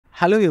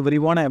Hello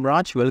everyone, I am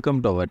Raj. Welcome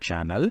to our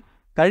channel.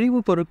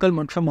 கழிவுப் பொருட்கள்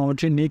மற்றும்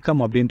அவற்றின்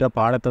நீக்கம் அப்படின்ற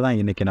பாடத்தை தான்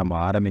இன்றைக்கி நம்ம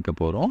ஆரம்பிக்க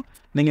போகிறோம்.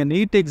 நீங்கள்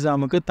நீட்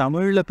எக்ஸாமுக்கு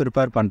தமிழில்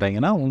ப்ரிப்பேர்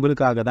பண்ணுறீங்கன்னா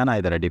உங்களுக்காக தான் நான்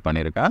இதை ரெடி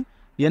பண்ணியிருக்கேன்.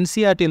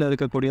 NCERTயில்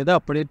இருக்கக்கூடியதை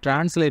அப்படியே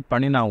டிரான்ஸ்லேட்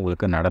பண்ணி நான்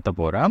உங்களுக்கு நடத்த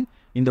போகிறேன்.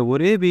 இந்த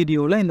ஒரே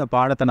வீடியோவில் இந்த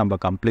பாடத்தை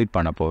நம்ம கம்ப்ளீட்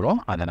பண்ண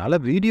போகிறோம்.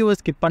 அதனால் வீடியோவை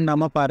ஸ்கிப்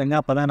பண்ணாமல்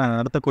பாருங்கள், அப்போ தான் நான்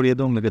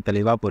நடத்தக்கூடியது உங்களுக்கு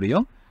தெளிவாக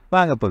புரியும்.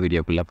 வாங்க இப்போ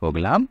வீடியோக்குள்ளே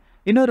போகலாம்.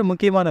 இன்னொரு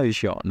முக்கியமான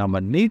விஷயம், நம்ம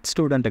நீட்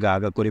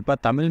ஸ்டூடெண்ட்டுக்காக, குறிப்பாக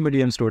தமிழ்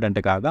மீடியம்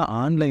ஸ்டூடெண்ட்டுக்காக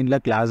ஆன்லைனில்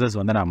கிளாஸஸ்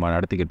நம்ம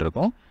நடத்திக்கிட்டு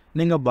இருக்கோம்.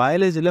 நீங்கள்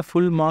பயாலஜியில்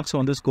ஃபுல் மார்க்ஸ்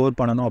ஸ்கோர்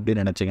பண்ணணும்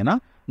அப்படின்னு நினச்சிங்கன்னா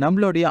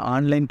நம்மளுடைய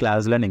ஆன்லைன்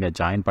கிளாஸில் நீங்கள்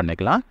ஜாயின்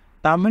பண்ணிக்கலாம்.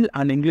 தமிழ்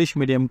அண்ட் இங்கிலீஷ்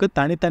மீடியமுக்கு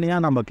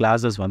தனித்தனியாக நம்ம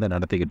கிளாஸஸ்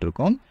நடத்திக்கிட்டு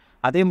இருக்கோம்.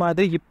 அதே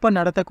மாதிரி இப்போ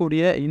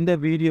நடத்தக்கூடிய இந்த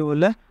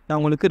வீடியோவில் நான்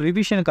உங்களுக்கு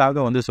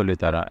ரிவிஷனுக்காக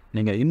சொல்லித்தரேன்.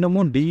 நீங்கள்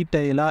இன்னமும்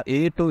டீட்டெயிலாக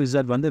A to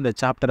Z இந்த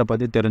சாப்டரை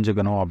பற்றி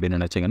தெரிஞ்சுக்கணும் அப்படின்னு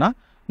நினச்சிங்கன்னா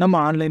நம்ம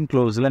ஆன்லைன்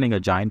க்ளோஸில்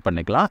நீங்கள் ஜாயின்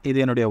பண்ணிக்கலாம். இது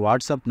என்னுடைய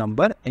வாட்ஸ்அப்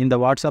நம்பர். இந்த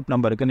வாட்ஸ்அப்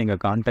நம்பருக்கு நீங்கள்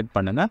கான்டாக்ட்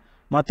பண்ணுங்கள்.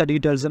 மற்ற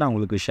டீட்டெயில்ஸை நான்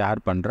உங்களுக்கு ஷேர்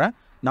பண்ணுறேன்.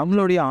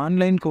 நம்மளுடைய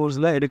ஆன்லைன்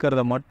கோர்ஸில்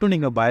எடுக்கிறத மட்டும்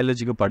நீங்கள்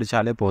பயாலஜிக்கு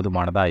படித்தாலே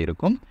போதுமானதாக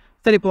இருக்கும்.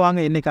 சரி, இப்போ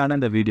வாங்க இன்றைக்கான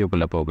இந்த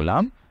வீடியோக்குள்ளே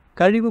போகலாம்.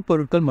 கழிவுப்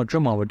பொருட்கள்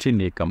மற்றும் அவற்றின்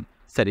நீக்கம்.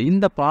 சரி,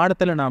 இந்த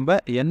பாடத்தில் நம்ம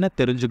என்ன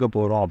தெரிஞ்சுக்க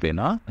போகிறோம்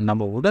அப்படின்னா,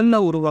 நம்ம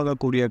உடலில்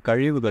உருவாகக்கூடிய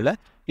கழிவுகளை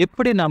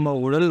எப்படி நம்ம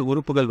உடல்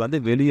உறுப்புகள்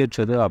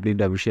வெளியேற்றுது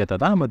அப்படின்ற விஷயத்தை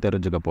தான் நம்ம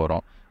தெரிஞ்சுக்க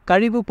போகிறோம்.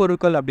 கழிவுப்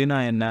பொருட்கள் அப்படின்னா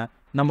என்ன?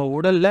 நம்ம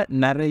உடலில்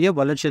நிறைய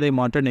வளர்ச்சிதை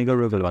மாற்ற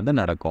நிகழ்வுகள்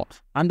நடக்கும்.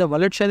 அந்த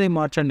வளர்ச்சிதை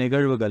மாற்ற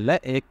நிகழ்வுகளில்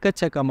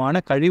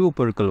எக்கச்சக்கமான கழிவுப்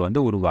பொருட்கள்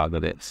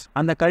உருவாகுது.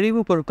 அந்த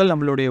கழிவுப் பொருட்கள்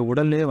நம்மளுடைய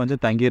உடல்லே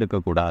தங்கி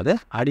இருக்கக்கூடாது.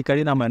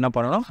 அடிக்கடி நம்ம என்ன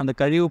பண்ணணும், அந்த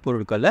கழிவுப்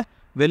பொருட்களை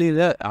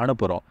வெளியில்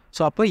அனுப்புகிறோம்.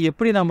 ஸோ அப்போ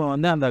எப்படி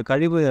நம்ம அந்த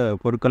கழிவு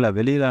பொருட்களை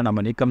வெளியில்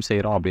நம்ம நீக்கம்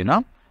செய்கிறோம் அப்படின்னா,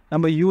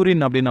 நம்ம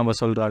யூரின் அப்படின்னு நம்ம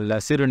சொல்கிறோம்ல,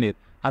 சிறுநீர்.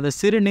 அந்த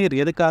சிறுநீர்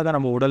எதுக்காக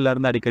நம்ம உடல்ல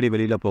இருந்து அடிக்கடி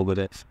வெளியில்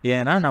போகுது?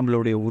 ஏன்னா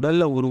நம்மளுடைய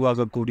உடலில்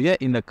உருவாகக்கூடிய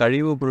இந்த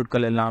கழிவுப்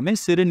பொருட்கள் எல்லாமே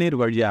சிறுநீர்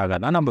வழியாக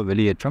தான் நம்ம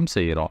வெளியேற்றம்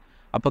செய்கிறோம்.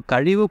 அப்போ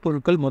கழிவுப்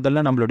பொருட்கள்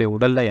முதல்ல நம்மளுடைய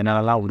உடலில்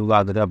என்னென்னலாம்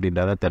உருவாகுது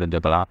அப்படின்றத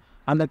தெரிஞ்சுக்கலாம்.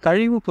 அந்த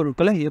கழிவுப்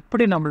பொருட்களை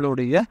எப்படி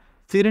நம்மளுடைய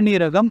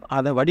சிறுநீரகம்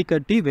அதை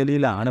வடிகட்டி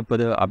வெளியில்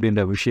அனுப்புது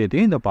அப்படின்ற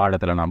விஷயத்தையும் இந்த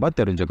பாடத்தில் நம்ம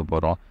தெரிஞ்சுக்க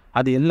போகிறோம்.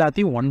 அது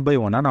எல்லாத்தையும் 1 by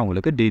 1 நான்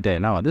உங்களுக்கு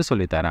டீட்டெயிலாக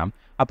சொல்லித்தரேன்.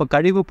 அப்போ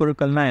கழிவுப்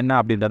பொருட்கள்னால்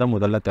என்ன அப்படின்றத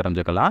முதல்ல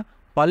தெரிஞ்சுக்கலாம்.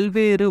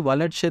 பல்வேறு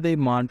வளர்ச்சிதை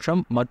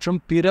மாற்றம் மற்றும்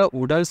பிற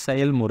உடல்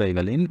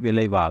செயல்முறைகளின்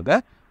விளைவாக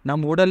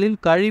நம் உடலில்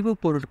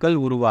கழிவுப் பொருட்கள்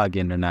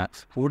உருவாகின்றன.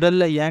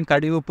 உடலில் ஏன்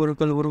கழிவுப்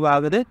பொருட்கள்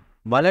உருவாகுது?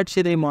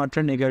 வளர்ச்சிதை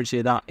மாற்ற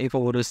நிகழ்ச்சி தான். இப்போ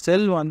ஒரு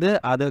செல்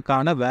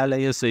அதுக்கான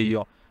வேலையை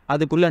செய்யும்.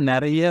 அதுக்குள்ளே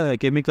நிறைய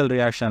கெமிக்கல்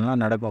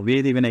ரியாக்ஷன்லாம் நடக்கும்,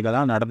 வேதி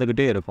வினைகள்லாம்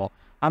நடந்துக்கிட்டே இருக்கும்.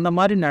 அந்த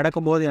மாதிரி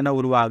நடக்கும்போது என்ன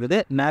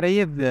உருவாகுது?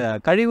 நிறைய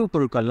கழிவுப்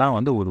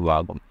பொருட்கள்லாம்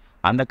உருவாகும்.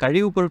 அந்த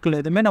கழிவுப் பொருட்கள்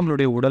எதுவுமே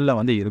நம்மளுடைய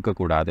உடலில்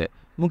இருக்கக்கூடாது.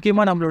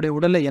 முக்கியமாக நம்மளுடைய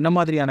உடலில் என்ன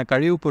மாதிரியான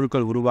கழிவுப்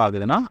பொருட்கள்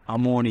உருவாகுதுன்னா,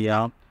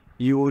 அமோனியா,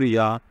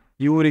 யூரியா,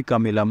 யூரிக்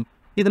அமிலம்,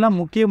 இதெல்லாம்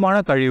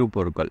முக்கியமான கழிவுப்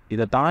பொருட்கள்.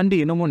 இதை தாண்டி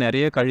இன்னமும்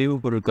நிறைய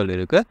கழிவுப் பொருட்கள்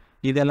இருக்குது.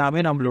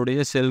 இதெல்லாமே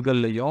நம்மளுடைய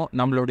செல்கள்லையும்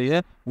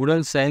நம்மளுடைய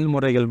உடல்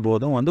செயல்முறைகள்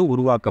போதும்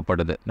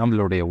உருவாக்கப்படுது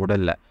நம்மளுடைய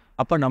உடலில்.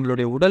 அப்போ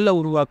நம்மளுடைய உடலில்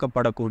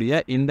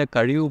உருவாக்கப்படக்கூடிய இந்த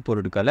கழிவுப்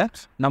பொருட்களை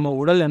நம்ம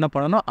உடல் என்ன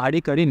பண்ணணும்?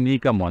 அடிக்கடி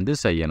நீக்கம்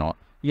செய்யணும்.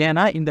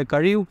 ஏன்னா இந்த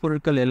கழிவுப்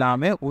பொருட்கள்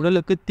எல்லாமே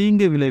உடலுக்கு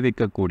தீங்கு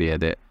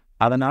விளைவிக்கக்கூடியது.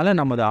 அதனால்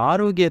நமது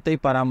ஆரோக்கியத்தை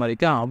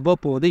பராமரிக்க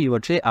அவ்வப்போது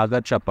இவற்றை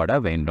அகற்றப்பட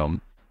வேண்டும்.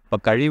 இப்போ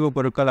கழிவுப்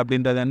பொருட்கள்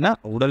அப்படின்றது என்ன?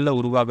 உடலில்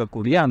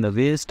உருவாகக்கூடிய அந்த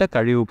வேஸ்ட்டை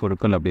கழிவுப்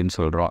பொருட்கள் அப்படின்னு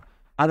சொல்கிறோம்.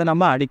 அதை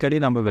நம்ம அடிக்கடி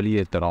நம்ம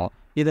வெளியேற்றுறோம்.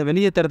 இதை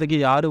வெளியேற்றுறதுக்கு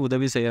யார்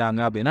உதவி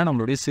செய்கிறாங்க அப்படின்னா,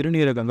 நம்மளுடைய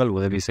சிறுநீரகங்கள்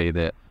உதவி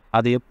செய்யுது.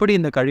 அது எப்படி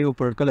இந்த கழிவுப்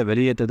பொருட்களை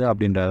வெளியேற்றுது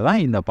அப்படின்றது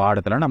தான் இந்த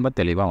பாடத்தில் நம்ம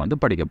தெளிவாக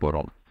படிக்க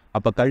போகிறோம்.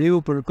 அப்போ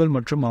கழிவுப் பொருட்கள்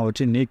மற்றும்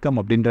அவற்றின் நீக்கம்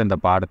அப்படின்ற இந்த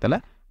பாடத்தில்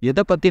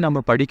எதை பற்றி நம்ம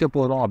படிக்க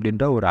போகிறோம்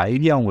அப்படின்ற ஒரு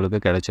ஐடியா உங்களுக்கு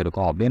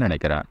கிடைச்சிருக்கும் அப்படின்னு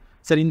நினைக்கிறேன்.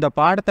 சரி, இந்த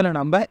பாடத்தில்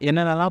நம்ம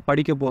என்னென்னலாம்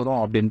படிக்க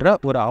போகிறோம் அப்படின்ற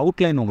ஒரு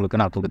அவுட்லைன் உங்களுக்கு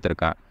நான்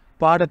கொடுத்துருக்கேன்.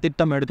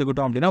 பாடத்திட்டம்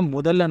எடுத்துக்கிட்டோம் அப்படின்னா,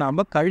 முதல்ல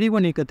நாம் கழிவு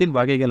நீக்கத்தின்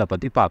வகைகளை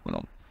பற்றி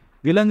பார்க்கணும்.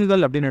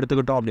 விலங்குகள் அப்படின்னு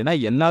எடுத்துக்கிட்டோம் அப்படின்னா,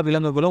 எல்லா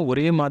விலங்குகளும்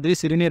ஒரே மாதிரி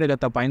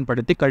சிறுநீரகத்தை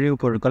பயன்படுத்தி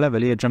கழிவுப் பொருட்களை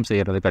வெளியேற்றம்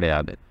செய்கிறது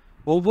கிடையாது.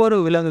 ஒவ்வொரு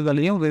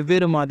விலங்குகளையும்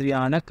வெவ்வேறு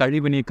மாதிரியான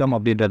கழிவு நீக்கம்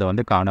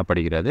அப்படின்றது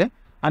காணப்படுகிறது.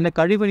 அந்த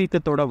கழிவு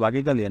நீக்கத்தோட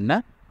வகைகள் என்ன,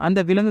 அந்த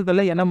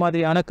விலங்குகளில் என்ன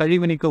மாதிரியான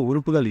கழிவு நீக்க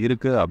உறுப்புகள்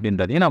இருக்குது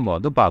அப்படின்றதையும்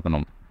நம்ம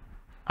பார்க்கணும்.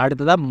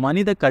 அடுத்ததாக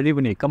மனித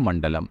கழிவு நீக்க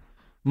மண்டலம்.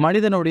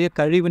 மனிதனுடைய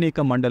கழிவு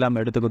நீக்க மண்டலம்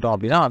எடுத்துக்கிட்டோம்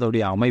அப்படின்னா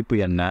அதோடைய அமைப்பு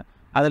என்ன,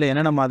 அதில்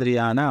என்னென்ன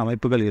மாதிரியான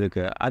அமைப்புகள்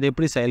இருக்குது, அது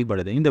எப்படி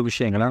செயல்படுது, இந்த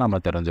விஷயங்களை நம்ம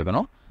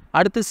தெரிஞ்சுக்கணும்.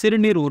 அடுத்து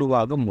சிறுநீர்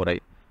உருவாகும் முறை.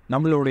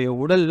 நம்மளுடைய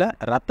உடலில்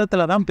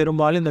ரத்தத்தில் தான்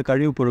பெரும்பாலும் இந்த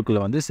கழிவுப்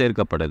பொருட்கள்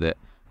சேர்க்கப்படுது.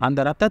 அந்த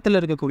ரத்தத்தில்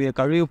இருக்கக்கூடிய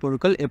கழிவுப்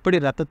பொருட்கள் எப்படி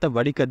ரத்தத்தை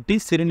வடிகட்டி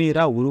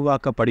சிறுநீராக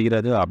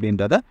உருவாக்கப்படுகிறது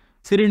அப்படின்றத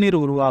சிறுநீர்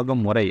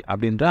உருவாகும் முறை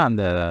அப்படின்ற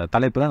அந்த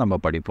தலைப்பில் நம்ம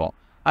படிப்போம்.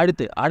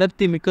 அடுத்து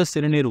அடர்த்தி மிக்க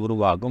சிறுநீர்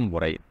உருவாகும்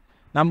முறை.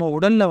 நம்ம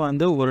உடலில்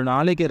ஒரு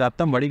நாளைக்கு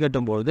ரத்தம்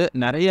வடிகட்டும் போது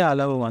நிறைய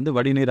அளவு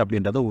வடிநீர்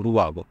அப்படின்றது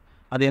உருவாகும்.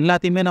 அது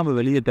எல்லாத்தையுமே நம்ம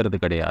வெளியேற்றுறது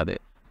கிடையாது.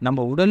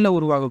 நம்ம உடலில்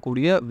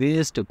உருவாகக்கூடிய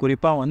வேஸ்ட்,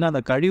 குறிப்பாக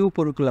அந்த கழிவுப்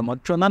பொருட்களை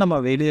மட்டும்தான் நம்ம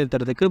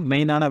வெளியேற்றுறதுக்கு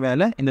மெயினான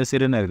வேலை இந்த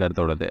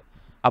சிறுநீரகத்தோடது.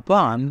 அப்போ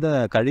அந்த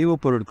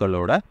கழிவுப்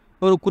பொருட்களோட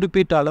ஒரு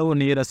குறிப்பிட்ட அளவு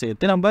நீரை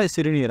சேர்த்து நம்ம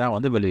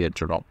சிறுநீராக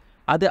வெளியேற்றுறோம்.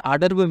 அது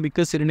அடர்வு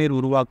மிக்க சிறுநீர்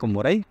உருவாக்கும்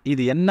முறை.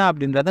 இது என்ன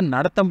அப்படின்றத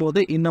நடத்தும் போது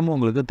இன்னமும்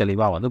உங்களுக்கு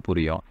தெளிவாக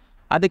புரியும்.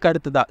 அதுக்கு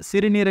அடுத்ததா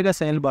சிறுநீரக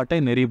செயல்பாட்டை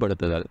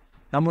நெறிப்படுத்துதல்.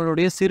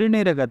 நம்மளுடைய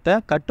சிறுநீரகத்தை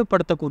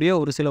கட்டுப்படுத்தக்கூடிய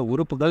ஒரு சில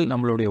உறுப்புகள்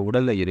நம்மளுடைய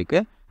உடல்ல இருக்கு.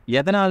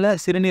 எதனால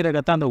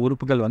சிறுநீரகத்தை அந்த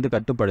உறுப்புகள் வந்து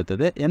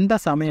கட்டுப்படுத்துது, எந்த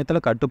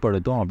சமயத்தில்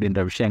கட்டுப்படுத்தும்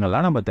அப்படின்ற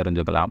விஷயங்கள்லாம் நம்ம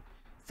தெரிஞ்சுக்கலாம்.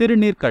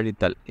 சிறுநீர்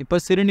கழித்தல். இப்போ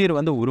சிறுநீர்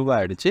வந்து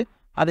உருவாயிடுச்சு,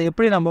 அதை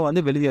எப்படி நம்ம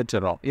வந்து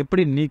வெளியேற்றுறோம்,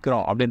 எப்படி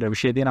நீக்கிறோம் அப்படின்ற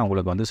விஷயத்தையும் நான்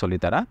உங்களுக்கு வந்து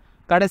சொல்லித்தரேன்.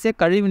 கடைசியாக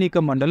கழிவு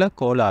நீக்க மண்டல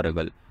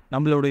கோளாறுகள்.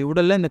 நம்மளுடைய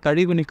உடலில் இந்த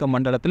கழிவு நீக்க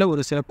மண்டலத்தில்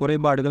ஒரு சில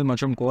குறைபாடுகள்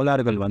மற்றும்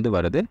கோளாறுகள் வந்து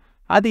வருது.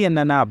 அது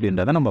என்னென்ன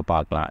அப்படின்றத நம்ம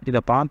பார்க்கலாம்.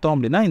 இதை பார்த்தோம்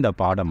அப்படின்னா இந்த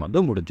பாடம்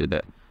வந்து முடிஞ்சுது.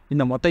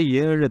 இந்த மொத்தம்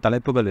 7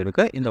 தலைப்புகள்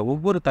இருக்குது. இந்த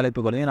ஒவ்வொரு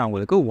தலைப்புகளையும் நான்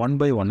உங்களுக்கு 1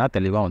 by 1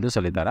 தெளிவாக வந்து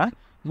சொல்லித்தரேன்.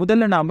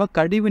 முதல்ல நாம்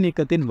கழிவு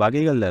நீக்கத்தின்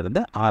வகைகளில்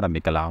இருந்து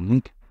ஆரம்பிக்கலாம்.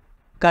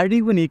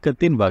 கழிவு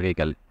நீக்கத்தின்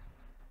வகைகள்.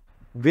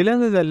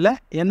 விலங்குகளில்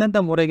எந்தெந்த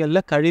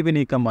முறைகளில் கழிவு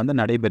நீக்கம் வந்து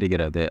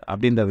நடைபெறுகிறது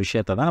அப்படின்ற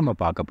விஷயத்தை தான் நம்ம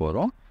பார்க்க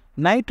போகிறோம்.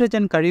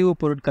 நைட்ரஜன் கழிவுப்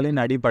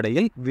பொருட்களின்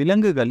அடிப்படையில்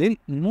விலங்குகளில்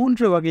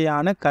 3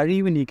 வகையான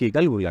கழிவு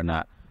நீக்கிகள் உள்ளன.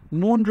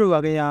 3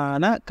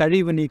 வகையான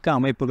கழிவு நீக்க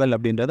அமைப்புகள்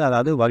அப்படின்றது,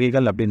 அதாவது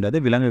வகைகள் அப்படின்றது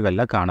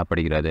விலங்குகளில்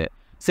காணப்படுகிறது.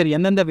 சரி,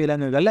 எந்தெந்த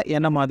விலங்குகளில்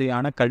என்ன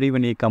மாதிரியான கழிவு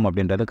நீக்கம்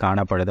அப்படின்றது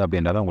காணப்படுது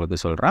அப்படின்றத உங்களுக்கு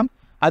சொல்கிறேன்.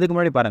 அதுக்கு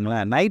முன்னாடி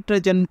பாருங்களேன்,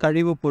 நைட்ரஜன்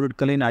கழிவுப்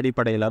பொருட்களின்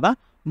அடிப்படையில் தான்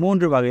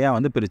 3 வகையாக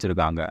வந்து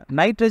பிரிச்சிருக்காங்க.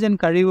 நைட்ரஜன்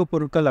கழிவுப்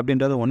பொருட்கள்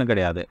அப்படின்றது ஒன்றும்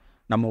கிடையாது.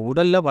 நம்ம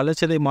உடலில்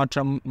வளர்ச்சிதை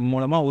மாற்றம்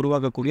மூலமாக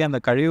உருவாக்கக்கூடிய அந்த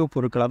கழிவுப்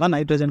பொருட்களை தான்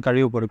நைட்ரஜன்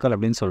கழிவுப் பொருட்கள்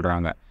அப்படின்னு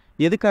சொல்கிறாங்க.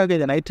 எதுக்காக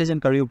இதை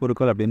நைட்ரஜன் கழிவுப்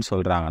பொருட்கள் அப்படின்னு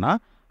சொல்கிறாங்கன்னா,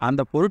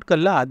 அந்த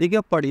பொருட்களில்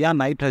அதிகப்படியாக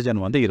நைட்ரஜன்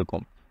வந்து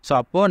இருக்கும். ஸோ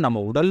அப்போது நம்ம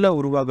உடலில்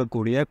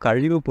உருவாகக்கூடிய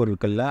கழிவுப்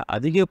பொருட்களில்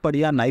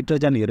அதிகப்படியாக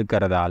நைட்ரஜன்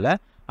இருக்கிறதால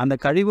அந்த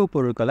கழிவுப்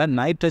பொருட்களை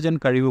நைட்ரஜன்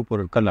கழிவுப்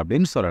பொருட்கள்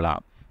அப்படின்னு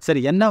சொல்லலாம்.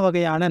 சரி, என்ன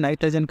வகையான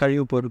நைட்ரஜன்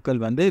கழிவுப் பொருட்கள்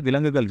வந்து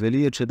விலங்குகள்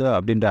வெளியேற்றுது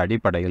அப்படின்ற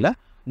அடிப்படையில்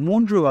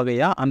 3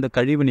 வகையாக அந்த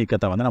கழிவு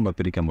நீக்கத்தை வந்து நம்ம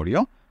பிரிக்க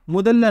முடியும்.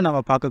 முதல்ல நம்ம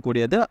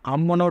பார்க்கக்கூடியது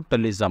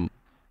அம்மோனோடெலிசம்.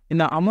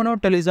 இந்த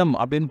அம்மோனோடெலிசம்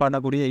அப்படின்னு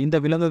பண்ணக்கூடிய இந்த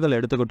விலங்குகள்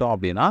எடுத்துக்கிட்டோம்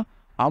அப்படின்னா,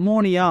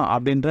 அமோனியா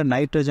அப்படின்ற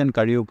நைட்ரஜன்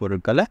கழிவுப்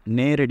பொருட்களை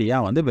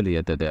நேரடியாக வந்து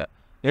வெளியேற்றுது.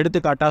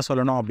 எடுத்துக்காட்டாக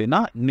சொல்லணும்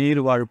அப்படின்னா,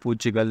 நீர்வாழ்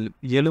பூச்சிகள்,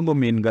 எலும்பு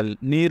மீன்கள்,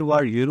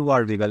 நீர்வாழ்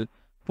இருவாழ்விகள்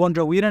போன்ற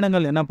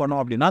உயிரினங்கள் என்ன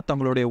பண்ணோம் அப்படின்னா,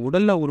 தங்களுடைய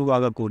உடலில்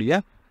உருவாகக்கூடிய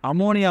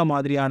அமோனியா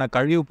மாதிரியான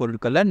கழிவுப்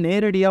பொருட்களை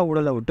நேரடியாக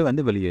உடலை விட்டு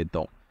வந்து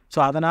வெளியேற்றும். ஸோ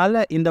அதனால்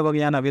இந்த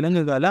வகையான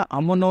விலங்குகளை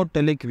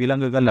அம்மோனோடெலிக்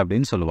விலங்குகள்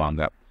அப்படின்னு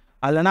சொல்லுவாங்க.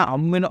 இல்லைனா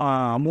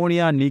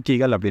அமோனியா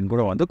நீக்கிகள் அப்படின்னு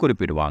கூட வந்து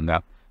குறிப்பிடுவாங்க.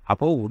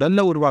 அப்போது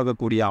உடலில்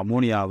உருவாகக்கூடிய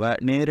அமோனியாவை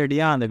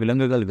நேரடியாக அந்த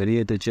விலங்குகள்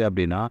வெளியேற்றுச்சு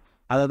அப்படின்னா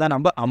அதை தான்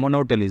நம்ம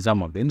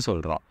அம்மோனோடெலிசம் அப்படின்னு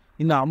சொல்கிறோம்.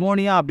 இந்த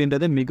அமோனியா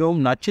அப்படின்றது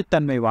மிகவும்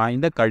நச்சுத்தன்மை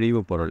வாய்ந்த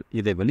கழிவுப் பொருள்.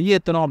 இதை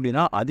வெளியேற்றணும்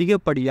அப்படின்னா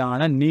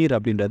அதிகப்படியான நீர்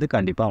அப்படின்றது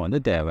கண்டிப்பாக வந்து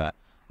தேவை.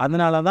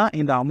 அதனால தான்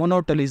இந்த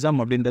அம்மோனோடெலிசம்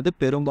அப்படின்றது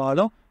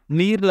பெரும்பாலும்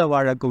நீரில்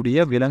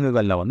வாழக்கூடிய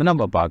விலங்குகளில் வந்து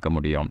நம்ம பார்க்க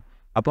முடியும்.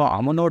 அப்போ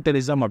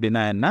அம்மோனோடெலிசம்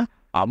அப்படின்னா என்ன?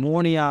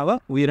 அமோனியாவை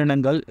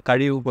உயிரினங்கள்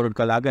கழிவுப்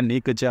பொருட்களாக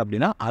நீக்குச்சு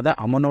அப்படின்னா அதை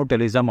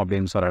அம்மோனோடெலிசம்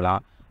அப்படின்னு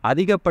சொல்லலாம்.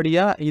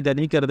 அதிகப்படியாக இதை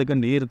நீக்கிறதுக்கு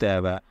நீர்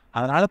தேவை.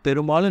 அதனால்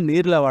பெரும்பாலும்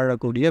நீரில்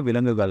வாழக்கூடிய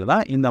விலங்குகள்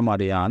தான் இந்த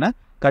மாதிரியான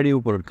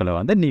கழிவுப் பொருட்களை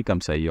வந்து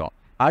நீக்கம் செய்யும்.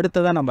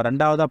 அடுத்ததாக நம்ம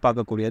 2வதாக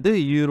பார்க்கக்கூடியது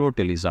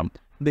யூரோடெலிசம்.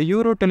 இந்த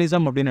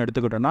யூரோடெலிசம் அப்படின்னு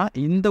எடுத்துக்கிட்டோம்னா,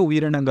 இந்த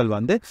உயிரினங்கள்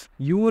வந்து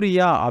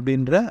யூரியா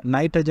அப்படின்ற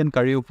நைட்ரஜன்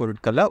கழிவுப்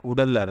பொருட்களை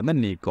உடல்ல இருந்து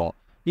நீக்கும்.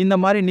 இந்த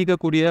மாதிரி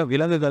நீக்கக்கூடிய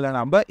விலங்குகளை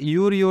நம்ம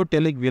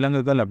யூரியோடெலிக்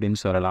விலங்குகள் அப்படின்னு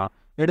சொல்லலாம்.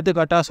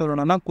 எடுத்துக்காட்டாக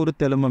சொல்லணும்னா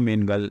குருத்தெலும்பு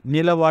மீன்கள்,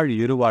 நிலவாழ்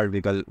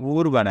இருவாழ்விகள்,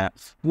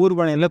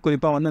 ஊர்வனையில்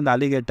குறிப்பாக வந்து இந்த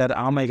அலிகேட்டர்,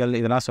 ஆமைகள்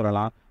இதெல்லாம்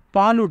சொல்லலாம்.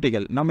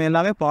 பாலூட்டிகள், நம்ம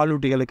எல்லாமே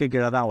பாலூட்டிகளுக்கு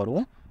கீழே தான்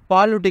வருவோம்.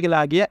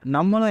 பாலூட்டிகளாகிய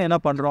நம்மளும் என்ன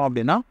பண்ணுறோம்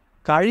அப்படின்னா,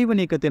 கழிவு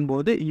நீக்கத்தின்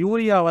போது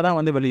யூரியாவை தான்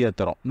வந்து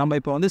வெளியேற்றுறோம். நம்ம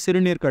இப்போ வந்து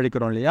சிறுநீர்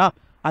கழிக்கிறோம் இல்லையா,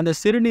 அந்த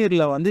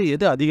சிறுநீரில் வந்து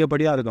எது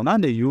அதிகப்படியாக இருக்கும்னா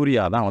அந்த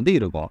யூரியா தான் வந்து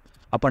இருக்கும்.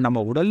 அப்போ நம்ம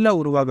உடலில்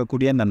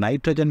உருவாகக்கூடிய இந்த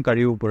நைட்ரஜன்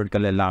கழிவுப்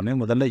பொருட்கள் எல்லாமே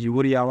முதல்ல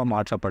யூரியாவாக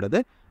மாற்றப்படுது.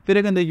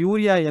 பிறகு இந்த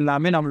யூரியா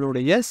எல்லாமே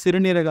நம்மளுடைய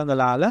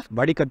சிறுநீரகங்களால்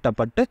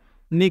வடிகட்டப்பட்டு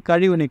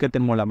கழிவு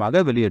நீக்கத்தின்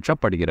மூலமாக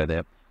வெளியேற்றப்படுகிறது.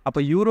 அப்போ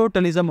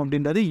யூரோடெலிசம்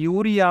அப்படின்றது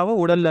யூரியாவை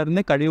உடல்ல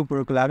இருந்து கழிவுப்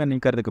பொருட்களாக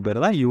நீக்கிறதுக்கு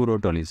பேர் தான்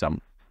யூரோடெலிசம்.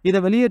 இதை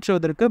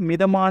வெளியேற்றுவதற்கு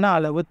மிதமான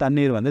அளவு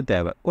தண்ணீர் வந்து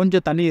தேவை.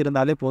 கொஞ்சம் தண்ணி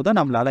இருந்தாலே போதும்,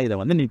 நம்மளால் இதை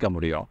வந்து நீக்க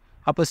முடியும்.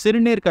 அப்போ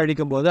சிறுநீர்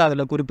கழிக்கும் போது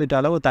அதில் குறிப்பிட்ட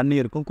அளவு தண்ணி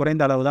இருக்கும்,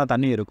 குறைந்த அளவு தான்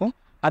தண்ணி இருக்கும்.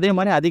 அதே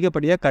மாதிரி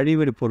அதிகப்படியாக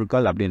கழிவு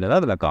பொருட்கள் அப்படின்றது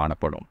அதில்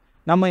காணப்படும்.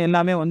 நம்ம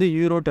எல்லாமே வந்து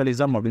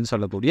யூரோடெலிசம் அப்படின்னு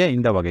சொல்லக்கூடிய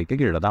இந்த வகைக்கு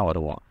கீழே தான்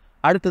வருவோம்.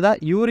 அடுத்ததாக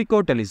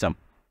யூரிகோடெலிசம்.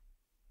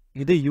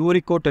 இது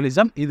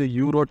யூரிகோடெலிசம், இது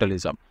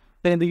யூரோடெலிசம்.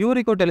 சரி, இந்த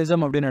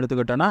யூரிகோடெலிசம் அப்படின்னு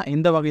எடுத்துக்கிட்டோன்னா,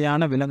 இந்த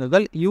வகையான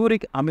விலங்குகள்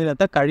யூரிக்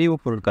அமிலத்தை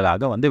கழிவுப்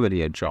பொருட்களாக வந்து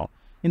வெளியேற்றும்.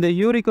 இந்த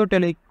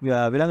யூரிகோடெலிக்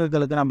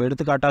விலங்குகளுக்கு நம்ம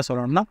எடுத்துக்காட்டாக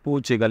சொல்லணும்னா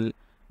பூச்சிகள்,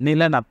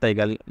 நில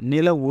நத்தைகள்,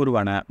 நில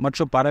ஊர்வன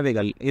மற்றும்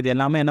பறவைகள் இது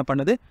எல்லாமே என்ன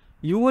பண்ணுது?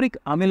 யூரிக்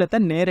அமிலத்தை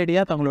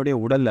நேரடியாக தங்களுடைய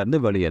உடல்லேருந்து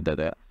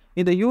வெளியேற்றுது.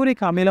 இந்த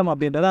யூரிக் அமிலம்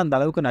அப்படின்றது அந்த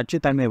அளவுக்கு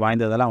நச்சுத்தன்மை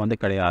வாய்ந்ததெல்லாம் வந்து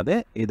கிடையாது.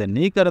 இதை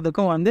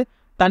நீக்கிறதுக்கும் வந்து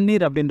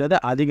தண்ணீர் அப்படின்றது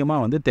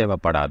அதிகமாக வந்து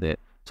தேவைப்படாது.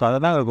 ஸோ அதை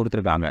தான்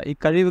கொடுத்துருக்காங்க.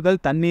 இக்கழிவுகள்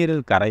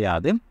தண்ணீரில்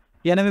கரையாது,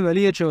 எனவே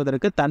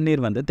வெளியேற்றுவதற்கு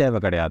தண்ணீர் வந்து தேவை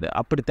கிடையாது.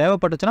 அப்படி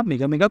தேவைப்பட்டுச்சுன்னா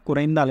மிக மிக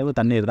குறைந்த அளவு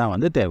தண்ணீர் தான்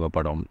வந்து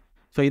தேவைப்படும்.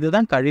 ஸோ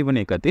இதுதான் கழிவு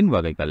நீக்கத்தின்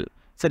வகைகள்.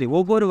 சரி,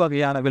 ஒவ்வொரு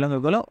வகையான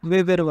விலங்குகளும்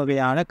வெவ்வேறு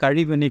வகையான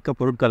கழிவு நீக்க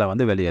பொருட்களை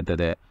வந்து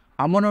வெளியேற்றுது.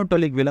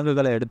 அமோனோடெலிக்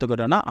விலங்குகளை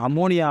எடுத்துக்கிட்டோன்னா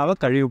அமோனியாவை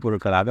கழிவுப்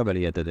பொருட்களாக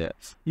வெளியேற்றுது.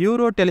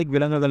 யூரோடெலிக்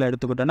விலங்குகளை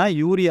எடுத்துக்கிட்டோன்னா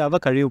யூரியாவை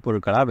கழிவுப்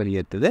பொருட்களாக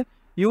வெளியேற்றுது.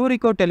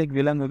 யூரிகோடெலிக்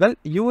விலங்குகள்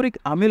யூரிக்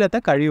அமிலத்தை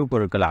கழிவுப்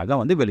பொருட்களாக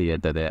வந்து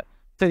வெளியேற்றுது.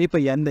 சரி, இப்போ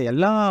எந்த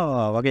எல்லா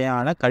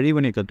வகையான கழிவு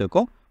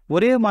நீக்கத்துக்கும்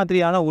ஒரே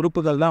மாதிரியான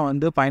உறுப்புகள் தான்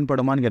வந்து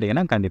பயன்படுமான்னு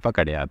கேட்டிங்கன்னா கண்டிப்பாக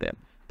கிடையாது.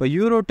 இப்போ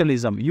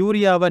யூரோடெலிசம்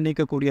யூரியாவை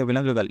நீக்கக்கூடிய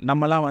விலங்குகள்,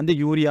 நம்மலாம் வந்து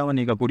யூரியாவை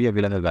நீக்கக்கூடிய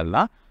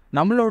விலங்குகள்லாம்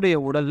நம்மளுடைய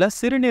உடலில்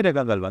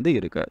சிறுநீரகங்கள் வந்து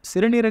இருக்குது.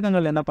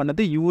 சிறுநீரகங்கள் என்ன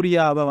பண்ணுது,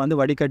 யூரியாவை வந்து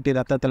வடிகட்டி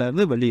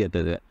ரத்தத்திலேருந்து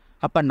வெளியேற்றுது.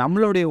 அப்போ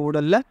நம்மளுடைய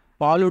உடலில்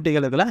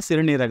பாலூட்டிகளுக்கெல்லாம்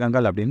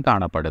சிறுநீரகங்கள் அப்படின்னு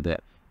காணப்படுது.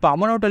 இப்போ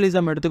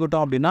அமோனோடெலிசம்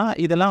எடுத்துக்கிட்டோம் அப்படின்னா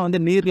இதெல்லாம் வந்து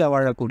நீரில்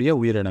வாழக்கூடிய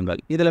உயிரினங்கள்.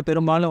 இதில்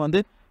பெரும்பாலும்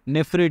வந்து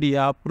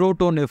நெஃப்ரிடியா,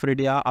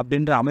 புரோட்டோநெஃப்ரிடியா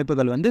அப்படின்ற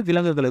அமைப்புகள் வந்து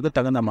விலங்குகளுக்கு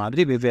தகுந்த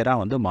மாதிரி வெவ்வேறாக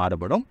வந்து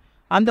மாறுபடும்.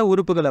 அந்த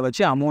உறுப்புகளை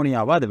வச்சு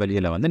அமோனியாவை அது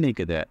வெளியில் வந்து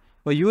நீக்குது.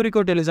 இப்போ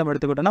யூரிகோடெலிசம்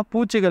எடுத்துக்கிட்டோன்னா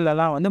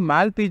பூச்சிகள்லாம் வந்து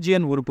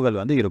மால்பீஜியன் உறுப்புகள்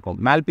வந்து இருக்கும்.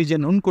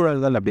 மால்பீஜியன்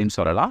நுண்குழல்கள் அப்படின்னு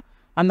சொல்லலாம்.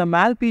 அந்த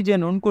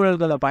மால்பீஜியன்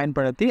நுண்குழல்களை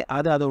பயன்படுத்தி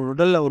அதோட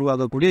உடலில்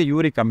உருவாகக்கூடிய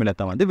யூரிக்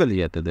அமிலத்தை வந்து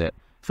வெளியேற்றுது.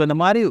 ஸோ இந்த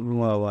மாதிரி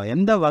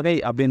எந்த வகை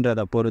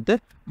அப்படின்றத பொறுத்து,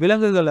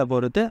 விலங்குகளை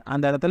பொறுத்து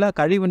அந்த இடத்துல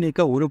கழிவு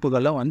நீக்க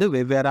உறுப்புகளும் வந்து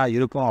வெவ்வேறாக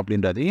இருக்கும்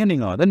அப்படின்றதையும்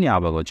நீங்கள் வந்து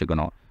ஞாபகம்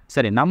வச்சுக்கணும்.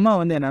 சரி, நம்ம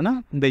வந்து என்னென்னா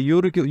இந்த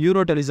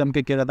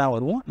யூரோடெலிசம்க்கு கீழே தான்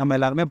வருவோம். நம்ம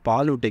எல்லாருமே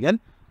பாலூட்டிகள்.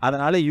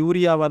 அதனால்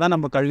யூரியாவை தான்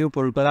நம்ம கழிவுப்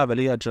பொருட்களாக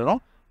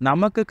வெளியேற்றுறோம்.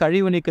 நமக்கு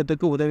கழிவு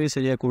நீக்கத்துக்கு உதவி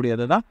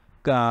செய்யக்கூடியது தான்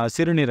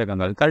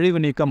சிறுநீரகங்கள். கழிவு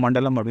நீக்க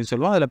மண்டலம் அப்படின்னு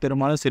சொல்லுவோம். அதில்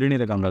பெரும்பாலும்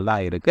சிறுநீரகங்கள்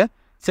தான் இருக்குது.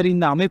 சரி,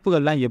 இந்த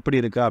அமைப்புகள்லாம் எப்படி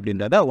இருக்குது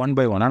அப்படின்றத ஒன்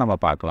பை ஒன்னாக நம்ம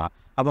பார்க்கலாம்.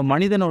 அப்போ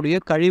மனிதனுடைய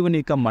கழிவு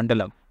நீக்க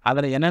மண்டலம்,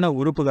 அதில் என்னென்ன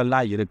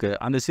உறுப்புகள்லாம் இருக்குது,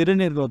 அந்த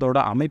சிறுநீரகத்தோட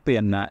அமைப்பு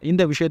என்ன,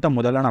 இந்த விஷயத்த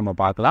முதல்ல நம்ம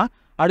பார்க்கலாம்.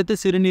 அடுத்து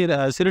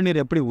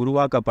சிறுநீர் எப்படி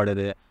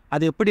உருவாக்கப்படுது,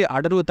 அது எப்படி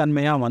அடர்வு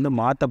தன்மையாக வந்து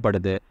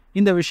மாற்றப்படுது,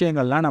 இந்த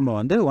விஷயங்கள்லாம் நம்ம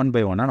வந்து ஒன்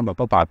பை ஒன்னாக நம்ம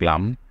இப்போ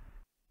பார்க்கலாம்.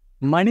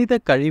 மனித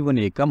கழிவு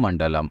நீக்க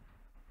மண்டலம்.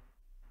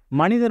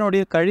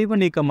 மனிதனுடைய கழிவு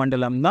நீக்க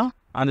மண்டலம் தான்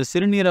அந்த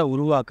சிறுநீரை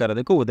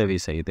உருவாக்குறதுக்கு உதவி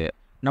செய்யுது.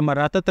 நம்ம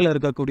ரத்தத்தில்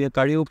இருக்கக்கூடிய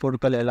கழிவுப்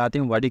பொருட்கள்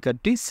எல்லாத்தையும்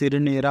வடிகட்டி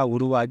சிறுநீராக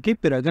உருவாக்கி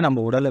பிறகு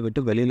நம்ம உடலை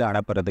விட்டு வெளியில்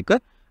அனுப்புறதுக்கு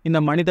இந்த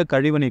மனித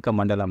கழிவு நீக்க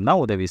மண்டலம்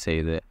தான் உதவி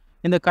செய்யுது.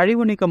 இந்த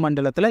கழிவு நீக்க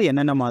மண்டலத்தில்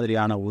என்னென்ன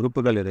மாதிரியான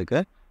உறுப்புகள்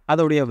இருக்குது,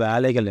 அதோடைய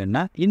வேலைகள் என்ன,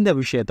 இந்த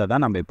விஷயத்தை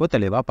தான் நம்ம இப்போ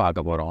தெளிவாக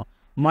பார்க்க போகிறோம்.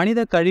 மனித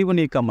கழிவு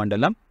நீக்க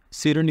மண்டலம்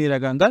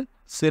சிறுநீரகங்கள்,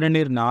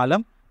 சிறுநீர்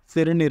நாளம்,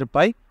 சிறுநீர்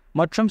பை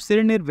மற்றும்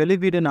சிறுநீர்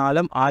வெளிவீடு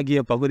நாளம்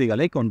ஆகிய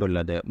பகுதிகளை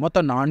கொண்டுள்ளது.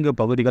 மொத்தம் 4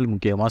 பகுதிகள்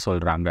முக்கியமாக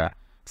சொல்கிறாங்க.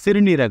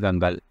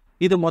 சிறுநீரகங்கள்,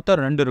 இது மொத்தம்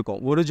 2 இருக்கும்.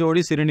 ஒரு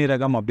ஜோடி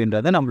சிறுநீரகம்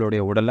அப்படின்றது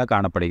நம்மளுடைய உடலில்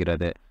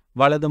காணப்படுகிறது.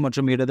 வலது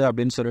மற்றும் இடது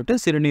அப்படின்னு சொல்லிட்டு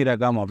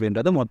சிறுநீரகம்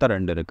அப்படின்றது மொத்தம்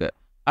 2 இருக்குது.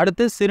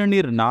 அடுத்து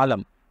சிறுநீர்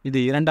நாளம், இது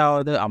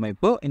 2வது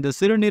அமைப்பு. இந்த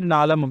சிறுநீர்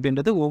நாளம்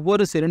அப்படின்றது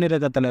ஒவ்வொரு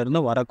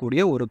சிறுநீரகத்திலிருந்து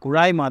வரக்கூடிய ஒரு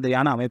குழாய்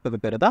மாதிரியான அமைப்புக்கு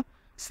பேர் தான்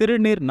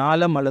சிறுநீர்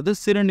நாளம் அல்லது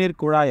சிறுநீர்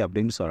குழாய்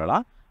அப்படின்னு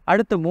சொல்லலாம்.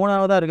 அடுத்து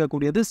 3வதாக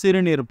இருக்கக்கூடியது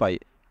சிறுநீர் பை.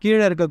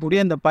 கீழே இருக்கக்கூடிய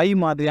இந்த பை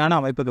மாதிரியான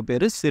அமைப்புக்கு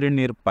பேர்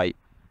சிறுநீர் பை.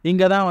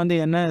 இங்கே தான் வந்து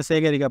என்ன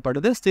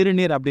சேகரிக்கப்படுது,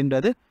 சிறுநீர்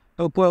அப்படின்றது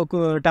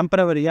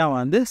டெம்பரவரியாக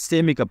வந்து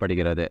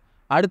சேமிக்கப்படுகிறது.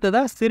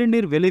 அடுத்ததாக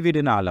சிறுநீர்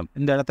வெளிவீடு நாளம்.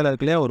 இந்த இடத்துல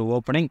இருக்கலையா ஒரு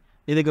ஓப்பனிங்,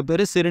 இதுக்கு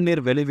பேர்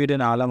சிறுநீர் வெளிவீடு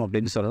நாளம்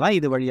அப்படின்னு சொல்லலாம்.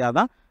 இது வழியாக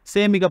தான்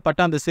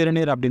சேமிக்கப்பட்ட அந்த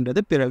சிறுநீர்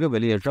அப்படின்றது பிறகு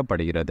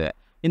வெளியேற்றப்படுகிறது.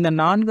 இந்த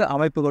 4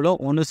 அமைப்புகளும்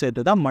ஒன்று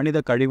சேர்த்து தான்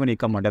மனித கழிவு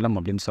நீக்க மண்டலம்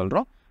அப்படின்னு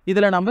சொல்கிறோம்.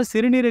 இதில் நம்ம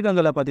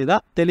சிறுநீரகங்களை பற்றி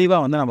தான்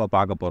தெளிவாக வந்து நம்ம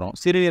பார்க்க போகிறோம்.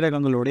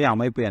 சிறுநீரகங்களுடைய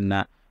அமைப்பு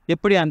என்ன,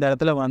 எப்படி அந்த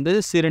இடத்துல வந்து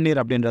சிறுநீர்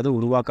அப்படின்றது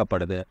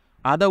உருவாக்கப்படுது,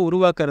 அதை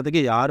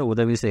உருவாக்குறதுக்கு யார்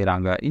உதவி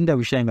செய்கிறாங்க, இந்த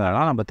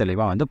விஷயங்களெல்லாம் நம்ம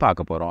தெளிவாக வந்து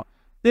பார்க்க போகிறோம்.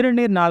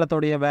 சிறுநீர்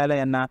நாளத்தோடைய வேலை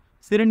என்ன,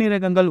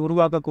 சிறுநீரகங்கள்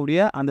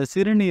உருவாக்கக்கூடிய அந்த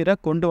சிறுநீரை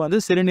கொண்டு வந்து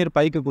சிறுநீர்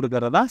பைக்கு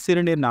கொடுக்கறது தான்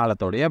சிறுநீர்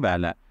நாளத்தோடைய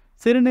வேலை.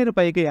 சிறுநீர்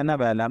பைக்கு என்ன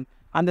வேலை,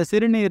 அந்த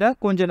சிறுநீரை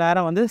கொஞ்சம்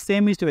நேரம் வந்து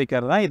சேமித்து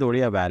வைக்கிறது தான்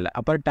இதோடைய வேலை.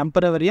 அப்புறம்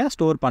டெம்பரவரியாக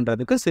ஸ்டோர்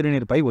பண்ணுறதுக்கு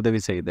சிறுநீர் பை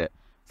உதவி செய்யுது.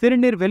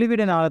 சிறுநீர்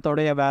வெளிவீடு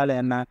நாளத்தோடைய வேலை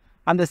என்ன,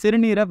 அந்த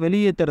சிறுநீரை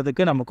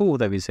வெளியேற்றுறதுக்கு நமக்கு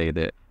உதவி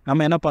செய்யுது.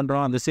 நம்ம என்ன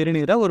பண்ணுறோம், அந்த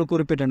சிறுநீரை ஒரு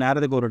குறிப்பிட்ட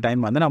நேரத்துக்கு ஒரு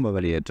டைம் வந்து நம்ம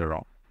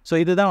வெளியேற்றுறோம். ஸோ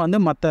இதுதான் வந்து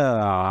மற்ற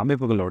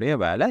அமைப்புகளுடைய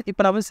வேலை.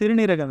 இப்போ நம்ம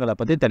சிறுநீரகங்களை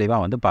பற்றி தெளிவாக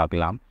வந்து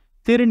பார்க்கலாம்.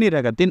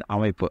 சிறுநீரகத்தின்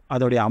அமைப்பு,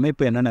 அதோடைய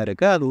அமைப்பு என்னென்ன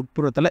இருக்குது, அது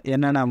உட்புறத்தில்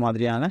என்னென்ன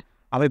மாதிரியான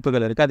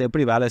அமைப்புகள் இருக்குது, அது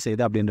எப்படி வேலை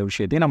செய்யுது அப்படின்ற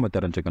விஷயத்தையும் நம்ம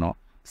தெரிஞ்சுக்கணும்.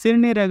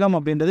 சிறுநீரகம்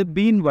அப்படின்றது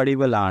பீன்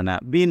வடிவிலான,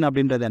 பீன்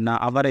அப்படின்றது என்ன,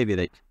 அவரை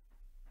விதை.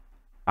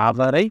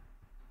 அவரை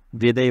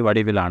விதை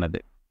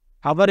வடிவிலானது.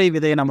 அவரை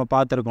விதையை நம்ம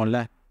பார்த்துருக்கோம்ல,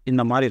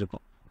 இந்த மாதிரி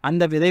இருக்கும்.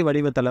 அந்த விதை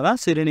வடிவத்தில் தான்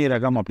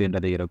சிறுநீரகம்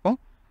அப்படின்றது இருக்கும்.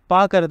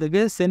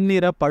 பார்க்கறதுக்கு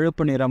செந்நிற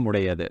பழுப்பு நிறம்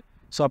உடையது.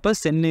 ஸோ அப்போ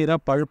செந்நிற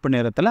பழுப்பு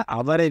நிறத்தில்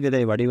அவரை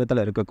விதை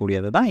வடிவத்தில்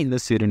இருக்கக்கூடியது தான் இந்த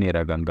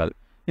சிறுநீரகங்கள்.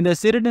 இந்த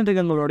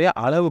சிறுநீரகங்களுடைய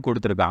அளவு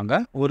கொடுத்துருக்காங்க.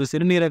 ஒரு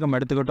சிறுநீரகம்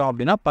எடுத்துக்கிட்டோம்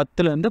அப்படின்னா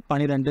 10லேருந்து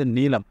 12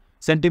 நீளம்,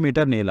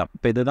 சென்டிமீட்டர் நீளம்.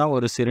 இப்போ இதுதான்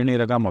ஒரு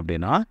சிறுநீரகம்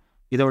அப்படின்னா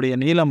இதோடைய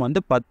நீளம்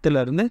வந்து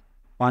 10லேருந்து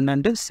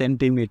 12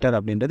 சென்டிமீட்டர்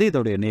அப்படின்றது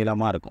இதோடைய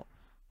நீளமாக இருக்கும்.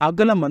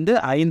 அகலம் வந்து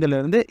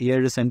 5லேருந்து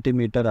 7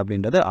 சென்டிமீட்டர்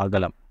அப்படின்றது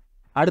அகலம்.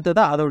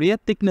 அடுத்ததாக அதோடைய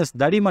திக்னஸ்,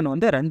 தடிமன்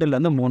வந்து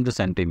 2லேருந்து 3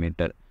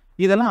 சென்டிமீட்டர்.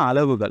 இதெல்லாம்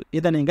அளவுகள்,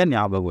 இதை நீங்கள்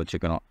ஞாபகம்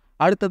வச்சுக்கணும்.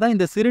 அடுத்ததாக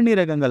இந்த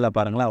சிறுநீரகங்களில்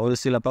பாருங்களேன், ஒரு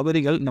சில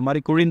பகுதிகள் இந்த மாதிரி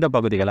குழிந்த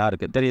பகுதிகளாக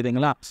இருக்குது,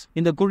 தெரியுதுங்களா?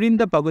 இந்த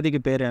குழிந்த பகுதிக்கு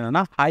பேர்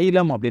என்னென்னா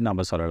ஹைலம் அப்படின்னு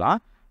நம்ம சொல்லலாம்.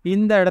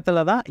 இந்த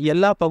இடத்துல தான்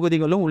எல்லா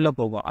பகுதிகளும் உள்ளே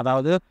போகும்.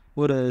 அதாவது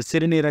ஒரு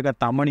சிறுநீரக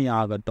தமனி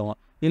ஆகட்டும்,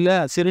 இல்லை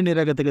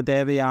சிறுநீரகத்துக்கு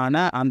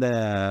தேவையான அந்த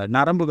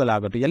நரம்புகள்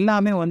ஆகட்டும்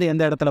எல்லாமே வந்து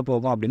எந்த இடத்துல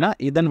போகும் அப்படின்னா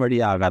இதன்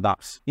வழியாக தான்,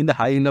 இந்த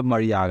ஹைலம்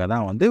வழியாக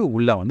தான் வந்து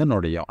உள்ளே வந்து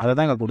நுழையும். அதை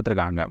தான் இங்கே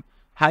கொடுத்துருக்காங்க.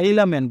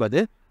 ஹைலம் என்பது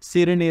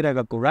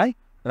சிறுநீரக குழாய்,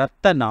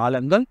 இரத்த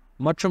நாளங்கள்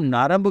மற்றும்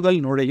நரம்புகள்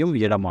நுழையும்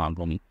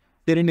இடமாகும்.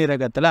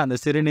 சிறுநீரகத்தில் அந்த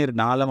சிறுநீர்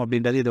நாளம்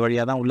அப்படின்றது இது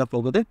வழியாக தான் உள்ளே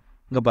போகுது.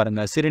 இங்கே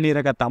பாருங்கள்,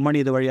 சிறுநீரக தமனி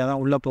இது வழியாக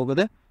தான் உள்ளே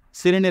போகுது.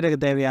 சிறுநீரக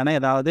தேவையான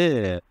ஏதாவது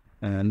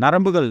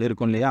நரம்புகள்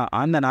இருக்கும் இல்லையா,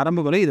 அந்த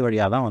நரம்புகளும் இது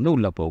வழியாக தான் வந்து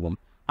உள்ளே போகும்.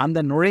 அந்த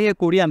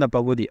நுழையக்கூடிய அந்த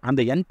பகுதி,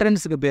 அந்த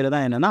என்ட்ரன்ஸுக்கு பேர்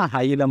தான் என்னென்னா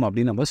ஹைலம்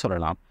அப்படின்னு நம்ம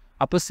சொல்லலாம்.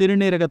 அப்போ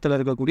சிறுநீரகத்தில்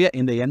இருக்கக்கூடிய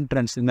இந்த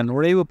என்ட்ரன்ஸ், இந்த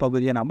நுழைவு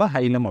பகுதியை நம்ம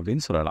ஹைலம்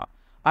அப்படின்னு சொல்லலாம்.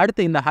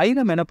 அடுத்து இந்த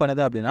ஹைலம் என்ன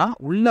பண்ணுது அப்படின்னா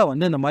உள்ளே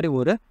வந்து இந்த மாதிரி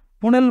ஒரு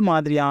புனல்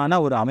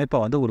மாதிரியான ஒரு அமைப்பை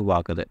வந்து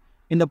உருவாக்குது.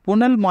 இந்த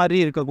புனல் மாதிரி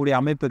இருக்கக்கூடிய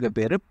அமைப்புக்கு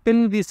பேர்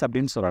பெல்விஸ்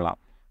அப்படின்னு சொல்லலாம்.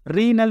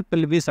 ரீனல்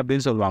பெல்விஸ்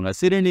அப்படின்னு சொல்லுவாங்க.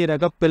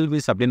 சிறுநீரக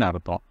பெல்விஸ் அப்படின்னு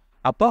அர்த்தம்.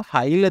 அப்போ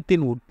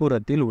ஹைலத்தின்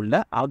உட்புறத்தில் உள்ள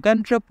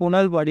அகன்ற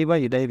புனல் வடிவ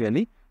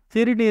இடைவெளி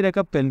சிறுநீரக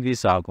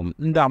பெல்விஸ் ஆகும்.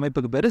 இந்த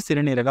அமைப்புக்கு பேர்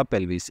சிறுநீரக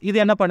பெல்விஸ். இது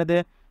என்ன பண்ணுது,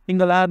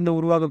 இங்கெல்லாம் இருந்து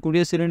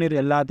உருவாக்கக்கூடிய சிறுநீர்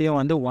எல்லாத்தையும்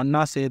வந்து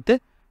ஒன்றா சேர்த்து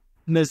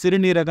இந்த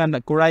சிறுநீரக அந்த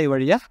குழாய்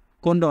வழியாக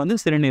கொண்டு வந்து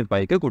சிறுநீர்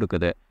பைக்கு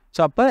கொடுக்குது.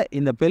 ஸோ அப்போ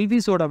இந்த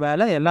பெல்விஸோட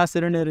வேலை எல்லா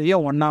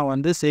சிறுநீரையும் ஒன்றா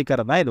வந்து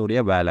சேர்க்கறது தான்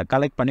இதோடைய வேலை,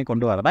 கலெக்ட் பண்ணி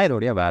கொண்டு வரதான்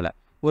இதோடைய வேலை.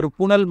 ஒரு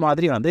புனல்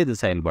மாதிரி வந்து இது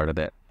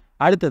செயல்படுது.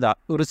 அடுத்ததாக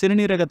ஒரு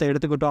சிறுநீரகத்தை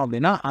எடுத்துக்கிட்டோம்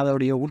அப்படின்னா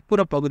அதோடைய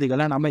உட்புற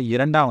பகுதிகளை நம்ம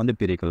இரண்டாக வந்து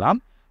பிரிக்கலாம்.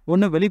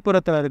 ஒன்று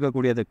வெளிப்புறத்தில்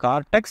இருக்கக்கூடியது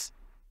கார்டெக்ஸ்,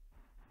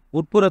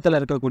 உட்புறத்தில்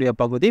இருக்கக்கூடிய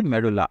பகுதி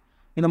மெடுலா.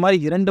 இந்த மாதிரி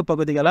இரண்டு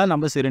பகுதிகளாக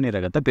நம்ம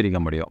சிறுநீரகத்தை பிரிக்க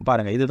முடியும்.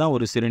 பாருங்கள், இதுதான்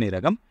ஒரு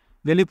சிறுநீரகம்.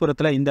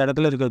 வெளிப்புறத்தில் இந்த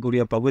இடத்துல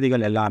இருக்கக்கூடிய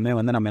பகுதிகள் எல்லாமே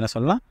வந்து நம்ம என்ன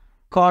சொல்லலாம்,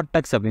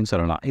 கார்டெக்ஸ் அப்படின்னு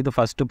சொல்லலாம். இது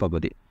ஃபஸ்ட்டு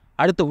பகுதி.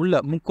 அடுத்து உள்ள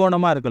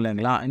முக்கோணமாக இருக்கு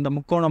இல்லைங்களா, இந்த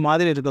முக்கோணம்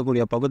மாதிரி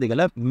இருக்கக்கூடிய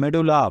பகுதிகளை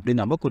மெடுலா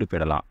அப்படின்னு நம்ம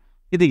குறிப்பிடலாம்.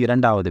 இது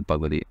இரண்டாவது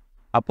பகுதி.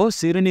 அப்போது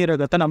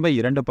சிறுநீரகத்தை நம்ம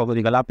இரண்டு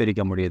பகுதிகளாக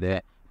பிரிக்க முடியுது.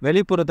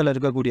 வெளிப்புறத்தில்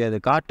இருக்கக்கூடியது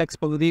கார்டெக்ஸ்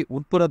பகுதி,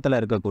 உட்புறத்தில்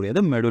இருக்கக்கூடியது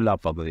மெடுலா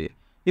பகுதி.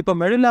 இப்போ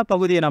மெடுலா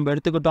பகுதியை நம்ம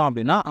எடுத்துக்கிட்டோம்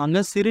அப்படின்னா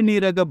அங்கே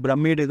சிறுநீரக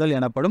பிரமிடுகள்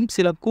எனப்படும்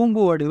சில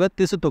கூம்பு வடிவ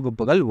திசு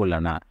தொகுப்புகள்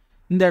உள்ளன.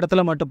 இந்த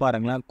இடத்துல மட்டும்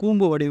பாருங்களேன்,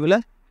 கூம்பு வடிவில்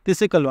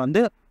திசுக்கள்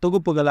வந்து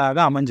தொகுப்புகளாக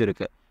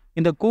அமைஞ்சிருக்கு.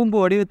 இந்த கூம்பு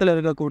வடிவத்தில்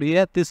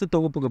இருக்கக்கூடிய திசு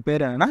தொகுப்புக்கு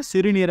பேர் என்னென்னா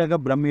சிறுநீரக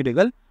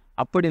பிரமிடுகள்,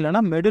 அப்படி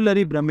இல்லைன்னா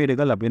மெடுலரி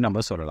பிரமிடுகள் அப்படின்னு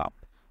நம்ம சொல்லலாம்.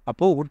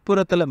 அப்போது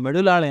உட்புறத்தில்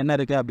மெடுலால் என்ன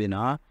இருக்குது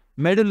அப்படின்னா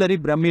மெடுலரி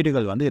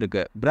பிரமிடுகள் வந்து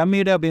இருக்குது.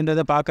 பிரமிடு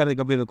அப்படின்றத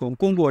பார்க்கறதுக்கு எப்படி இருக்கும்,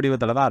 கூம்பு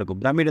வடிவத்தில் தான் இருக்கும்.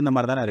 பிரமிடு இந்த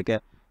மாதிரி தானே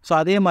இருக்குது. ஸோ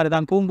அதே மாதிரி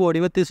தான் கூம்பு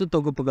வடிவ திசு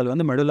தொகுப்புகள்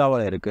வந்து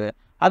மெடுலாவில் இருக்குது.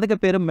 அதுக்கு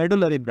பேர்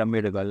மெடுலரி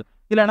பிரமிடுகள்,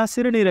 இல்லைனா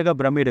சிறுநீரக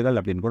பிரமிடுகள்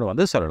அப்படின்னு கூட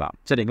வந்து சொல்லலாம்.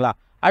 சரிங்களா?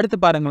 அடுத்து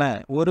பாருங்களேன்,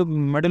 ஒரு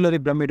மெடுலரி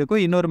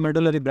பிரமிடுக்கும் இன்னொரு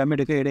மெடுலரி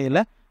பிரமிடுக்கும்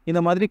இடையில் இந்த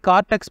மாதிரி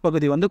கார்டெக்ஸ்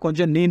பகுதி வந்து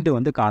கொஞ்சம் நீண்டு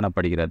வந்து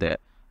காணப்படுகிறது.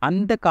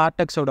 அந்த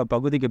கார்டெக்ஸோட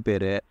பகுதிக்கு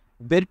பேர்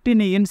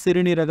பெர்டினியின்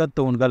சிறுநீரக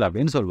தூண்கள்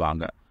அப்படின்னு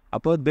சொல்லுவாங்க.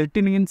 அப்போது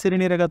பெர்டினியின்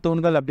சிறுநீரக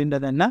தூண்கள்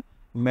அப்படின்றது என்ன,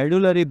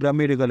 மெடுலரி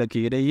பிரமிடுகளுக்கு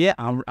இடையே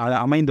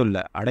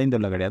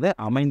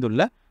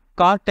அமைந்துள்ள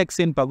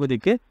கார்டெக்ஸின்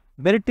பகுதிக்கு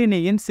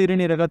பெர்டினியின்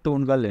சிறுநீரக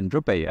தூண்கள் என்று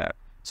பெயர்.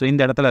 ஸோ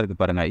இந்த இடத்துல இருக்கு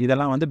பாருங்க,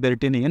 இதெல்லாம் வந்து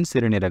பெர்டினியின்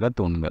சிறுநீரக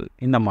தூண்கள்.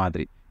 இந்த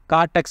மாதிரி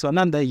கார்டெக்ஸ்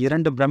வந்து அந்த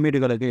இரண்டு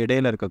பிரமிடுகளுக்கு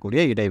இடையில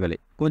இருக்கக்கூடிய இடைவெளி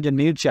கொஞ்சம்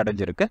நீட்சி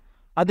அடைஞ்சிருக்கு,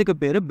 அதுக்கு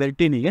பேர்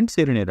பெர்டினியின்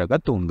சிறுநீரக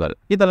தூண்கள்.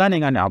 இதெல்லாம்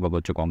நீங்கள் ஞாபகம்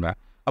வச்சுக்கோங்க.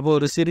 அப்போ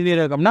ஒரு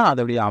சிறுநீரகம்னா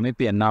அதோடைய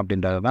அமைப்பு என்ன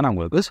அப்படின்றத தான் நான்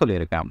உங்களுக்கு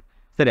சொல்லியிருக்கேன்.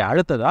 சரி,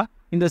 அடுத்ததாக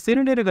இந்த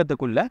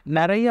சிறுநீரகத்துக்குள்ள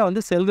நிறைய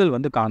வந்து செல்கள்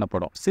வந்து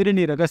காணப்படும்,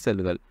 சிறுநீரக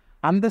செல்கள்.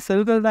 அந்த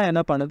செல்கள் தான்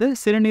என்ன பண்ணுது,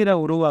 சிறுநீரை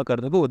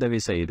உருவாக்குறதுக்கு உதவி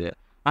செய்யுது.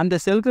 அந்த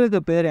செல்களுக்கு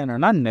பேர்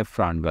என்னென்னா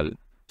நெஃப்ரான்கள்.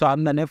 ஸோ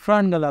அந்த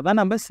நெஃப்ரான்களை தான்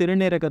நம்ம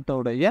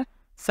சிறுநீரகத்தோடைய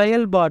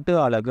செயல்பாட்டு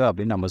அலகு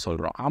அப்படின்னு நம்ம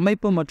சொல்கிறோம்.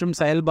 அமைப்பு மற்றும்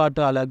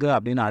செயல்பாட்டு அலகு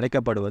அப்படின்னு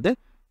அழைக்கப்படுவது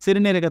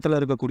சிறுநீரகத்தில்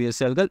இருக்கக்கூடிய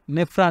செல்கள்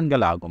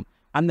நெஃப்ரான்கள் ஆகும்.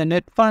 அந்த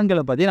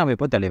நெஃப்ரான்களை பற்றி நம்ம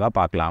இப்போ தெளிவாக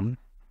பார்க்கலாம்.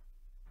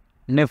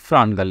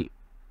 நெஃப்ரான்கள்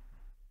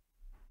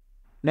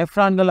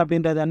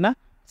அப்படின்றது என்ன,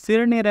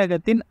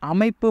 சிறுநீரகத்தின்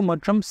அமைப்பு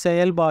மற்றும்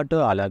செயல்பாட்டு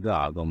அலகு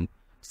ஆகும்.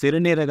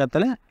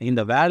 சிறுநீரகத்தில்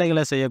இந்த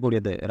வேலைகளை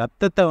செய்யக்கூடியது,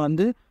 இரத்தத்தை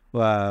வந்து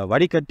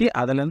வடிகட்டி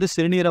அதிலேருந்து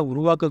சிறுநீரை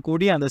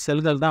உருவாக்கக்கூடிய அந்த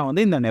செல்கள் தான்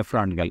வந்து இந்த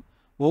நெஃப்ரான்கள்.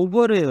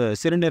 ஒவ்வொரு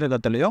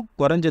சிறுநீரகத்திலையும்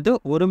குறைஞ்சது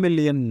 1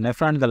 மில்லியன்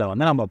நெஃப்ரான்களை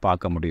வந்து நம்ம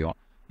பார்க்க முடியும்.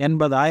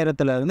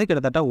 80,000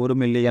 கிட்டத்தட்ட 1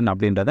 மில்லியன்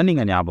அப்படின்றத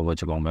நீங்கள் ஞாபகம்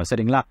வச்சுக்கோங்க.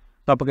 சரிங்களா?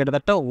 ஸோ அப்போ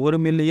கிட்டத்தட்ட 1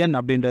 மில்லியன்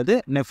அப்படின்றது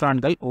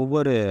நெஃப்ரான்கள்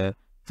ஒவ்வொரு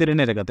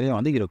சிறுநீரகத்திலையும்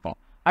வந்து இருக்கும்.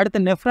 அடுத்த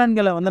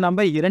நெஃப்ரான்களை வந்து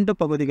நம்ம 2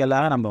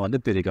 பகுதிகளாக நம்ம வந்து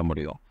பிரிக்க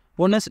முடியும்.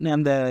 ஒன்று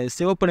அந்த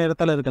சிவப்பு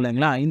நிறத்தில் இருக்கு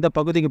இல்லைங்களா, இந்த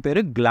பகுதிக்கு பேர்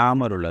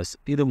க்ளாமருலஸ்.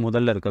 இது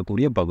முதல்ல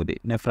இருக்கக்கூடிய பகுதி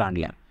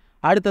நெஃப்ரான்ல.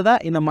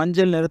 அடுத்ததாக இந்த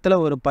மஞ்சள் நிறத்தில்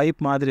ஒரு பைப்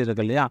மாதிரி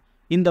இருக்கு இல்லையா,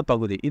 இந்த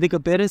பகுதி, இதுக்கு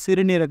பேர்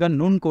சிறுநீரக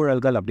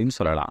நுண்குழல்கள் அப்படின்னு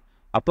சொல்லலாம்.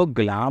 அப்போ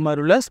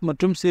க்ளாமருலஸ்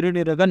மற்றும்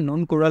சிறுநீரக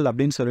நுண்குழல்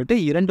அப்படின்னு சொல்லிட்டு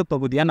 2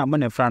 பகுதியாக நம்ம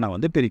நெஃப்ரானை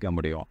வந்து பிரிக்க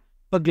முடியும்.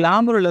 இப்போ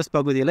க்ளாமருலஸ்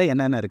பகுதியில்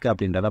என்னென்ன இருக்குது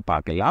அப்படின்றத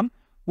பார்க்கலாம்.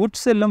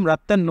 உட்செல்லும்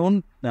இரத்த நுண்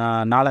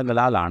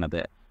நாளங்களால்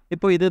ஆனது.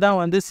 இப்போ இதுதான்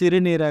வந்து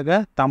சிறுநீரக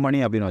தமனி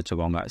அப்படின்னு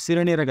வச்சுக்கோங்க.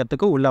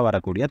 சிறுநீரகத்துக்கு உள்ளே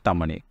வரக்கூடிய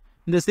தமனி.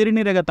 இந்த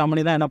சிறுநீரக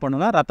தமனி தான் என்ன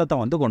பண்ணுன்னா ரத்தத்தை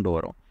வந்து கொண்டு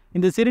வரும்.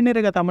 இந்த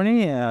சிறுநீரக தமனி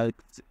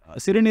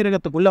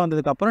சிறுநீரகத்துக்குள்ளே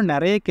வந்ததுக்கப்புறம்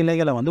நிறைய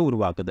கிளைகளை வந்து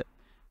உருவாக்குது.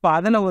 இப்போ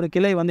அதில் ஒரு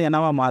கிளை வந்து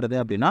என்னவா மாறுது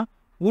அப்படின்னா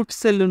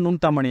உட்செல்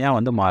நுண்தமனியாக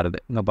வந்து மாறுது.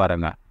 இங்கே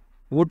பாருங்கள்,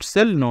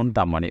 உட்செல்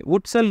நுண்தமனி.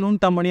 உட்செல்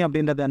நுண்தமனி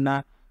அப்படின்றது என்ன,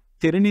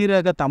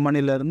 சிறுநீரக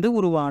தமனிலிருந்து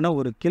உருவான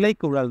ஒரு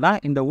கிளைக்குழல் தான்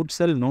இந்த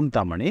உட்செல் நுண்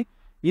தமனி.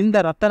 இந்த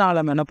இரத்த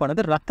நாளம் என்ன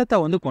பண்ணுது, ரத்தத்தை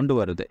வந்து கொண்டு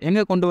வருது.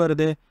 எங்கே கொண்டு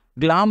வருது,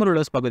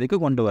 கிளாமருலஸ் பகுதிக்கு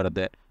கொண்டு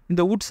வருது.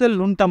 இந்த உட்செல்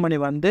நுண் தமனி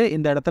வந்து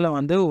இந்த இடத்துல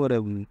வந்து ஒரு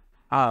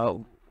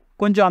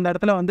கொஞ்சம் அந்த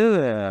இடத்துல வந்து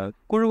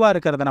குழுவாக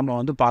இருக்கிறத நம்ம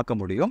வந்து பார்க்க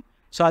முடியும்.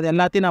 ஸோ அது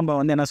எல்லாத்தையும் நம்ம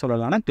வந்து என்ன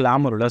சொல்லலாம்னா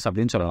கிளாமருலஸ்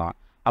அப்படின்னு சொல்லலாம்.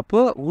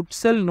 அப்போது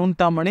உட்செல்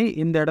நுண்தமனி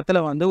இந்த இடத்துல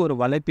வந்து ஒரு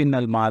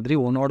வலைப்பின்னல் மாதிரி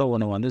ஒன்றோட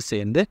ஒன்று வந்து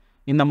சேர்ந்து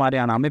இந்த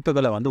மாதிரியான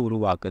அமைப்புகளை வந்து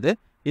உருவாக்குது.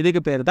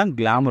 இதுக்கு பேர் தான்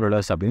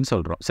கிளாமருலஸ் அப்படின்னு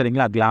சொல்கிறோம்.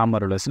 சரிங்களா,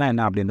 கிளாமருலஸ்னால்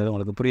என்ன அப்படின்றது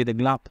உங்களுக்கு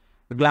புரியுதுங்களா?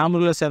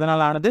 கிளாமருலஸ்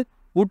எதனால் ஆனது,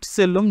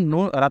 உட்செல்லும்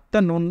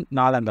இரத்த நுண்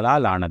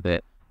நாளங்களால் ஆனது.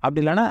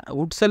 அப்படி இல்லைன்னா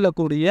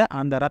உட்செல்லக்கூடிய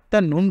அந்த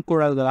இரத்த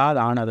நுண்குழல்களால்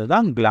ஆனது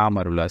தான்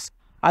கிளாமருலஸ்.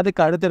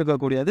 அதுக்கு அடுத்து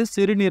இருக்கக்கூடியது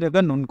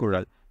சிறுநீரக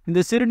நுண்குழல். இந்த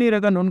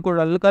சிறுநீரக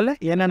நுண்குழல்களில்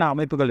என்னென்ன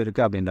அமைப்புகள்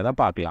இருக்குது அப்படின்றத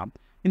பார்க்கலாம்.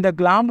 இந்த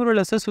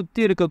கிளாமருலஸை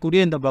சுற்றி இருக்கக்கூடிய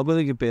இந்த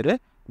பகுதிக்கு பேர்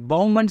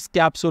பௌமன்ஸ்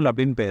கேப்சூல்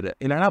அப்படின்னு பேர்,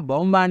 இல்லைனா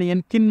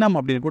பௌமானியன் கிண்ணம்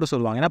அப்படின்னு கூட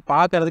சொல்லுவாங்க. ஏன்னா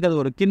பார்க்கறதுக்கு அது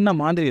ஒரு கிண்ணம்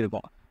மாதிரி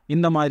இருக்கும்,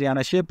 இந்த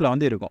மாதிரியான ஷேப்பில்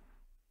வந்து இருக்கும்.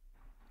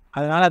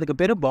 அதனால் அதுக்கு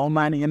பேர்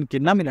பௌமானியன்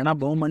கிண்ணம் இல்லைனா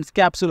பௌமன்ஸ்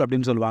கேப்சூல்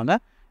அப்படின்னு சொல்லுவாங்க.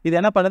 இது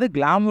என்ன பண்ணுறது,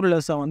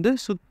 கிளாமருலஸை வந்து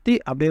சுற்றி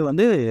அப்படியே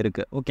வந்து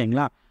இருக்குது.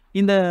 ஓகேங்களா,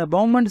 இந்த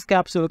பௌமன்ஸ்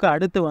கேப்சூலுக்கு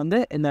அடுத்து வந்து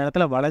இந்த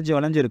இடத்துல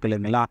வளைஞ்சு இருக்கு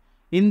இல்லைங்களா,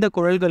 இந்த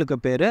குழல்களுக்கு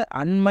பேர்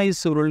அண்மை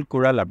சுருள்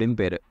குழல் அப்படின்னு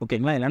பேர்.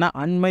 ஓகேங்களா, இல்லைனா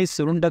அண்மை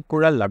சுருண்ட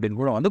குழல் அப்படின்னு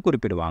கூட வந்து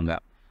குறிப்பிடுவாங்க.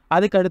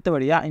 அதுக்கு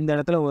அடுத்தபடியாக இந்த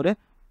இடத்துல ஒரு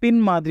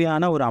பின்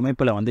மாதிரியான ஒரு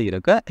அமைப்பில் வந்து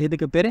இருக்கு.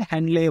 இதுக்கு பேர்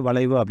ஹென்லே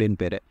வளைவு அப்படின்னு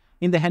பேர்.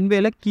 இந்த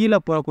ஹென்வேல கீழே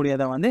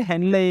போகக்கூடியதை வந்து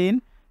ஹென்லேயின்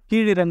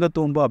கீழிறங்க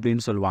தூம்பு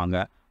அப்படின்னு சொல்லுவாங்க.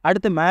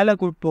 அடுத்து மேலே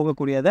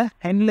போகக்கூடியதை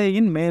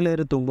ஹென்லேயின்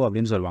மேலேறு தூம்பு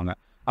அப்படின்னு சொல்லுவாங்க.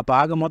 அப்போ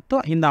ஆக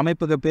மொத்தம் இந்த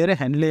அமைப்புக்கு பேர்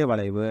ஹென்லே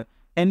வளைவு.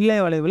 ஹென்லே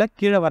வளைவில்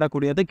கீழே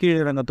வரக்கூடியது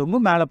கீழிறங்க தூம்பு,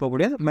 மேலே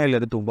போகக்கூடியது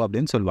மேலேறு தூம்பு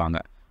அப்படின்னு சொல்லுவாங்க.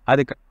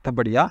 அதுக்கு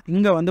அடுத்தபடியாக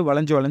இங்கே வந்து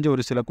வளைஞ்சு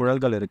ஒரு சில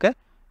குழல்கள் இருக்குது.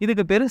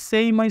 இதுக்கு பேர்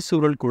சேய்மை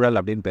சுருள் குழல்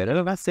அப்படின்னு பேர்,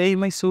 இல்லைனா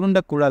சேய்மை சுருண்ட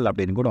குழல்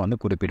அப்படின்னு கூட வந்து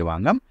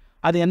குறிப்பிடுவாங்க.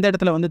 அது எந்த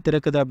இடத்துல வந்து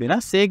திறக்குது அப்படின்னா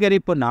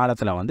சேகரிப்பு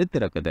நாளத்தில் வந்து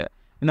திறக்குது.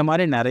 இந்த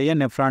மாதிரி நிறைய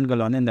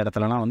நெஃப்ரான்கள் வந்து இந்த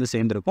இடத்துலலாம் வந்து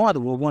சேர்ந்துருக்கும். அது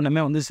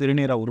ஒவ்வொன்றுமே வந்து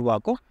சிறுநீரை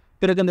உருவாக்கும்.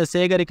 பிறகு இந்த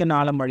சேகரிக்க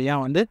நாளம் வழியாக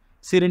வந்து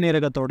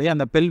சிறுநீரகத்தோடைய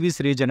அந்த பெல்விஸ்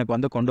ரீஜனுக்கு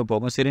வந்து கொண்டு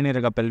போகும்,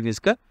 சிறுநீரக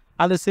பெல்விஸ்க்கு.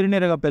 அந்த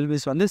சிறுநீரக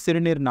பெல்விஸ் வந்து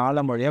சிறுநீர்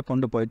நாளம் வழியாக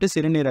கொண்டு போயிட்டு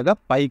சிறுநீரக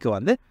பைக்கு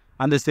வந்து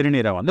அந்த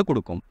சிறுநீரை வந்து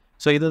கொடுக்கும்.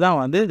 ஸோ இதுதான்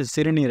வந்து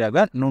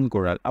சிறுநீரக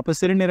நுண்குழல். அப்போ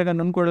சிறுநீரக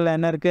நுண்குழலில்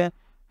என்ன இருக்குது,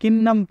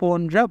 கிண்ணம்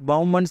போன்ற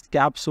பௌமன்ஸ்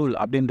கேப்சூல்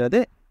அப்படின்றது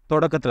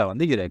தொடக்கத்தில்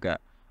வந்து இருக்கு.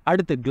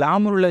 அடுத்து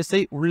கிளாமருலஸை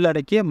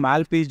உள்ளடக்கிய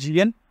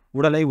மால்பீஜியன்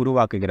உடலை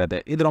உருவாக்குகிறது.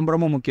 இது ரொம்ப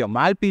ரொம்ப முக்கியம்.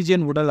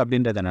 மால்பீஜியன் உடல்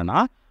அப்படின்றது என்னென்னா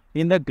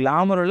இந்த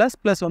கிளாமருலஸ்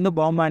ப்ளஸ் வந்து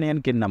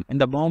பௌமானியன் கிண்ணம்,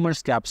 இந்த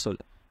பௌமன்ஸ் கேப்சூல்.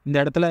 இந்த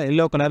இடத்துல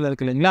எல்லோ கலரில்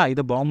இருக்கு இல்லைங்களா,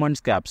 இது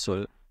பௌமன்ஸ்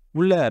கேப்சூல்.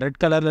 உள்ள ரெட்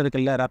கலரில்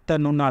இருக்குல்ல ரத்த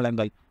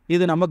நுண்ணாளங்கள்,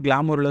 இது நம்ம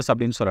கிளாமருலஸ்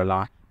அப்படின்னு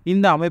சொல்லலாம்.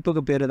 இந்த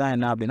அமைப்புக்கு பேர் தான்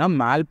என்ன அப்படின்னா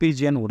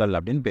மால்பீஜியன் உடல்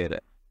அப்படின்னு பேர்.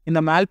 இந்த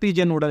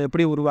மால்பீஜியன் உடல்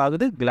எப்படி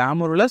உருவாகுது,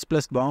 கிளாமருலஸ்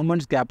ப்ளஸ்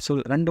பௌமன்ஸ்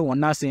கேப்சூல் ரெண்டும்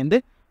ஒன்றா சேர்ந்து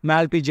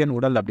மால்பீஜியன்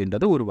உடல்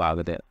அப்படின்றது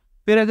உருவாகுது.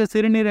 பிறகு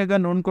சிறுநீரக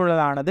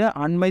நுண்குழலானது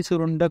அண்மை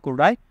சுருண்ட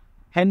குழாய்,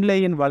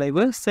 ஹென்லேயின்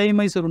வளைவு,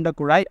 சேய்மை சுருண்ட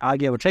குழாய்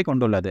ஆகியவற்றை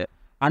கொண்டுள்ளது.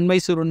 அண்மை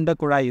சுருண்ட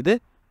குழாய் இது,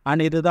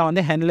 இதுதான்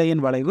வந்து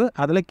ஹென்லேயின் வளைவு.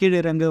 அதில்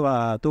கீழிறங்கு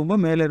தூம்பு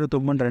மேலிரு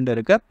தூம்புன்னு ரெண்டு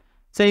இருக்கு.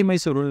 சேய்மை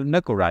சுருண்ட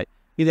குழாய்,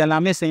 இது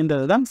எல்லாமே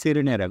சேர்ந்தது தான்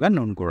சிறுநீரக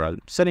நுண்குழல்.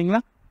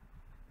 சரிங்களா,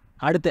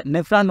 அடுத்து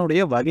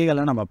நெஃப்ரானுடைய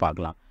வகைகளை நம்ம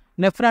பார்க்கலாம்.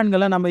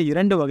 நெஃப்ரான்களை நம்ம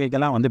இரண்டு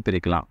வகைகளாக வந்து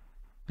பிரிக்கலாம்.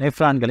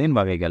 நெஃப்ரான்களின்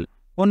வகைகள்,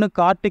 ஒன்று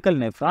கார்டிக்கல்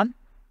நெஃப்ரான்,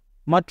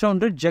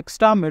 மற்றொன்று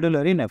ஜெக்ஸ்டா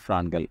மெடுலரி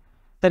நெஃப்ரான்கள்.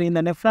 சரி,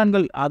 இந்த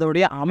நெஃப்ரான்கள்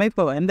அதோடைய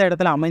அமைப்பு எந்த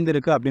இடத்துல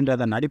அமைந்திருக்கு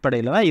அப்படின்றதன்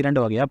அடிப்படையில் தான் இரண்டு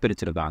வகையாக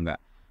பிரிச்சிருக்காங்க.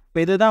 இப்போ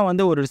இதுதான்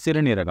வந்து ஒரு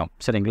சிறுநீரகம்.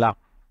 சரிங்களா,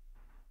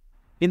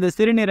 இந்த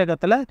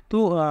சிறுநீரகத்தில்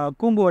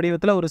கூம்பு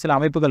வடிவத்தில் ஒரு சில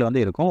அமைப்புகள்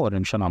வந்து இருக்கும். ஒரு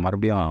நிமிஷம் நான்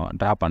மறுபடியும்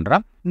ட்ரா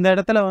பண்ணுறேன். இந்த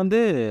இடத்துல வந்து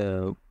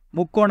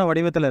முக்கோண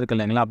வடிவத்தில் இருக்கு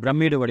இல்லைங்களா,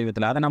 பிரமிடு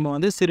வடிவத்தில், அதை நம்ம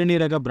வந்து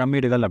சிறுநீரக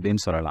பிரமிடுகள்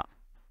அப்படின்னு சொல்லலாம்.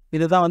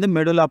 இதுதான் வந்து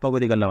மெடுலா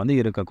பகுதிகளில் வந்து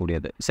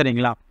இருக்கக்கூடியது.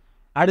 சரிங்களா,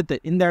 அடுத்து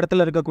இந்த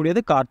இடத்துல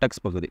இருக்கக்கூடியது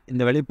கார்டெக்ஸ் பகுதி.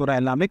 இந்த வெளிப்புறம்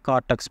எல்லாமே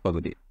கார்டெக்ஸ்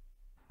பகுதி.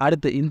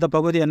 அடுத்து இந்த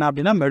பகுதி என்ன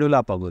அப்படின்னா மெடுலா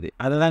பகுதி,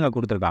 அதை தான் இங்கே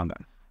கொடுத்துருக்காங்க.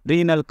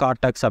 ரீனல்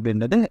கார்டெக்ஸ்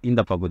அப்படின்றது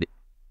இந்த பகுதி,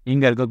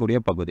 இங்கே இருக்கக்கூடிய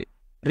பகுதி.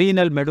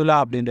 ரீனல் மெடுலா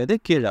அப்படின்றது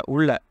கீழே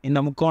உள்ள இந்த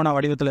முக்கோண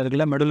வடிவத்தில்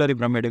இருக்கிற மெடுலரி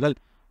பிரமிடுகள்,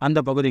 அந்த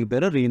பகுதிக்கு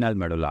பேர் ரீனல்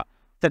மெடுலா.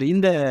 சரி,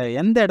 இந்த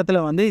எந்த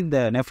இடத்துல வந்து இந்த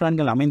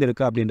நெஃப்ரான்கள்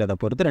அமைந்திருக்கு அப்படின்றத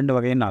பொறுத்து ரெண்டு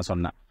வகையும் நான்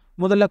சொன்னேன்.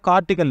 முதல்ல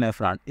கார்டிக்கல்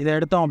நெஃப்ரான், இதை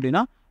எடுத்தோம்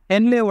அப்படின்னா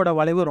ஹென்லேயோட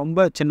வளைவு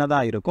ரொம்ப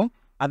சின்னதாக இருக்கும்.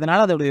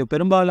 அதனால் அதோடைய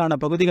பெரும்பாலான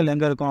பகுதிகள்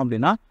எங்கே இருக்கும்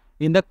அப்படின்னா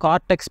இந்த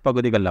கார்டெக்ஸ்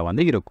பகுதிகளில்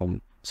வந்து இருக்கும்.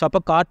 ஸோ அப்போ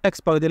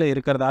கார்டெக்ஸ் பகுதியில்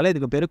இருக்கிறதால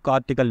இதுக்கு பேர்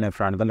கார்டிக்கல்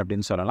நெஃப்ரான்கள்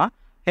அப்படின்னு சொல்லலாம்.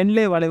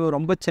 ஹென்லே வளைவு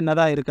ரொம்ப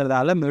சின்னதாக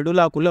இருக்கிறதால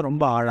மெடுலாக்குள்ளே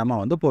ரொம்ப ஆழமாக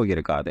வந்து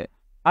போகிருக்காது.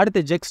 அடுத்து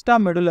ஜெக்ஸ்டா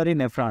மெடுலரி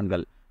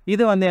நெஃப்ரான்கள்,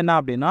 இது வந்து என்ன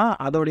அப்படின்னா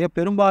அதோடைய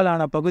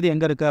பெரும்பாலான பகுதி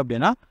எங்கே இருக்குது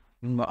அப்படின்னா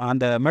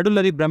அந்த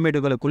மெடுலரி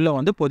பிரமிடுகளுக்குள்ளே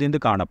வந்து பொதிந்து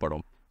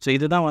காணப்படும். ஸோ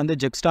இதுதான் வந்து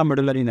ஜெக்ஸ்டா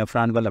மெடுலரி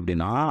நெஃப்ரான்கள்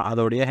அப்படின்னா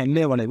அதோடைய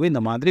ஹென்லே வளைவு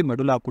இந்த மாதிரி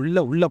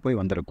மெடுலாக்குள்ளே உள்ளே போய்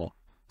வந்திருக்கும்.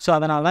 ஸோ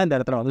அதனால தான் இந்த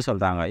இடத்துல வந்து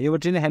சொல்கிறாங்க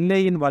இவற்றின்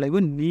ஹென்லேயின் வளைவு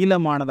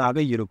நீளமானதாக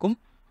இருக்கும்,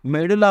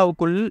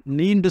 மெடுலாவுக்குள்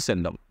நீண்டு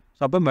செல்லும்.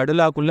 ஸோ அப்போ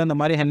மெடுலாக்குள்ளே இந்த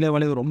மாதிரி ஹென்லே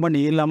வளைவு ரொம்ப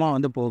நீளமாக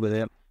வந்து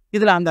போகுது.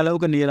 இதில் அந்த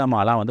அளவுக்கு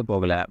நீளமாலாம் வந்து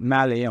போகலை,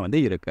 மேலேயே வந்து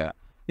இருக்கு.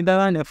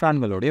 இதெல்லாம்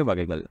நெஃப்ரான்களுடைய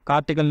வகைகள்.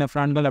 கார்டிக்கல்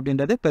நெஃப்ரான்கள்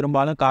அப்படின்றது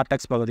பெரும்பாலும்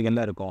கார்டெக்ஸ்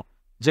பகுதிகளில் இருக்கும்.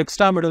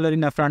 ஜெக்ஸ்ட்ரா மெடுலரி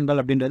நெஃப்ரான்கள்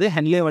அப்படின்றது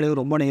ஹென்லே வளைவு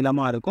ரொம்ப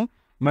நீளமாக இருக்கும்,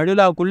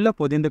 மெடுலாவுக்குள்ளே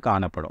பொதிந்து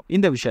காணப்படும்.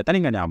 இந்த விஷயத்தை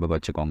நீங்கள் ஞாபகம்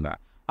வச்சுக்கோங்க.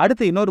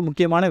 அடுத்து இன்னொரு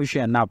முக்கியமான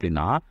விஷயம் என்ன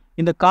அப்படின்னா,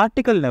 இந்த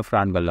கார்டிகல்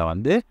நெஃப்ரான்களில்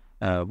வந்து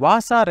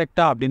வாசா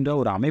ரெக்டா அப்படின்ற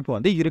ஒரு அமைப்பு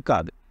வந்து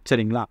இருக்காது.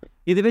 சரிங்களா?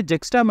 இதுவே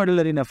ஜெக்ஸ்ட்ரா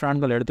மெடுலரி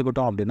நெஃப்ரான்கள்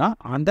எடுத்துக்கிட்டோம் அப்படின்னா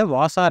அந்த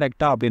வாசா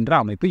ரெக்டா அப்படின்ற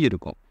அமைப்பு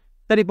இருக்கும்.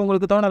 சரி, இப்போ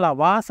உங்களுக்கு தோணலாம்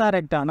வாசா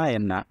ரெக்டானா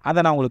என்ன? அதை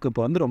நான் உங்களுக்கு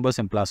இப்போ வந்து ரொம்ப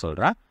சிம்பிளாக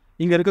சொல்கிறேன்.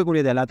 இங்கே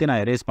இருக்கக்கூடியது எல்லாத்தையும்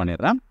நான் எரேஸ்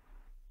பண்ணிடுறேன்.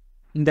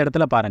 இந்த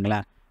இடத்துல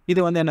பாருங்களேன், இது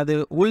வந்து என்னது?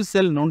 உள்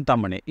செல் நுண்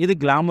தமனி. இது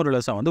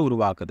கிளாமருலஸை வந்து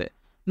உருவாக்குது.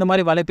 இந்த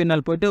மாதிரி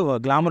வலைப்பின்னல் போயிட்டு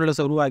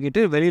கிளாமருலஸை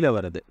உருவாக்கிட்டு வெளியில்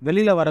வருது.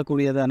 வெளியில்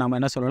வரக்கூடியதை நம்ம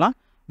என்ன சொல்லலாம்?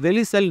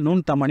 வெளி செல்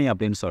நுண் தமனி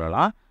அப்படின்னு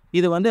சொல்லலாம்.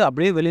 இது வந்து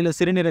அப்படியே வெளியில்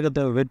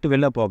சிறுநீரகத்தை விட்டு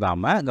வெளில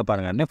போகாமல் இங்கே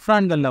பாருங்கள்,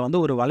 நெஃப்ரான்களில் வந்து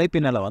ஒரு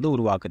வலைப்பின்னலை வந்து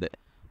உருவாக்குது.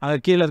 அங்கே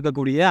கீழே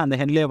இருக்கக்கூடிய அந்த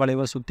ஹென்லே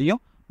வளைவை சுற்றியும்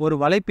ஒரு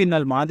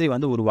வலைப்பின்னல் மாதிரி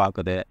வந்து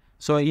உருவாக்குது.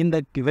 ஸோ இந்த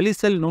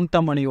வெளிசெல்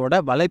நுண்தமனியோட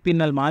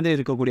வலைப்பின்னல் மாதிரி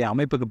இருக்கக்கூடிய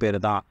அமைப்புக்கு பேர்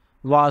தான்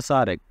வாசா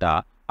ரெக்டா.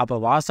 அப்போ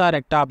வாசா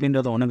ரெக்டா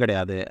அப்படின்றது ஒன்றும்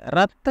கிடையாது,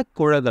 இரத்த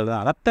குழல்கள்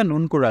தான், இரத்த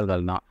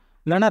நுண்குழல்கள் தான்,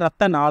 இல்லைன்னா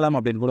இரத்த நாளம்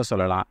அப்படின்னு கூட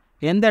சொல்லலாம்.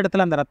 எந்த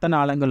இடத்துல அந்த இரத்த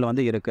நாளங்கள்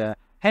வந்து இருக்கு?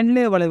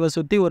 ஹென்லே வளைவை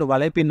சுற்றி ஒரு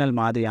வலைப்பின்னல்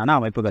மாதிரியான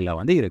அமைப்புகளில்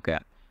வந்து இருக்கு.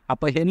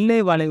 அப்போ ஹென்லே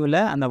வளைவில்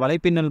அந்த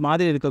வலைப்பின்னல்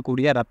மாதிரி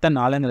இருக்கக்கூடிய இரத்த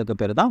நாளங்களுக்கு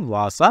பேர் தான்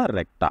வாசா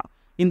ரெக்டா.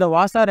 இந்த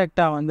வாசா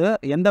ரெக்டா வந்து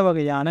எந்த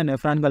வகையான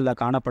நெஃப்ரான்களில்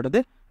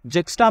காணப்படுது?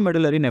 ஜெக்ஸ்ட்ரா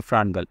மெடுலரி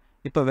நெஃப்ரான்கள்.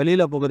 இப்போ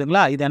வெளியில்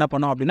போகுதுங்களா, இது என்ன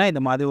பண்ணோம் அப்படின்னா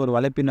இந்த மாதிரி ஒரு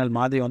வலைப்பின்னல்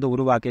மாதிரி வந்து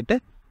உருவாக்கிட்டு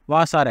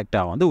வாசா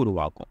ரெக்டா வந்து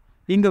உருவாக்கும்.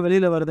 இங்கே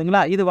வெளியில்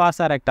வருதுங்களா, இது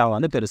வாசா ரெக்டா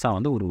வந்து பெருசாக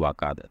வந்து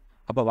உருவாக்காது.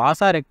 அப்போ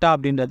வாசா ரெக்டா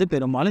அப்படின்றது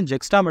பெரும்பாலும்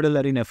ஜெக்ஸ்ட்ரா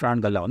மெடுலரி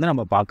நெஃப்ரான்களில் வந்து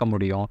நம்ம பார்க்க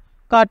முடியும்,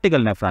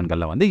 கார்டிகல்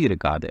நெஃப்ரான்களில் வந்து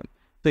இருக்காது.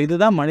 ஸோ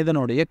இதுதான்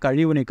மனிதனுடைய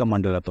கழிவு நீக்க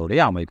மண்டலத்தோடைய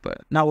அமைப்பு.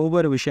 நான்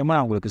ஒவ்வொரு விஷயமும்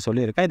நான் உங்களுக்கு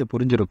சொல்லியிருக்கேன், இது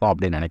புரிஞ்சிருக்கும்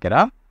அப்படின்னு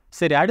நினைக்கிறேன்.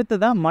 சரி,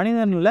 அடுத்ததான்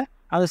மனிதனில்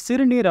அந்த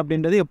சிறுநீர்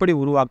அப்படின்றது எப்படி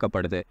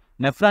உருவாக்கப்படுது?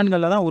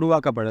 நெஃப்ரான்களில் தான்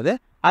உருவாக்கப்படுது.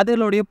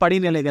 அதனுடைய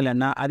படிநிலைகள்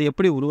என்ன, அது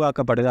எப்படி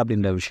உருவாக்கப்படுது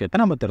அப்படின்ற விஷயத்தை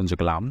நம்ம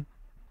தெரிஞ்சுக்கலாம்.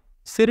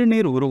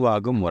 சிறுநீர்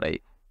உருவாகும் முறை.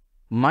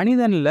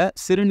 மனிதனில்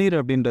சிறுநீர்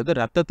அப்படின்றது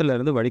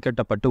ரத்தத்திலிருந்து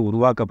வடிகட்டப்பட்டு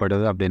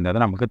உருவாக்கப்படுது அப்படின்றது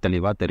நமக்கு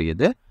தெளிவாக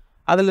தெரியுது.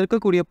 அதில்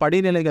இருக்கக்கூடிய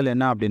படிநிலைகள்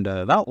என்ன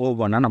அப்படின்றத தான்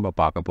ஒவ்வொன்றா நம்ம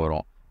பார்க்க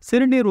போகிறோம்.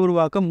 சிறுநீர்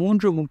உருவாக்க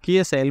 3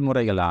 முக்கிய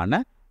செயல்முறைகளான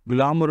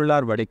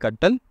கிளாமருலார்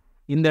வடிகட்டல்,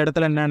 இந்த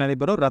இடத்துல என்ன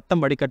நடைபெறும்?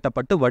 ரத்தம்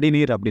வடிகட்டப்பட்டு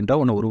வடிநீர் அப்படின்ற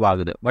ஒன்று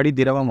உருவாகுது, வடி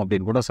திரவம்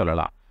அப்படின்னு கூட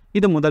சொல்லலாம்.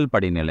 இது முதல்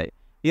படிநிலை.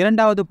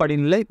 இரண்டாவது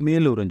படிநிலை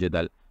மீள்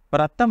உறிஞ்சுதல். இப்போ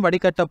ரத்தம்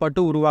வடிகட்டப்பட்டு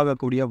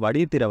உருவாகக்கூடிய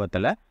வடி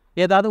திரவத்தில்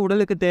ஏதாவது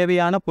உடலுக்கு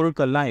தேவையான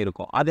பொருட்கள்லாம்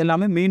இருக்கும், அது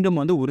எல்லாமே மீண்டும்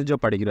வந்து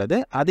உறிஞ்சப்படுகிறது.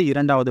 அது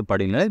இரண்டாவது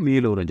படிநிலை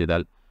மீள்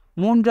உறிஞ்சுதல்.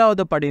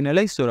 மூன்றாவது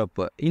படிநிலை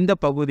சுரப்பு. இந்த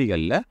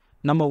பகுதிகளில்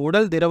நம்ம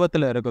உடல்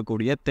திரவத்தில்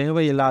இருக்கக்கூடிய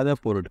தேவையில்லாத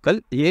பொருட்கள்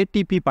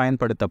ஏடிபி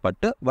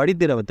பயன்படுத்தப்பட்டு வடி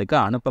திரவத்துக்கு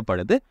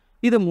அனுப்பப்படுது.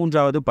 இது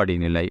மூன்றாவது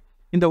படிநிலை.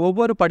 இந்த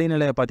ஒவ்வொரு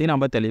படிநிலையை பற்றி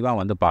நம்ம தெளிவாக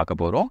வந்து பார்க்க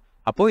போகிறோம்.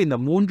 அப்போது இந்த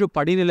 3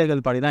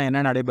 படிநிலைகள் படி தான் என்ன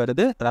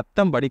நடைபெறுது?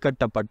 ரத்தம்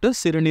வடிகட்டப்பட்டு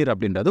சிறுநீர்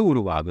அப்படின்றது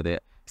உருவாகுது.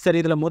 சரி,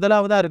 இதில்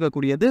முதலாவதாக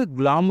இருக்கக்கூடியது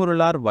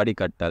கிளாமருலார்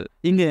வடிகட்டல்.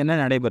 இங்கே என்ன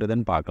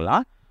நடைபெறுதுன்னு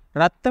பார்க்கலாம்.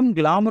 ரத்தம்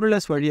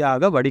கிளாமருலஸ்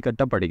வழியாக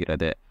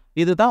வடிகட்டப்படுகிறது.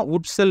 இதுதான்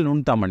உட்செல்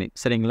நுண்தமனி.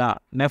 சரிங்களா?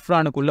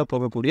 நெஃப்ரானுக்குள்ளே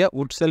போகக்கூடிய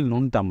உட்செல்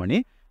நுண்தமனி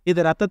இது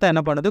ரத்தத்தை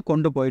என்ன பண்ணுது?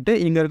 கொண்டு போயிட்டு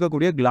இங்கே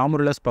இருக்கக்கூடிய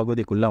கிளாமருலஸ்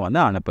பகுதிக்குள்ளே வந்து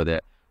அனுப்புது.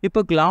 இப்போ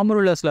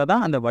கிளாமருலஸில்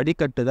தான் அந்த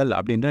வடிகட்டுதல்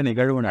அப்படின்ற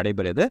நிகழ்வு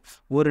நடைபெறுது.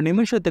 ஒரு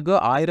நிமிஷத்துக்கு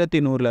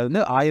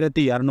 1100லேருந்து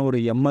 1200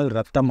 ml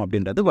ரத்தம்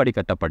அப்படின்றது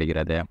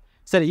வடிகட்டப்படுகிறது.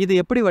 சரி, இது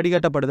எப்படி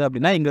வடிகட்டப்படுது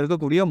அப்படின்னா இங்கே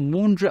இருக்கக்கூடிய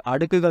 3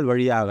 அடுக்குகள்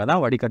வழியாக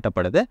தான்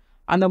வடிகட்டப்படுது.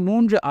 அந்த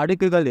 3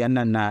 அடுக்குகள்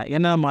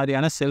என்ன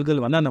மாதிரியான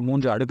செல்கள் வந்து அந்த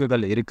 3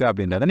 அடுக்குகள் இருக்குது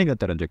அப்படின்றத நீங்கள்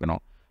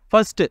தெரிஞ்சுக்கணும்.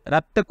 ஃபர்ஸ்ட்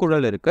இரத்த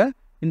குழல் இருக்குது.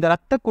 இந்த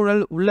இரத்த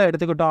குழல் உள்ளே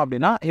எடுத்துக்கிட்டோம்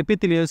அப்படின்னா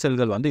எபித்திலியல்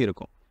செல்கள் வந்து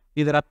இருக்கும்.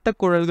 இது இரத்த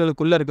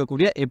குழல்களுக்குள்ளே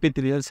இருக்கக்கூடிய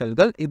எபித்திலியல்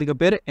செல்கள். இதுக்கு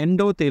பேர்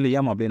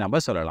எண்டோதீலியம் அப்படின்னு நம்ம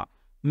சொல்லலாம்.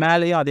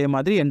 மேலேயும் அதே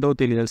மாதிரி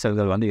எண்டோதீலியல்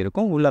செல்கள் வந்து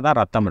இருக்கும். உள்ளே தான்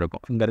ரத்தம்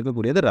இருக்கும். இங்கே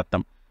இருக்கக்கூடியது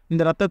ரத்தம்.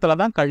 இந்த ரத்தத்தில்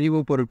தான் கழிவு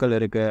பொருட்கள்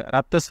இருக்குது,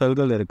 ரத்த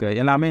செல்கள் இருக்குது,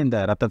 எல்லாமே இந்த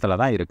ரத்தத்தில்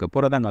தான் இருக்குது.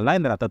 புரதங்கள்லாம்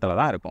இந்த ரத்தத்தில்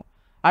தான் இருக்கும்.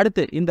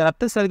 அடுத்து இந்த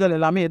ரத்த செல்கள்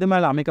எல்லாமே எது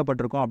மேலே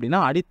அமைக்கப்பட்டிருக்கும் அப்படின்னா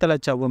அடித்தள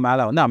சவ்வு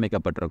மேலே வந்து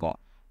அமைக்கப்பட்டிருக்கும்.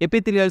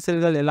 எபித்திலியல்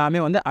செல்கள் எல்லாமே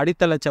வந்து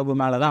அடித்தள சவ்வு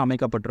மேலே தான்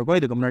அமைக்கப்பட்டிருக்கும்.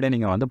 இதுக்கு முன்னாடியே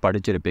நீங்கள் வந்து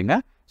படிச்சிருப்பீங்க.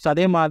 ஸோ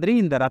அதே மாதிரி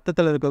இந்த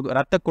ரத்தத்தில்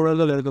ரத்த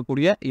குழல்கள்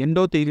இருக்கக்கூடிய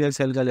எண்டோதீலியல்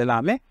செல்கள்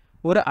எல்லாமே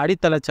ஒரு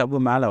அடித்தள சவ்வு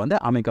மேலே வந்து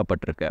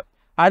அமைக்கப்பட்டிருக்கு.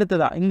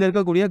 அடுத்ததாக இங்கே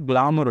இருக்கக்கூடிய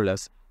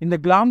கிளாமருலஸ். இந்த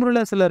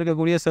கிளாமருலஸில்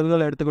இருக்கக்கூடிய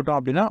செல்களை எடுத்துக்கிட்டோம்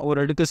அப்படின்னா ஒரு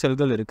அடுக்கு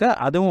செல்கள் இருக்குது,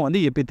 அதுவும் வந்து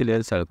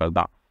எபித்திலியல் செல்கள்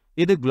தான்.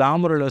 இது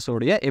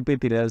கிளாமருலஸோடைய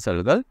எபித்திலியல்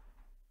செல்கள்.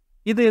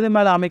 இது எது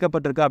மேலே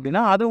அமைக்கப்பட்டிருக்கு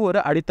அப்படின்னா அதுவும் ஒரு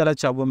அடித்தள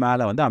சவ்வு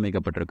மேலே வந்து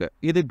அமைக்கப்பட்டிருக்கு.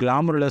 இது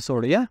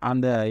கிளாமருலஸோடைய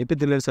அந்த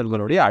எபித்திலியல்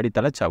செல்களுடைய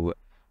அடித்தள சவ்வு.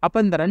 அப்போ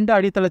இந்த 2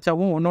 அடித்தள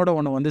சவ்வும் ஒன்னோட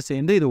ஒன்று வந்து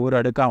சேர்ந்து இது ஒரு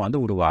அடுக்காக வந்து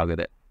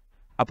உருவாகுது.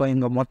 அப்போ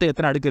இங்கே மொத்தம்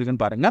எத்தனை அடுக்கு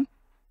இருக்குன்னு பாருங்கள்.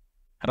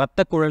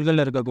 இரத்த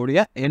குழல்கள் இருக்கக்கூடிய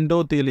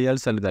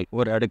எண்டோதீலியல் செல்கள்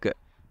ஒரு அடுக்கு.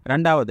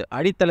 ரெண்டாவது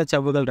அடித்தள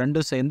சவ்வுகள்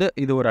 2 சேர்ந்து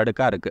இது ஒரு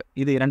அடுக்காக இருக்குது,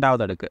 இது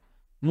இரண்டாவது அடுக்கு.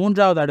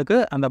 மூன்றாவது அடுக்கு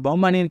அந்த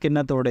பௌமனியன்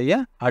கிண்ணத்தோடைய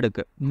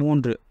அடுக்கு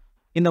 3.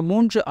 இந்த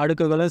 3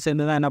 அடுக்குகளும்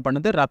சேர்ந்து தான் என்ன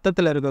பண்ணுது?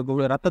 ரத்தத்தில்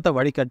இருக்கக்கூடிய ரத்தத்தை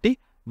வடிகட்டி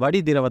வடி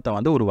திரவத்தை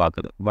வந்து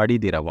உருவாக்குது. வடி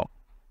திரவம்.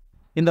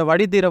 இந்த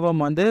வடி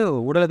திரவம் வந்து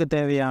உடலுக்கு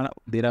தேவையான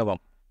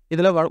திரவம்.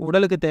 இதில்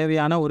உடலுக்கு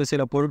தேவையான ஒரு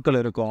சில பொருட்கள்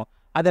இருக்கும்,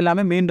 அது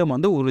எல்லாமே மீண்டும்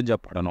வந்து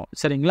உறிஞ்சப்படணும்.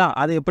 சரிங்களா?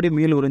 அது எப்படி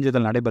மீள்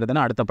உறிஞ்சுதல்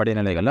நடைபெறுதுன்னு அடுத்த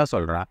படிநிலைகளில்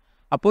சொல்கிறேன்.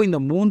 அப்போது இந்த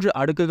 3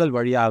 அடுக்குகள்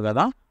வழியாக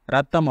தான்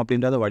ரத்தம்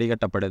அப்படின்றது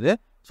வடிகட்டப்படுது.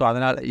 ஸோ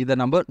அதனால் இதை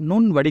நம்ம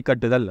நுண்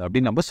வடிகட்டுதல்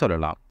அப்படின்னு நம்ம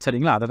சொல்லலாம்.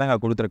 சரிங்களா? அதை தான்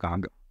இங்கே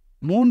கொடுத்துருக்காங்க.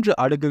 3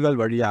 அடுக்குகள்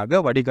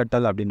வழியாக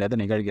வடிகட்டல் அப்படின்றது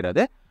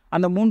நிகழ்கிறது.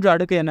 அந்த 3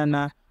 அடுக்கு என்னென்ன?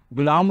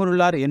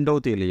 குளாமுருலார்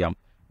எண்டோதீலியம்,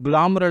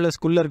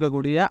 குளாமுரலஸ்குள்ளே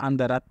இருக்கக்கூடிய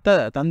அந்த இரத்த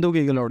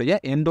தந்துகிகளுடைய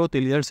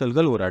எண்டோதீலியல்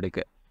செல்கள் ஒரு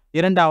அடுக்கு.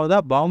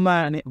 இரண்டாவதாக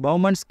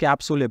பௌமன்ஸ்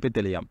கேப்சூல்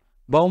எபித்தீலியம்,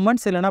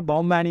 பௌமன்ஸ் இல்லைனா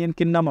பௌமானியன்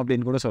கிண்ணம்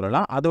அப்படின்னு கூட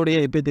சொல்லலாம். அதோடைய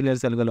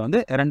எபித்தீலியல் செல்கள் வந்து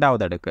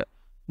 2வது அடுக்கு.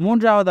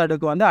 3வது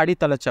அடுக்கு வந்து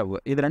அடித்தளச்சவ்வு.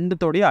 இது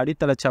 2தோடைய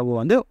அடித்தளச்சவ்வு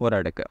வந்து ஒரு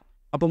அடுக்கு.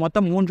 அப்போ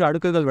மொத்தம் 3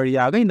 அடுக்குகள்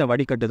வழியாக இந்த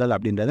வடிகட்டுதல்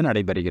அப்படின்றது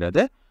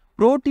நடைபெறுகிறது.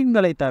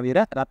 புரோட்டீன்களை தவிர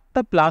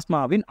இரத்த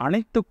பிளாஸ்மாவின்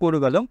அனைத்து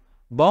கூறுகளும்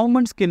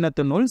பௌமன்ஸ்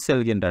கிண்ணத்தினுள்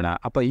செல்கின்றன.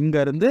 அப்போ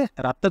இங்கேருந்து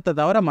ரத்தத்தை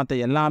தவிர மற்ற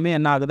எல்லாமே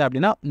என்ன ஆகுது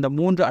அப்படின்னா இந்த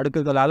 3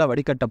 அடுக்குகளால்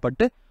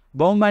வடிகட்டப்பட்டு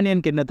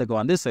பௌமானியன் கிண்ணத்துக்கு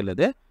வந்து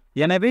செல்லுது.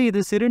 எனவே இது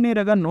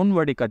சிறுநீரக நுண்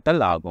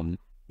வடிகட்டல் ஆகும்.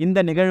 இந்த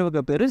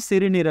நிகழ்வுக்கு பேர்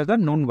சிறுநீரக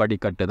நுண்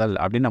வடிகட்டுதல்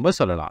அப்படின்னு நம்ம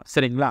சொல்லலாம்.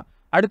 சரிங்களா?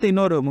 அடுத்து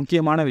இன்னொரு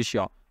முக்கியமான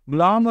விஷயம்,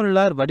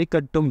 குளாமுருலார்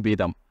வடிகட்டும்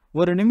வீதம்.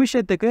 ஒரு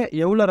நிமிஷத்துக்கு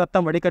எவ்வளோ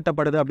ரத்தம்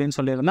வடிகட்டப்படுது அப்படின்னு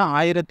சொல்லியிருந்தா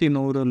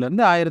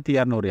 1100லேருந்து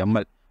 1200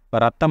 ml இப்போ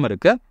ரத்தம்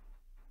இருக்குது.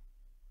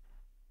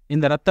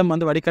 இந்த ரத்தம்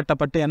வந்து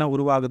வடிகட்டப்பட்டு என்ன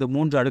உருவாகுது?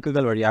 3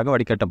 அடுக்குகள் வழியாக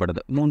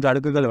வடிகட்டப்படுது. 3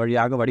 அடுக்குகள்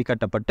வழியாக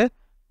வடிகட்டப்பட்டு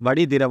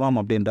வடி திரவம்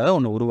அப்படின்றத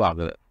ஒன்று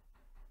உருவாகுது.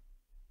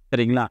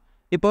 சரிங்களா?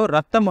 இப்போது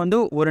ரத்தம் வந்து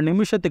ஒரு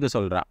நிமிஷத்துக்கு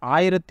சொல்கிறேன்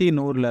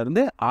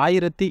 1100லேருந்து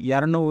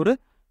 1200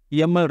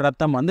 ml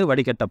ரத்தம் வந்து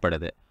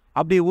வடிகட்டப்படுது.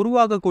 அப்படி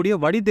உருவாகக்கூடிய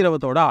வடி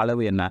திரவத்தோட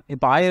அளவு என்ன?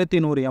 இப்போ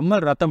 1100 ml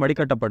ரத்தம்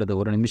வடிகட்டப்படுது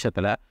ஒரு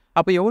நிமிஷத்தில்.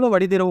 அப்போ எவ்வளோ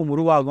வடி திரவம்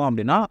உருவாகும்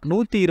அப்படின்னா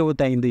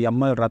 125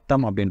 ml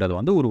ரத்தம் அப்படின்றது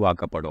வந்து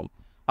உருவாக்கப்படும்.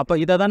 அப்போ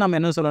இதை தான் நம்ம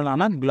என்ன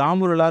சொல்லலாம்னா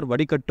குளாமுருலார்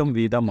வடிகட்டும்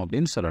வீதம்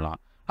அப்படின்னு சொல்லலாம்.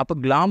 அப்போ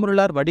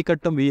குளாமுருலார்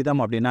வடிகட்டும்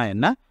வீதம் அப்படின்னா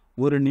என்ன?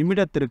 ஒரு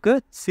நிமிடத்திற்கு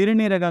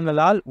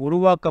சிறுநீரகங்களால்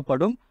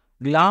உருவாக்கப்படும்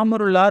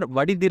குளாமுருலார்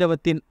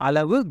வடிதிரவத்தின்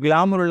அளவு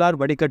குளாமுருலார்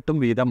வடிகட்டும்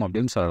வீதம்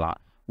அப்படின்னு சொல்லலாம்.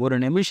 ஒரு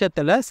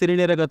நிமிஷத்தில்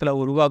சிறுநீரகத்தில்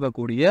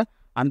உருவாகக்கூடிய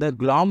அந்த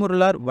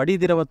குளாமுருலார்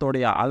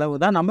வடிதிரவத்தோடைய அளவு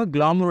தான் நம்ம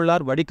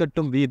குளாமுருலார்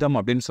வடிகட்டும் வீதம்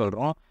அப்படின்னு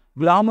சொல்கிறோம்.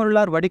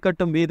 குளாமுருலார்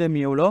வடிகட்டும் வீதம்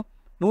எவ்வளோ?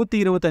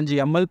 125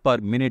 ml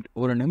பர் மினிட்.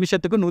 ஒரு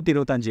நிமிஷத்துக்கு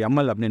 125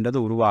 ml அப்படின்றது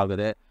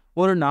உருவாகுது.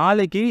 ஒரு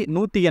நாளைக்கு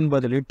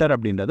 180 லிட்டர்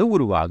அப்படின்றது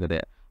உருவாகுது.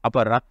 அப்போ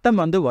ரத்தம்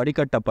வந்து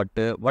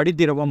வடிகட்டப்பட்டு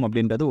வடிதிரவம்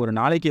அப்படின்றது ஒரு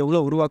நாளைக்கு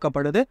எவ்வளோ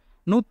உருவாக்கப்படுது?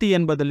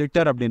 180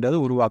 லிட்டர் அப்படின்றது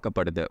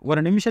உருவாக்கப்படுது. ஒரு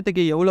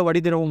நிமிஷத்துக்கு எவ்வளோ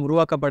வடிதிரவம்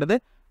உருவாக்கப்படுது?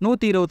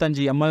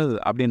 125 ml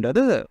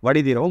அப்படின்றது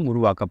வடிதிரவம்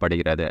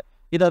உருவாக்கப்படுகிறது.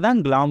 இதை தான்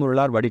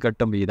குளாமுருலார்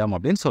வடிகட்டும் வீதம்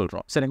அப்படின்னு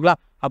சொல்கிறோம். சரிங்களா?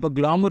 அப்போ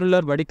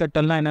குளாமுருலார்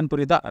வடிகட்டல்னா என்னன்னு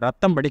புரியுதா?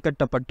 ரத்தம்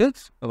வடிகட்டப்பட்டு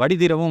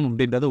வடிதிரவம்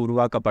அப்படின்றது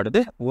உருவாக்கப்படுது.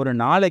 ஒரு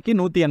நாளைக்கு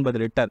 180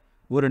 லிட்டர்,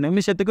 ஒரு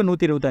நிமிஷத்துக்கு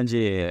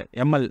 125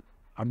 ml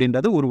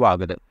அப்படின்றது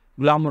உருவாகுது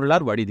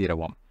குளாமுருலார்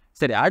வடிதிரவம்.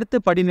 சரி, அடுத்த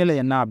படிநிலை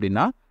என்ன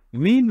அப்படின்னா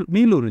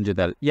மீள்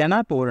உறிஞ்சுதல். ஏன்னா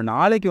இப்போ ஒரு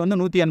நாளைக்கு வந்து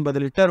 180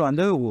 லிட்டர்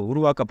வந்து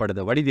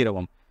உருவாக்கப்படுது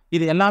வடிதிரவம்.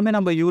 இது எல்லாமே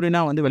நம்ம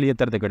யூரினாக வந்து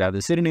வெளியேற்றுறது கிடையாது,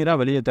 சிறுநீராக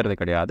வெளியேற்றுறது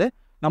கிடையாது.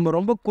 நம்ம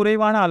ரொம்ப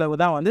குறைவான அளவு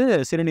தான் வந்து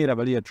சிறுநீரை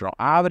வெளியேற்றுறோம்.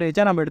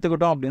 ஆவரேஜாக நம்ம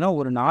எடுத்துக்கிட்டோம் அப்படின்னா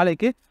ஒரு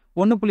நாளைக்கு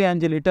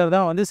 1.5 லிட்டர்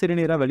தான் வந்து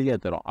சிறுநீரை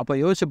வெளியேற்றுறோம். அப்போ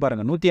யோசிச்சு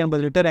பாருங்கள்,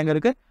 180 லிட்டர் எங்கே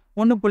இருக்குது,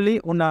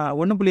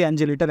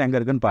 1.5 லிட்டர் எங்கே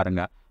இருக்குன்னு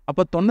பாருங்கள்.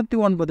 அப்போ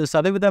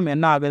 99%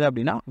 என்ன ஆகுது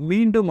அப்படின்னா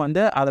மீண்டும்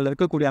வந்து அதில்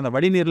இருக்கக்கூடிய அந்த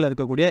வடிநீரில்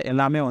இருக்கக்கூடிய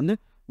எல்லாமே வந்து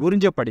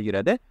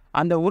உறிஞ்சப்படுகிறது.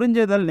 அந்த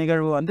உறிஞ்சுதல்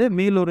நிகழ்வு வந்து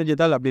மீள்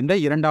உறிஞ்சுதல் அப்படின்ற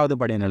 2வது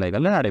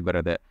படிநிலைகளில்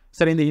நடைபெறுது.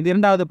 சரி, இந்த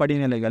 2வது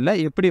படிநிலைகளில்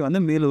எப்படி வந்து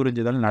மீள்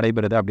உறிஞ்சுதல்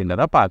நடைபெறுது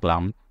அப்படின்றத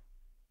பார்க்கலாம்.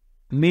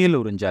 மீள்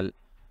உறிஞ்சல்.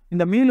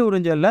 இந்த மீள்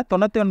உறிஞ்சலில்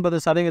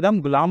 99%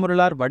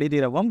 குளாமுருலார்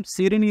வடிதிரவம்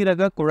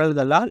சிறுநீரக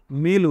குழல்களால்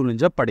மீள்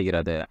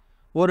உறிஞ்சப்படுகிறது.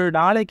 ஒரு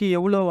நாளைக்கு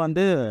எவ்வளோ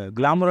வந்து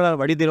குளாமுருலார்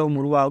வடிதிரவம்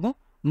உருவாகும்?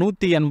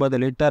 180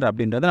 லிட்டர்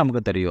அப்படின்றது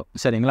நமக்கு தெரியும்.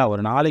 சரிங்களா?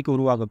 ஒரு நாளைக்கு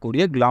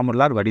உருவாகக்கூடிய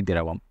குளாமுருலார்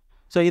வடிதிரவம்.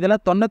 ஸோ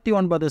இதில்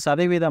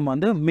 99%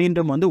 வந்து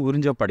மீண்டும் வந்து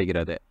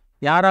உறிஞ்சப்படுகிறது.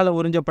 யாரால்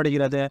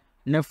உறிஞ்சப்படுகிறது?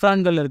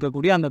 நெஃப்ரான்கள்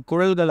இருக்கக்கூடிய அந்த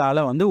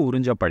குழல்களால் வந்து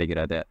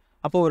உறிஞ்சப்படுகிறது.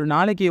 அப்போ ஒரு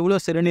நாளைக்கு எவ்வளோ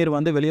சிறுநீர்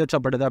வந்து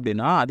வெளியேற்றப்படுது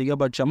அப்படின்னா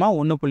அதிகபட்சமாக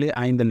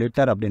 1.5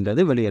 லிட்டர்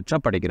அப்படின்றது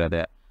வெளியேற்றப்படுகிறது.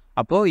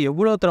 அப்போது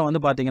எவ்வளோத்துல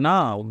வந்து பார்த்திங்கன்னா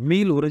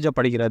மீள்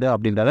உறிஞ்சப்படுகிறது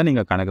அப்படின்றத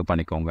நீங்கள் கணக்கு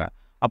பண்ணிக்கோங்க.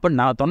 அப்போ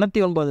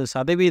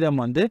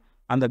 99% வந்து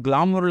அந்த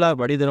குளாமுருலார்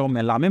வடிதிரவம்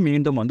எல்லாமே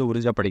மீண்டும் வந்து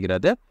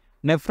உறிஞ்சப்படுகிறது.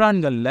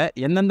 நெஃப்ரான்களில்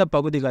எந்தெந்த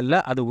பகுதிகளில்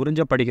அது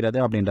உறிஞ்சப்படுகிறது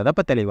அப்படின்றத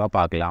இப்போ தெளிவாக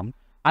பார்க்கலாம்.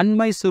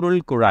 அண்மை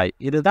சுருள் குழாய்,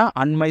 இதுதான்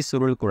அண்மை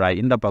சுருள் குழாய்.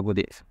 இந்த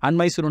பகுதி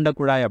அண்மை சுருண்ட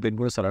குழாய்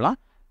அப்படின்னு கூட சொல்லலாம்.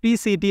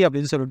 PCT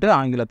அப்படின்னு சொல்லிட்டு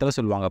ஆங்கிலத்தில்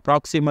சொல்லுவாங்க,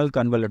 ப்ராக்சிமல்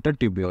கன்வல்யூட்டட்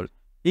டியூபியூல்.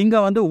 இங்கே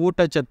வந்து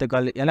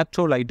ஊட்டச்சத்துக்கள்,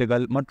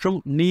 எலக்ட்ரோலைட்டுகள் மற்றும்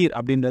நீர்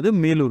அப்படின்றது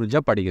மீள்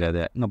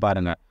உறிஞ்சப்படுகிறது. இங்கே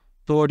பாருங்கள்,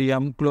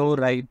 சோடியம்,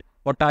 குளோரைட்,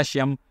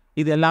 பொட்டாசியம்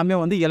இது எல்லாமே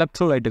வந்து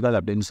எலக்ட்ரோலைட்டுகள்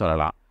அப்படின்னு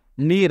சொல்லலாம்.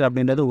 நீர்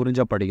அப்படின்றது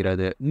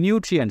உறிஞ்சப்படுகிறது.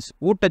 நியூட்ரியன்ஸ்,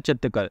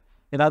 ஊட்டச்சத்துக்கள்,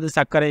 ஏதாவது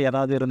சர்க்கரை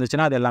ஏதாவது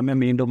இருந்துச்சுன்னா அது எல்லாமே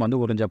மீண்டும் வந்து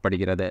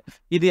உறிஞ்சப்படுகிறது.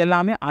 இது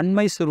எல்லாமே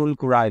அண்மை சுருள்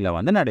குழாயில்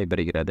வந்து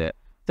நடைபெறுகிறது.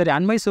 சரி,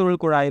 அண்மை சுருள்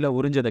குழாயில்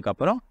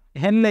உறிஞ்சதுக்கப்புறம்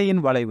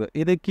ஹென்லேயின் வளைவு,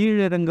 இது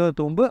கீழிறங்கு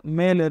தூம்பு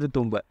மேலிரு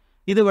தூம்பு,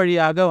 இது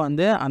வழியாக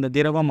வந்து அந்த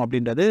திரவம்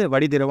அப்படின்றது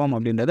வடிதிரவம்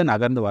அப்படின்றது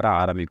நகர்ந்து வர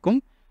ஆரம்பிக்கும்.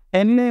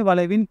 ஹென்லே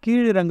வளைவின்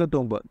கீழிறங்கு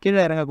தூம்பு,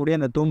 கீழே இறங்கக்கூடிய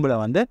அந்த தூம்பில்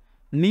வந்து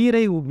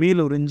நீரை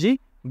மீள் உறிஞ்சி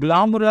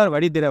குளாமுருலார்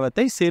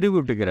வடிதிரவத்தை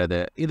செறிவூட்டுகிறது.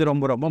 இது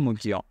ரொம்ப ரொம்ப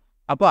முக்கியம்.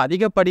 அப்போ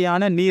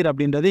அதிகப்படியான நீர்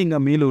அப்படின்றது இங்கே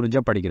மீள்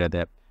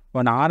உறிஞ்சப்படுகிறது.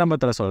 இப்போ நான்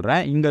ஆரம்பத்தில்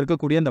சொல்கிறேன், இங்கே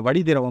இருக்கக்கூடிய இந்த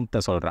வடி திரவத்தை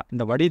சொல்கிறேன்.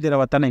 இந்த வடி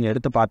திரவத்தை நீங்கள்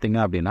எடுத்து பார்த்தீங்க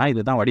அப்படின்னா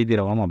இதுதான் வடி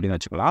திரவம் அப்படின்னு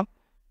வச்சுக்கலாம்.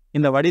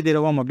 இந்த வடி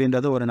திரவம்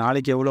அப்படின்றது ஒரு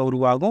நாளைக்கு எவ்வளோ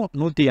உருவாகும்?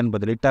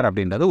 180 லிட்டர்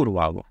அப்படின்றது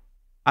உருவாகும்.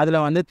 அதில்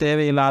வந்து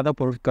தேவையில்லாத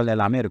பொருட்கள்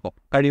எல்லாமே இருக்கும்,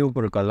 கழிவுப்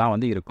பொருட்கள்லாம்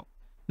வந்து இருக்கும்.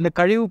 இந்த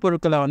கழிவுப்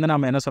பொருட்களை வந்து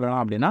நம்ம என்ன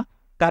சொல்லலாம் அப்படின்னா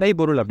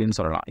கரைபொருள் அப்படின்னு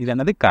சொல்லலாம். இது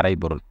என்னது?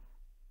 கரைபொருள்.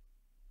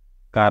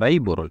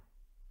 கரைபொருள்.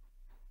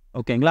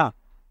 ஓகேங்களா?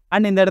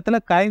 அண்ட் இந்த இடத்துல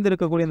கரைந்து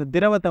இருக்கக்கூடிய இந்த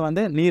திரவத்தை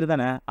வந்து நீர்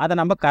தானே, அதை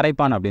நம்ம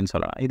கரைப்பான் அப்படின்னு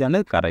சொல்லலாம். இது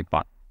வந்து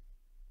கரைப்பான்.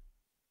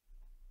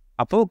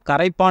 அப்போது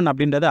கரைப்பான்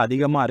அப்படின்றது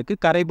அதிகமாக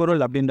இருக்குது,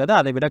 கரைபொருள் அப்படின்றது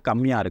அதை விட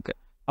கம்மியாக இருக்குது.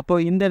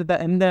 அப்போது இந்த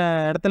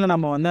இடத்துல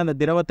நம்ம வந்து அந்த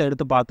திரவத்தை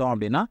எடுத்து பார்த்தோம்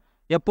அப்படின்னா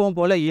எப்பவும்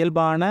போல்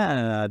இயல்பான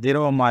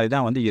திரவம் மாதிரி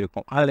தான் வந்து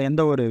இருக்கும். அதில்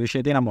எந்த ஒரு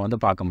விஷயத்தையும் நம்ம வந்து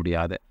பார்க்க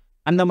முடியாது.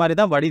 அந்த மாதிரி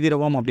தான்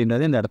வடிதிரவம்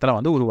அப்படின்றது இந்த இடத்துல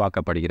வந்து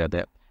உருவாக்கப்படுகிறது.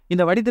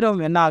 இந்த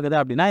வடிதிரவம் என்ன ஆகுது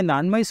அப்படின்னா இந்த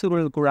அண்மை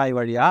சுருள் குழாய்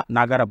வழியாக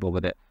நகர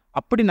போகுது.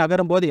 அப்படி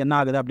நகரும் போது என்ன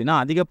ஆகுது அப்படின்னா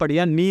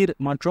அதிகப்படியாக நீர்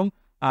மற்றும்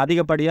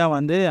அதிகப்படியாக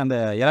வந்து அந்த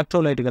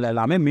எலக்ட்ரோலைட்டுகள்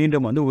எல்லாமே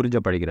மீண்டும் வந்து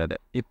உறிஞ்சப்படுகிறது.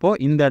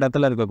 இப்போது இந்த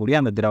இடத்துல இருக்கக்கூடிய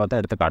அந்த திரவத்தை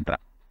எடுத்து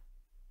காட்டுறேன்.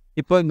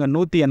 இப்போ இங்கே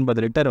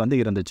 180 லிட்டர் வந்து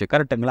இருந்துச்சு,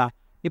 கரெக்டுங்களா?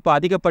 இப்போ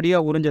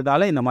அதிகப்படியாக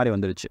உறிஞ்சதால் இந்த மாதிரி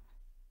வந்துருச்சு.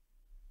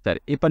 சரி,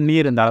 இப்போ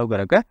நீர் இந்த அளவுக்கு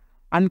இருக்குது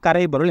அண்ட்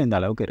கரைபொருள் இந்த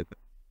அளவுக்கு இருக்குது.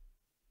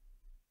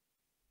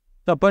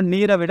 ஸோ அப்போ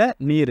நீரை விட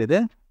நீர்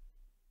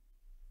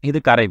இது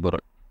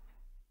கரைபொருள்.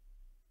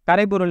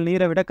 கரைபொருள்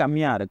நீரை விட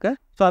கம்மியாக இருக்குது.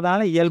 ஸோ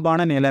அதனால்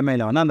இயல்பான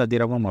நிலைமையில் வந்து அந்த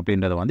திரவம்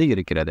அப்படின்றது வந்து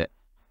இருக்கிறது.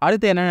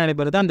 அடுத்து என்ன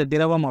நடைபெறுது? அந்த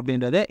திரவம்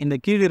அப்படின்றது இந்த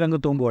கீழிறங்கு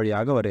தூம்பு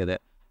வழியாக வருது.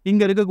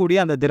 இங்கே இருக்கக்கூடிய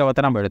அந்த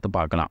திரவத்தை நம்ம எடுத்து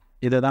பார்க்கலாம்.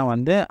 இதுதான்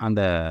வந்து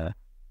அந்த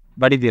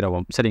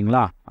வடிதிரவம்,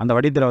 சரிங்களா? அந்த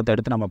வடிதிரவத்தை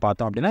எடுத்து நம்ம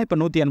பார்த்தோம் அப்படின்னா இப்போ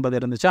 180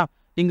 இருந்துச்சா,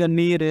 இங்கே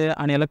நீர்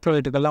அண்ட்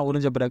எலக்ட்ரோலைட்டுகள்லாம்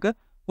உறிஞ்ச பிறகு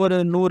ஒரு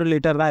 100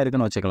 லிட்டர் தான்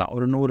இருக்குன்னு வச்சுக்கலாம்.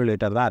 ஒரு 100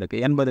 லிட்டர் தான்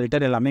இருக்குது. 80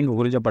 லிட்டர் எல்லாமே இங்கே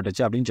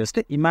உறிஞ்சப்பட்டுச்சு அப்படின்னு ஜஸ்ட்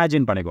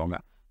இமேஜின் பண்ணிக்கோங்க.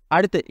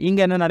 அடுத்து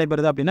இங்கே என்ன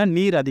நடைபெறுது அப்படின்னா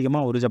நீர்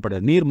அதிகமாக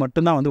உறிஞ்சப்படுது. நீர்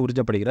மட்டும்தான் வந்து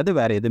உறிஞ்சப்படுகிறது,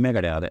 வேறு எதுவுமே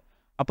கிடையாது.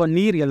 அப்போ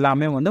நீர்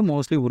எல்லாமே வந்து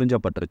மோஸ்ட்லி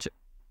உறிஞ்சப்பட்டுருச்சு.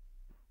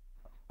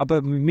 அப்போ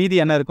மீதி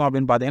என்ன இருக்கும்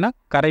அப்படின்னு பார்த்தீங்கன்னா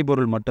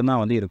கரைபொருள் மட்டும்தான்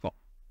வந்து இருக்கும்,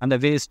 அந்த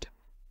வேஸ்ட்.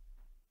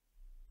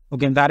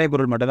 ஓகே,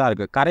 கரைபொருள் மட்டும் தான்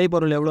இருக்குது.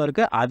 கரைபொருள் எவ்வளோ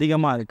இருக்குது?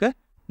 அதிகமாக இருக்குது.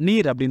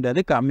 நீர்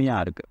அப்படின்றது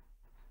கம்மியாக இருக்குது.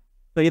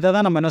 ஸோ இதை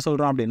தான் நம்ம என்ன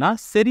சொல்கிறோம் அப்படின்னா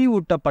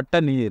செறிவூட்டப்பட்ட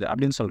நீர்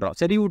அப்படின்னு சொல்கிறோம்.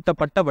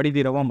 செறிவூட்டப்பட்ட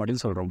வடிதிரவம்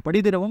அப்படின்னு சொல்கிறோம்.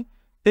 வடிதிரவம்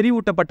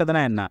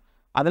செறிவூட்டப்பட்டதுன்னா என்ன?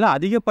 அதில்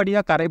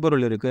அதிகப்படியாக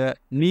கரைபொருள் இருக்குது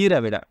நீரை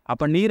விட.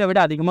 அப்போ நீரை விட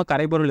அதிகமாக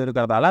கரைபொருள்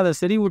இருக்கிறதால அதை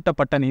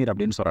செறிவூட்டப்பட்ட நீர்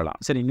அப்படின்னு சொல்லலாம்,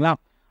 சரிங்களா?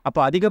 அப்போ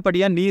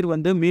அதிகப்படியாக நீர்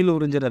வந்து மீள்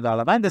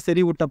உறிஞ்சுறதால தான் இந்த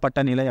செறிவூட்டப்பட்ட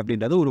நிலை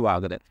அப்படின்றது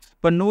உருவாகுது.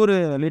 இப்போ 100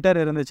 லிட்டர்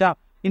இருந்துச்சா,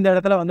 இந்த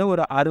இடத்துல வந்து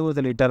ஒரு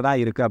 60 லிட்டர் தான்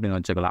இருக்குது அப்படின்னு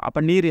வச்சுக்கலாம். அப்போ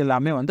நீர்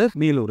எல்லாமே வந்து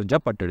மீள்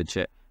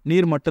உறிஞ்சப்பட்டுடுச்சு.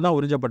 நீர் மட்டும்தான்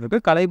உறிஞ்சப்பட்டிருக்கு,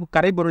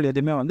 கரைபொருள்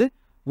எதுவுமே வந்து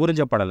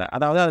உறிஞ்சப்படலை.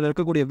 அதாவது அதில்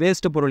இருக்கக்கூடிய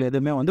வேஸ்ட் பொருள்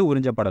எதுவுமே வந்து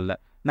உறிஞ்சப்படலை.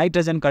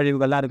 நைட்ரஜன்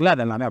கழிவுகள்லாம் இருக்குல்ல,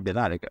 அது எல்லாமே அப்படி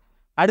தான் இருக்குது.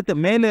 அடுத்து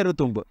மேலேறு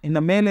தும்பு. இந்த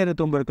மேலேறு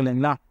தும்பு இருக்கு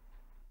இல்லைங்களா,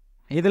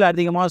 இதில்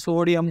அதிகமாக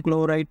சோடியம்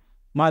குளோரைட்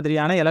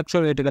மாதிரியான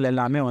எலக்ட்ரோலைட்டுகள்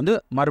எல்லாமே வந்து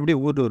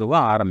மறுபடியும் ஊடுருவ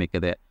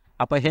ஆரம்பிக்குது.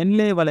 அப்போ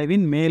ஹென்லே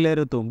வளைவின்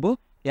மேலேறு தும்பு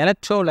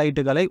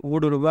எலக்ட்ரோலைட்டுகளை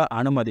ஊடுருவ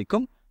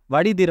அனுமதிக்கும்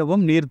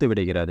வடிதிரவம் நீர்த்து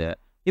விடுகிறது.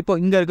 இப்போ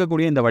இங்கே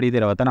இருக்கக்கூடிய இந்த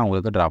வடிதிரவத்தை நான்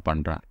உங்களுக்கு ட்ரா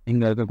பண்ணுறேன்.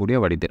 இங்கே இருக்கக்கூடிய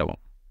வடிதிரவம்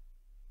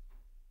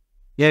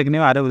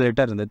ஏற்கனவே 60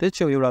 லிட்டர் இருந்தது.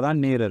 ஸோ இவ்வளோ தான்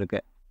நீர்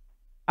இருக்குது.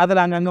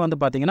 அதில் அங்கங்கே வந்து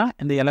பார்த்திங்கன்னா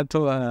இந்த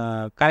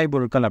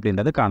கரைபொருட்கள்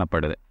அப்படின்றது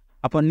காணப்படுது.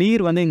 அப்போ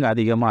நீர் வந்து இங்கே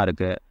அதிகமாக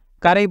இருக்குது,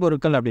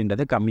 கரைபொருட்கள்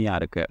அப்படின்றது கம்மியாக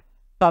இருக்குது.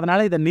 ஸோ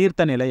அதனால் இதை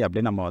நீர்த்த நிலை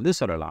அப்படின்னு நம்ம வந்து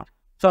சொல்லலாம்.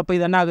 ஸோ அப்போ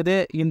இது என்ன ஆகுது?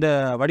 இந்த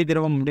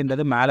வடிதிரவம்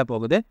அப்படின்றது மேலே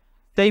போகுது,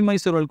 செய்மை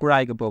சுருள்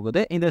குழாய்க்கு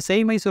போகுது. இந்த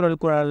செய்மை சுருள்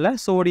குழாயில்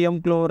சோடியம்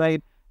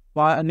குளோரைட்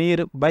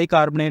நீர்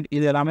பைகார்பனேட்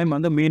இது எல்லாமே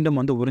வந்து மீண்டும்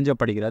வந்து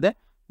உறிஞ்சப்படுகிறது.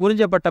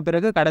 உறிஞ்சப்பட்ட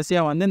பிறகு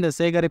கடைசியாக வந்து இந்த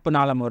சேகரிப்பு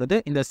நாளம் வருது.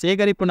 இந்த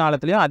சேகரிப்பு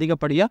நாளத்துலேயும்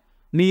அதிகப்படியாக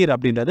நீர்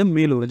அப்படின்றது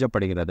மீள்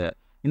உறிஞ்சப்படுகிறது.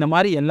 இந்த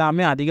மாதிரி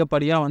எல்லாமே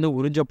அதிகப்படியாக வந்து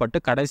உறிஞ்சப்பட்டு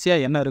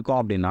கடைசியாக என்ன இருக்கும்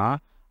அப்படின்னா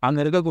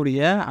அங்கே இருக்கக்கூடிய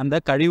அந்த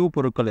கழிவுப்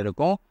பொருட்கள்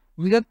இருக்கும்,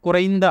 மிக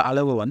குறைந்த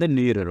அளவு வந்து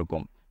நீர்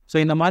இருக்கும். ஸோ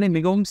இந்த மாதிரி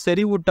மிகவும்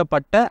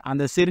செறிவூட்டப்பட்ட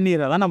அந்த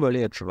சிறுநீரை தான் நம்ம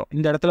வெளியேற்றுறோம்.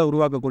 இந்த இடத்துல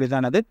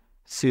உருவாக்கக்கூடியதானது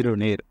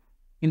சிறுநீர்.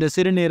 இந்த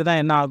சிறுநீர் தான்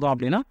என்ன ஆகும்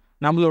அப்படின்னா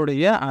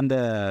நம்மளுடைய அந்த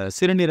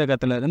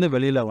சிறுநீரகத்திலிருந்து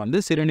வெளியில் வந்து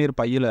சிறுநீர்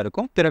பையில்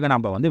இருக்கும், பிறகு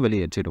நம்ம வந்து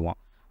வெளியேற்றிடுவோம்.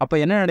 அப்போ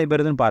என்ன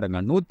நடைபெறுதுன்னு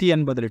பாருங்கள்.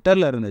 180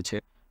 லிட்டரில் இருந்துச்சு,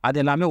 அது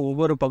எல்லாமே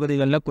ஒவ்வொரு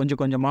பகுதிகளில் கொஞ்சம்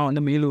கொஞ்சமாக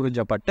வந்து மீள்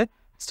உறிஞ்சப்பட்டு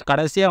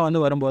கடைசியாக வந்து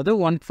வரும்போது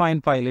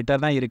 1.5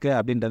 லிட்டர் தான் இருக்குது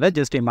அப்படின்றத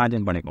ஜஸ்ட்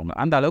இமேஜின் பண்ணிக்கோங்க.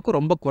 அந்த அளவுக்கு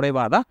ரொம்ப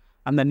குறைவாக தான்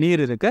அந்த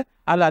நீர் இருக்குது,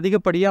 அதில்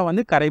அதிகப்படியாக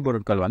வந்து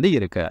கரைபொருட்கள் வந்து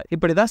இருக்குது.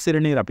 இப்படி தான்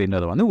சிறுநீர்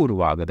அப்படின்றது வந்து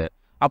உருவாகுது.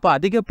 அப்போ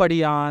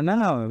அதிகப்படியான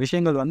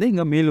விஷயங்கள் வந்து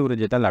இங்கே மீள்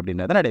உறிஞ்சுதல்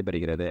அப்படின்றது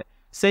நடைபெறுகிறது.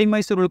 செய்மை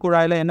சுருள்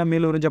குழாயில் என்ன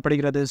மீள்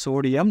உறிஞ்சப்படுகிறது?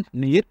 சோடியம்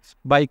நீர்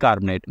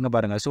பைகார்பனேட். இங்கே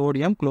பாருங்கள்,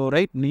 சோடியம்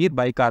குளோரைட் நீர்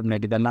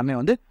பைகார்பனேட் இதெல்லாமே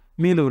வந்து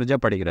மீள்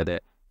உறிஞ்சப்படுகிறது.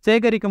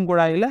 சேகரிக்கும்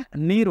குழாயில்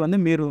நீர் வந்து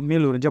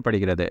மீள்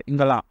உறிஞ்சப்படுகிறது.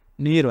 இங்கெல்லாம்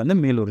நீர் வந்து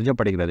மீள்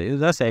உறிஞ்சப்படுகிறது.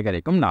 இதுதான்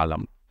சேகரிக்கும்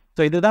நாளம்.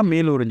 ஸோ இதுதான்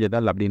மீள்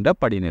உறிஞ்சுதல் அப்படின்ற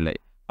படிநிலை.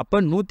 அப்போ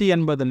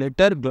 180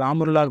 லிட்டர்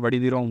கிளாமருலார்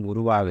வடிதிரவம்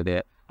உருவாகுது.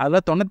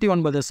 அதில்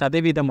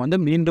 99% வந்து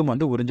மீண்டும்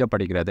வந்து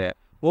உறிஞ்சப்படுகிறது.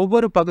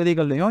 ஒவ்வொரு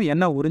பகுதிகளிலையும்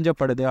என்ன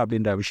உறிஞ்சப்படுது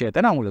அப்படின்ற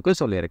விஷயத்த நான் உங்களுக்கு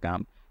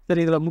சொல்லியிருக்கேன்.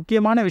 சரி, இதில்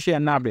முக்கியமான விஷயம்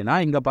என்ன அப்படின்னா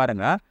இங்கே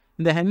பாருங்கள்,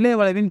 இந்த ஹென்லே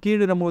வளைவின்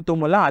கீழிறங்கு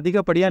தும்பெல்லாம்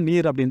அதிகப்படியாக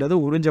நீர் அப்படின்றது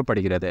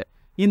உறிஞ்சப்படுகிறது.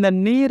 இந்த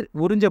நீர்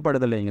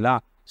உறிஞ்சப்படுது இல்லைங்களா?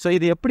 ஸோ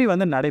இது எப்படி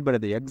வந்து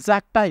நடைபெறுது?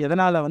 எக்ஸாக்டாக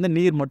எதனால் வந்து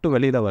நீர் மட்டும்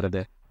வெளியில்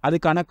வருது?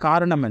 அதுக்கான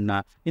காரணம் என்ன?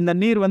 இந்த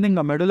நீர் வந்து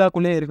இங்கே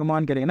மெடுலாக்குள்ளே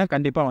இருக்குமான்னு கேட்டிங்கன்னா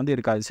கண்டிப்பாக வந்து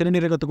இருக்காது.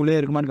 சிறுநீரகத்துக்குள்ளே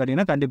இருக்குமான்னு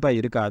கேட்டிங்கன்னா கண்டிப்பாக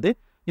இருக்காது.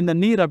 இந்த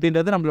நீர்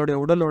அப்படின்றது நம்மளுடைய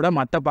உடலோட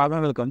மற்ற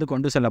பாகங்களுக்கு வந்து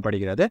கொண்டு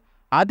செல்லப்படுகிறது.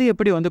 அது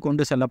எப்படி வந்து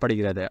கொண்டு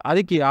செல்லப்படுகிறது?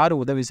 அதுக்கு யார்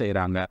உதவி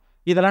செய்கிறாங்க?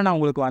 இதெல்லாம் நான்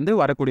உங்களுக்கு வந்து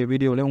வரக்கூடிய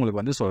வீடியோவிலே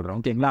உங்களுக்கு வந்து சொல்கிறேன்.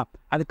 ஓகேங்களா?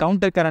 அது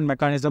கவுண்டர் கரண்ட்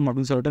மெக்கானிசம்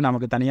அப்படின்னு சொல்லிட்டு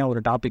நமக்கு தனியாக ஒரு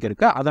டாபிக்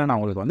இருக்குது. அதை நான்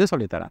உங்களுக்கு வந்து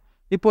சொல்லித்தரேன்.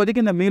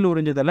 இப்போதைக்கு இந்த மீள்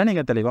உறிஞ்சுதலை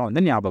நீங்கள் தெளிவாக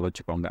வந்து ஞாபகம்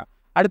வச்சுக்கோங்க.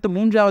 அடுத்து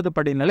 3வது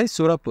படிநிலை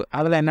சுரப்பு.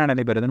 அதில் என்ன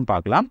நடைபெறுதுன்னு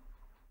பார்க்கலாம்.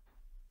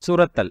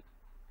 சுரத்தல்.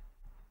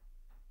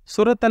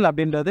 சுரத்தல்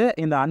அப்படின்றது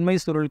இந்த அண்மை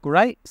சுருள்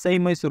குழாய்,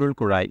 செய்மை சுருள்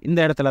குழாய் இந்த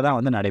இடத்துல தான்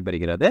வந்து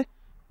நடைபெறுகிறது.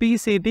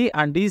 பிசிடி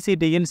அண்ட்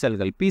டிசிடியின்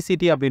செல்கள்.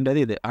 பிசிடி அப்படின்றது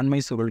இது அண்மை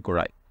சுருள்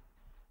குழாய்,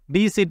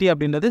 டிசிடி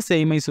அப்படின்றது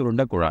செய்மை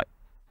சுருண்ட குழாய்,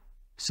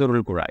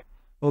 சுருள் குழாய்.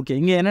 ஓகே,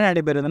 இங்கே என்ன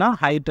நடைபெறுதுன்னா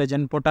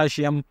ஹைட்ரஜன்,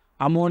 பொட்டாசியம்,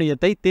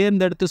 அமோனியத்தை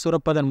தேர்ந்தெடுத்து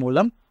சுரப்பதன்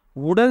மூலம்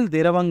உடல்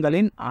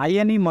திரவங்களின்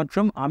அயனி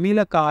மற்றும்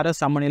அமிலக்கார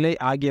சமநிலை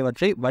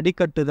ஆகியவற்றை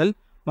வடிகட்டுதல்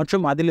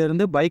மற்றும்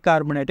அதிலிருந்து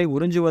பைகார்பனேட்டை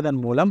உறிஞ்சுவதன்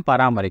மூலம்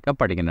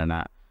பராமரிக்கப்படுகின்றன.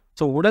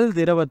 ஸோ உடல்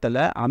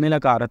திரவத்தில்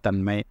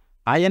அமிலக்காரத்தன்மை,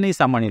 அயனி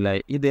சமநிலை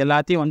இது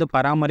எல்லாத்தையும் வந்து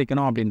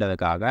பராமரிக்கணும்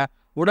அப்படின்றதுக்காக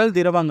உடல்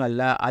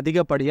திரவங்களில்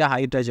அதிகப்படியாக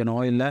ஹைட்ரஜனோ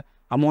இல்லை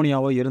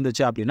அமோனியாவோ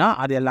இருந்துச்சு அப்படின்னா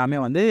அது எல்லாமே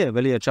வந்து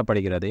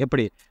வெளியேற்றப்படுகிறது.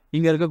 எப்படி?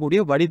 இங்கே இருக்கக்கூடிய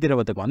வடி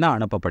திரவத்துக்கு வந்து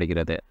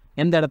அனுப்பப்படுகிறது.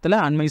 எந்த இடத்துல?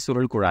 அண்மை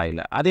சுருள்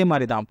குழாயில். அதே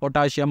மாதிரி தான்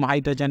பொட்டாசியம்,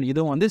 ஹைட்ரஜன்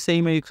இதுவும் வந்து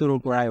செய்மை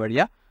சுருள் குழாய்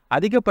வழியாக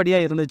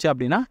அதிகப்படியாக இருந்துச்சு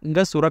அப்படின்னா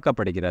இங்கே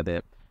சுரக்கப்படுகிறது.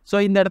 ஸோ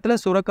இந்த இடத்துல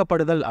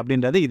சுரக்கப்படுதல்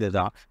அப்படின்றது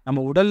இதுதான்.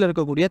 நம்ம உடலில்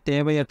இருக்கக்கூடிய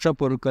தேவையற்ற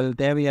பொருட்கள்,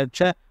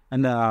 தேவையற்ற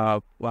அந்த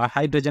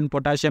ஹைட்ரஜன்,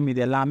 பொட்டாசியம்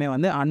இது எல்லாமே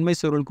வந்து அண்மை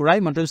சுருள்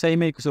குழாய் மற்றும்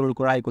செய்மை சுருள்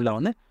குழாய்க்குள்ளே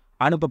வந்து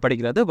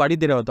அனுப்பப்படுகிறது.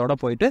 வடிதிரவத்தோடு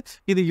போயிட்டு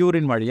இது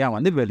யூரின் வழியாக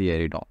வந்து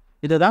வெளியேறிடும்.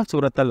 இதுதான்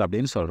சுரத்தல்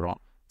அப்படின்னு சொல்கிறோம்.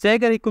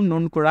 சேகரிக்கும்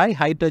நுண்குழாய்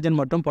ஹைட்ரஜன்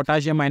மற்றும்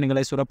பொட்டாசியம்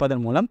அயனிகளை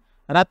சுரப்பதன் மூலம்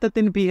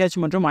இரத்தத்தின் pH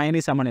மற்றும்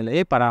அயனி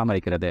சமநிலையை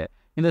பராமரிக்கிறது.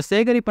 இந்த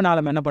சேகரிப்பு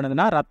நாளம் என்ன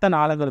பண்ணுதுன்னா ரத்த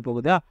நாளங்கள்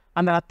போகுதா,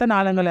 அந்த ரத்த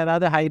நாளங்கள்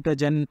ஏதாவது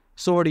ஹைட்ரஜன்,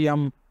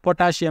 சோடியம்,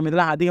 பொட்டாசியம்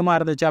இதெல்லாம் அதிகமாக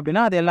இருந்துச்சு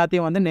அப்படின்னா அது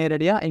எல்லாத்தையும் வந்து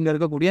நேரடியாக இங்கே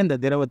இருக்கக்கூடிய இந்த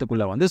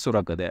திரவத்துக்குள்ளே வந்து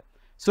சுரக்குது.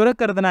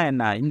 சுரக்கிறதுனா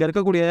என்ன? இங்கே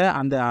இருக்கக்கூடிய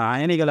அந்த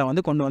அயனிகளை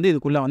வந்து கொண்டு வந்து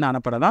இதுக்குள்ளே வந்து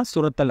அனுப்புறதான்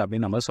சுரத்தல்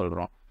அப்படின்னு நம்ம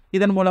சொல்கிறோம்.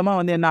 இதன் மூலமாக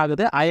வந்து என்ன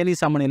ஆகுது? அயனி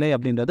சமநிலை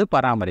அப்படின்றது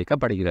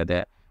பராமரிக்கப்படுகிறது.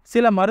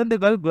 சில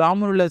மருந்துகள்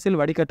கிளாமுருலஸில்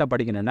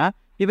வடிகட்டப்படுகின்றன.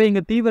 இவை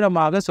இங்கே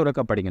தீவிரமாக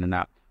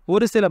சுரக்கப்படுகின்றன.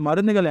 ஒரு சில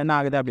மருந்துகள் என்ன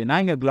ஆகுது அப்படின்னா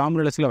இங்கே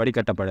கிளாமுருலஸில்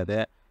வடிகட்டப்படுது.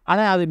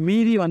 ஆனால் அது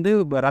மீறி வந்து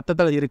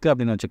ரத்தத்தில் இருக்குது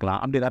அப்படின்னு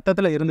வச்சுக்கலாம். அப்படி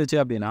ரத்தத்தில் இருந்துச்சு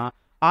அப்படின்னா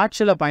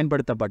ஆட்சியில்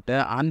பயன்படுத்தப்பட்டு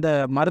அந்த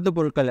மருந்து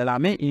பொருட்கள்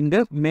எல்லாமே இங்கே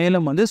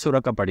மேலும் வந்து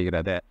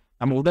சுரக்கப்படுகிறது.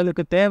 நம்ம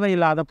உடலுக்கு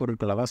தேவையில்லாத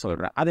பொருட்களை தான்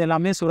சொல்கிறேன். அது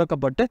எல்லாமே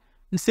சுரக்கப்பட்டு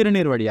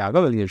சிறுநீர்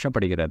வழியாக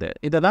வெளியேற்றப்படுகிறது.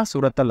 இதை தான்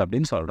சுரத்தல்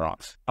அப்படின்னு சொல்கிறோம்.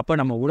 அப்போ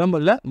நம்ம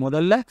உடம்புல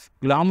முதல்ல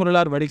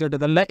கிளாமுருலார்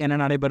வடிகட்டுதலில் என்ன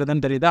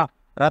நடைபெறுதுன்னு தெரியுதா?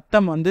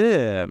 ரத்தம் வந்து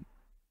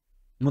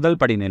முதல்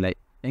படிநிலை.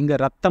 இங்கே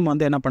ரத்தம்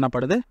வந்து என்ன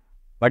பண்ணப்படுது?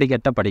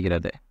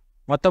 வடிகட்டப்படுகிறது.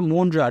 மொத்தம்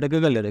 3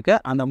 அடுக்குகள்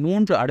இருக்குது. அந்த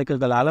 3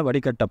 அடுக்குகளால்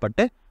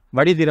வடிகட்டப்பட்டு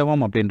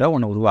வடிதிரவம் அப்படின்ற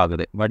ஒன்று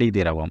உருவாகுது.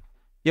 வடிதிரவம்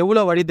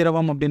எவ்வளோ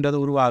வடிதிரவம் அப்படின்றது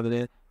உருவாகுது?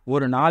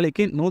 ஒரு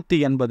நாளைக்கு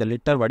 180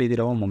 லிட்டர்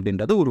வடிதிரவம்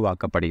அப்படின்றது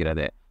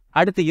உருவாக்கப்படுகிறது.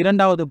 அடுத்து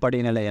 2வது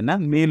படிநிலை என்ன?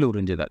 மீள்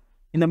உறிஞ்சுதல்.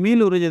 இந்த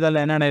மீள் உறிஞ்சுதல்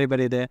என்ன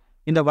நடைபெறுது?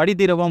 இந்த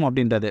வடிதிரவம்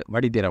அப்படின்றது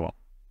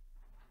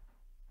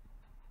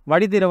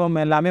வடிதிரவம்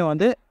எல்லாமே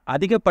வந்து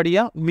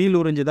அதிகப்படியாக மீள்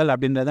உறிஞ்சுதல்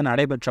அப்படின்றது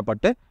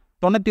நடைபெற்றப்பட்டு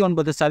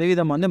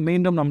 99% வந்து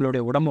மீண்டும்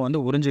நம்மளுடைய உடம்பு வந்து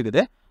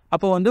உறிஞ்சுக்குது.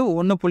 அப்போ வந்து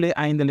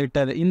 1.5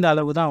 லிட்டர் இந்த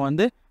அளவு தான்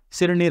வந்து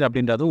சிறுநீர்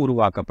அப்படின்றது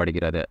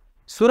உருவாக்கப்படுகிறது.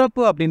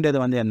 சுரப்பு அப்படின்றது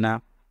வந்து என்ன?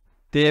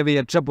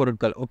 தேவையற்ற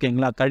பொருட்கள்,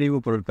 ஓகேங்களா? கழிவு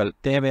பொருட்கள்,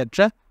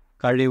 தேவையற்ற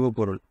கழிவு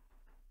பொருள்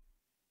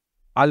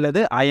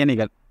அல்லது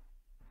அயனிகள்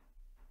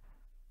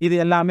இது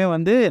எல்லாமே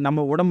வந்து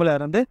நம்ம உடம்புல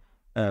இருந்து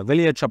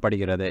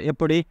வெளியேற்றப்படுகிறது.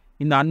 எப்படி?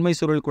 இந்த அண்மை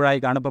சுருள்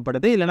குழாய்க்கு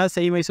அனுப்பப்படுது, இல்லைனா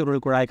செய்மை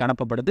சுருள் குழாய்க்கு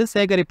அனுப்பப்படுது,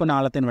 சேகரிப்பு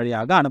நாளத்தின்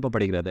வழியாக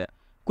அனுப்பப்படுகிறது.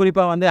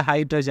 குறிப்பாக வந்து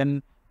hydrogen,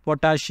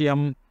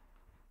 potassium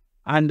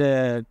and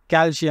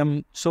calcium,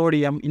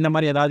 sodium இந்த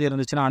மாதிரி ஏதாவது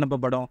இருந்துச்சுன்னா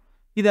அனுப்பப்படும்.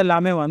 இது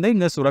எல்லாமே வந்து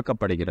இங்கே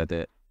சுரக்கப்படுகிறது.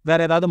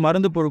 வேறு ஏதாவது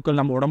மருந்து பொருட்கள்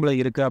நம்ம உடம்புல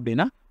இருக்குது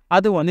அப்படின்னா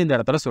அது வந்து இந்த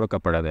இடத்துல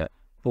சுரக்கப்படுது.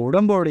 இப்போ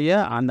உடம்புடைய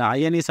அந்த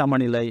அயனி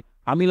சமநிலை,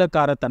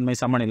 அமிலக்காரத்தன்மை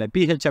சமநிலை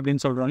pH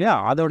அப்படின்னு சொல்கிறோம் இல்லையா,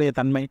 அதோடைய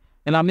தன்மை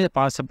எல்லாமே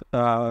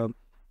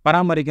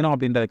பராமரிக்கணும்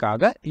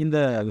அப்படின்றதுக்காக இந்த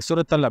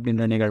சுரத்தல்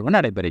அப்படின்ற நிகழ்வு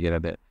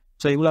நடைபெறுகிறது.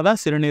 ஸோ இவ்வளோதான்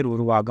சிறுநீர்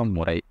உருவாகும்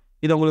முறை.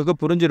 இது உங்களுக்கு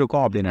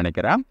புரிஞ்சிருக்கும் அப்படின்னு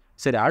நினைக்கிறேன்.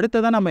 சரி,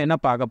 அடுத்ததான் நம்ம என்ன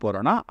பார்க்க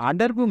போகிறோம்னா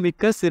அடர்வு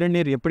மிக்க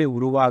சிறுநீர் எப்படி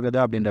உருவாகுது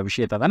அப்படின்ற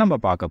விஷயத்தை தான் நம்ம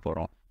பார்க்க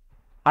போகிறோம்.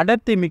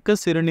 அடர்த்தி மிக்க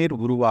சிறுநீர்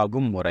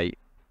உருவாகும் முறை.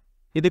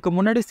 இதுக்கு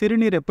முன்னாடி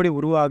சிறுநீர் எப்படி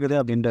உருவாகுது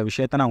அப்படின்ற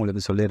விஷயத்த நான்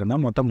உங்களுக்கு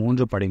சொல்லியிருந்தேன். மொத்தம்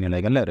 3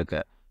 படிநிலைகள்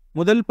இருக்குது.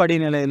 முதல்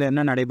படிநிலையில்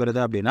என்ன நடைபெறுது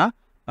அப்படின்னா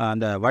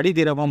அந்த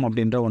வடிதிரவம்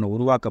அப்படின்ற ஒன்று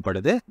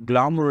உருவாக்கப்படுது.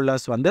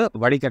 கிளாமுருலஸ் வந்து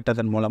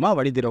வடிகட்டதன் மூலமாக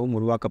வடிதிரவம்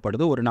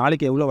உருவாக்கப்படுது. ஒரு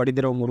நாளைக்கு எவ்வளோ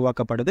வடிதிரவம்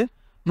உருவாக்கப்படுது?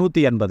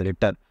 180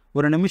 லிட்டர்.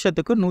 ஒரு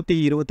நிமிஷத்துக்கு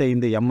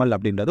 125 ml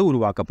அப்படின்றது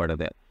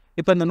உருவாக்கப்படுது.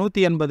 இப்போ இந்த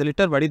 180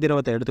 லிட்டர்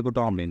வடிதிரவத்தை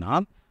எடுத்துக்கிட்டோம் அப்படின்னா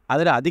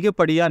அதில்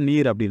அதிகப்படியாக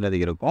நீர் அப்படின்றது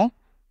இருக்கும்.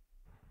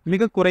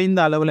 மிக குறைந்த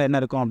அளவில் என்ன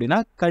இருக்கும் அப்படின்னா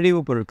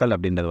கழிவுப் பொருட்கள்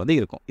அப்படின்றது வந்து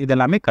இருக்கும்.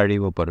 இதெல்லாமே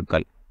கழிவுப்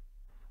பொருட்கள்.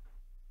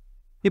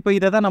 இப்போ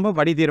இதை தான் நம்ம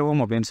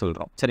வடிதிரவம் அப்படின்னு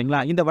சொல்கிறோம். சரிங்களா?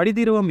 இந்த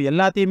வடிதிரவம்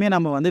எல்லாத்தையுமே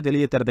நம்ம வந்து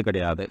வெளியேற்றுறது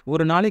கிடையாது.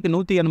 ஒரு நாளைக்கு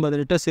 180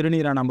 லிட்டர்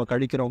சிறுநீரை நம்ம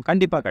கழிக்கிறோம்?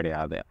 கண்டிப்பாக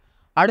கிடையாது.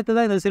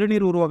 அடுத்ததாக இந்த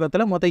சிறுநீர்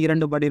உருவாக்கத்தில் மொத்தம்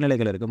 2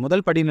 படிநிலைகள் இருக்குது.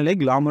 முதல் படிநிலை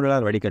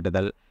கிளாமுருலார்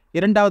வடிகட்டுதல்,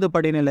 இரண்டாவது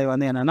படிநிலை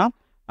வந்து என்னென்னா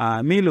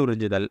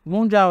மீளுறிஞ்சுதல்,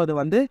 மூன்றாவது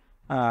வந்து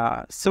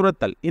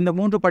சுரத்தல். இந்த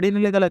 3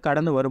 படிநிலைகளை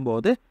கடந்து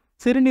வரும்போது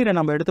சிறுநீரை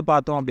நம்ம எடுத்து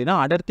பார்த்தோம் அப்படின்னா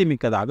அடர்த்தி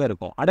மிக்கதாக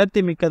இருக்கும்.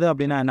 அடர்த்தி மிக்கது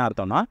அப்படின்னா என்ன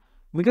அர்த்தம்னா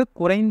மிக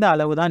குறைந்த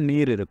அளவு தான்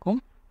நீர் இருக்கும்,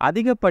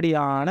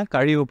 அதிகப்படியான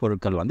கழிவுப்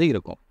பொருட்கள் வந்து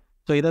இருக்கும்.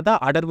 ஸோ இதை தான்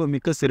அடர்வு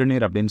மிக்க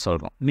சிறுநீர் அப்படின்னு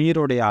சொல்கிறோம்.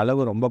 நீருடைய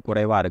அளவு ரொம்ப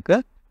குறைவாக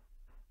இருக்குது,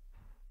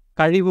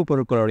 கழிவுப்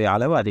பொருட்களுடைய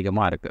அளவு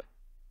அதிகமாக இருக்குது.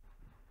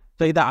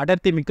 ஸோ இதை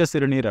அடர்த்தி மிக்க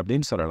சிறுநீர்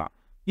அப்படின்னு சொல்லலாம்.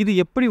 இது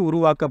எப்படி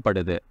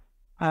உருவாக்கப்படுது?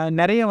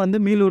 நிறைய வந்து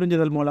மீள்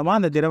உறிஞ்சுதல் மூலமாக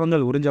அந்த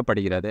திரவங்கள்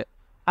உறிஞ்சப்படுகிறது.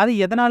 அது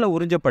எதனால்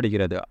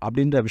உறிஞ்சப்படுகிறது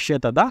அப்படின்ற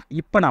விஷயத்தை தான்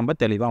இப்போ நம்ம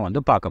தெளிவாக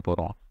வந்து பார்க்க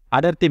போகிறோம்.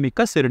 அடர்த்தி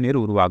மிக்க சிறுநீர்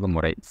உருவாகும்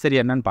முறை சரி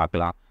என்னன்னு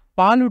பார்க்கலாம்.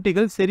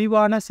 பாலூட்டிகள்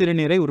செறிவான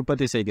சிறுநீரை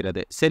உற்பத்தி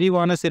செய்கிறது.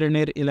 செறிவான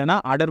சிறுநீர் இல்லைனா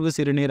அடர்வு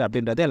சிறுநீர்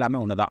அப்படின்றது எல்லாமே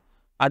ஒன்று தான்.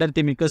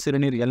 அடர்த்தி மிக்க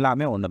சிறுநீர்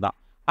எல்லாமே ஒன்று தான்.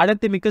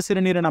 அடர்த்தி மிக்க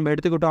சிறுநீரை நம்ம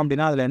எடுத்துக்கிட்டோம்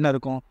அப்படின்னா அதில் என்ன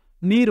இருக்கும்?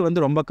 நீர்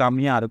வந்து ரொம்ப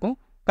கம்மியாக இருக்கும்,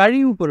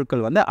 கழிவுப்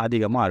பொருட்கள் வந்து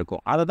அதிகமாக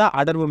இருக்கும். அதை தான்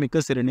அடர்வு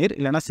மிக்க சிறுநீர்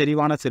இல்லைனா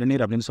செறிவான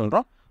சிறுநீர் அப்படின்னு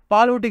சொல்கிறோம்.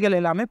 பாலூட்டிகள்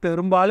எல்லாமே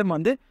பெரும்பாலும்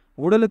வந்து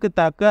உடலுக்கு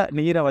தக்க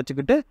நீரை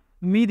வச்சுக்கிட்டு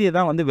மீதியை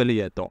தான் வந்து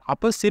வெளியேற்றும்.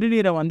 அப்போ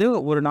சிறுநீரை வந்து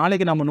ஒரு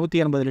நாளைக்கு நம்ம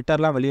 180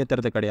 லிட்டர்லாம்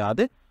வெளியேற்றுறது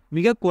கிடையாது.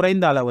 மிக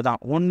குறைந்த அளவு தான்,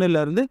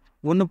 1லேருந்து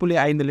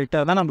 1.5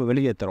 லிட்டர் தான் நம்ம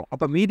வெளியேற்றுறோம்.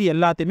 அப்போ மீதி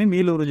எல்லாத்தையுமே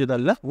மீள்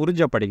உறிஞ்சுதலில்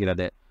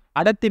உறிஞ்சப்படுகிறது.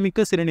 அடர்த்தி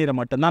மிக்க சிறுநீரை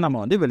மட்டும்தான் நம்ம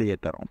வந்து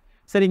வெளியேற்றுறோம்.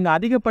 சரி, இங்கே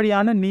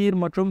அதிகப்படியான நீர்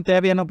மற்றும்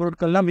தேவையான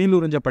பொருட்கள்லாம் மீள்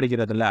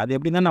உறிஞ்சப்படுகிறது இல்லை, அது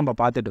எப்படின்னு நம்ம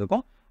பார்த்துட்டு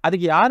இருக்கோம்.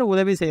 அதுக்கு யார்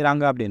உதவி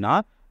செய்கிறாங்க அப்படின்னா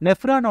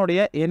நெஃப்ரானோடைய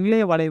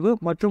என்லே வளைவு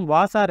மற்றும்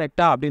வாசா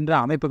ரெக்டா அப்படின்ற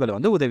அமைப்புகள்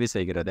வந்து உதவி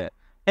செய்கிறது.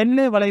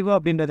 என்லே வளைவு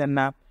அப்படின்றது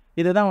என்ன?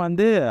 இதுதான்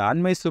வந்து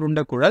அண்மை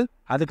சுருண்ட குழல்.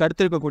 அதுக்கு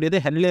அடுத்து இருக்கக்கூடியது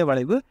ஹென்லே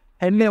வளைவு.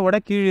 ஹென்லேவோட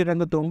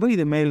கீழிறங்கு தூம்பு,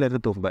 இது மேலிரு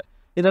தூம்பு.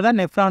 இதை தான்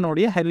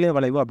நெஃப்ரானோடைய ஹென்லே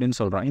வளைவு அப்படின்னு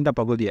சொல்கிறோம் இந்த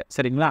பகுதியை.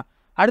 சரிங்களா?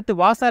 அடுத்து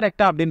வாசா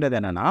ரெக்டா அப்படின்றது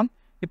என்னென்னா,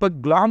 இப்போ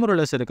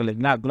கிளாமுருலஸ் இருக்கு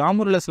இல்லைங்களா,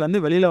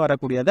 கிளாமுருலஸ்லேருந்து வெளியில்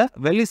வரக்கூடியதை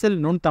வெளிசெல்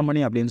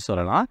நுண்தமனி அப்படின்னு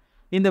சொல்லலாம்.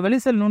 இந்த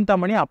வெளிசெல்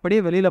நுண்தமனி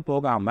அப்படியே வெளியில்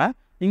போகாமல்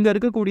இங்கே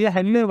இருக்கக்கூடிய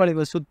ஹென்லே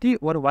வளைவை சுற்றி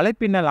ஒரு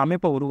வலைப்பின்னல்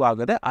அமைப்பை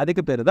உருவாகுது.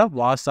 அதுக்கு பேர் தான்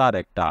வாசா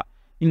ரெக்டா.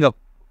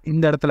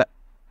 இந்த இடத்துல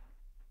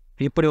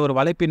இப்படி ஒரு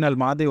வலைப்பின்னல்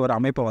மாதிரி ஒரு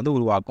அமைப்பை வந்து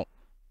உருவாக்கும்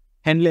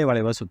ஹென்லே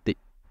வளைவை சுற்றி.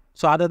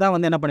 ஸோ அதை தான்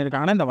வந்து என்ன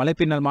பண்ணியிருக்காங்கன்னா இந்த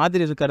வலைப்பின்னல்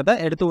மாதிரி இருக்கிறத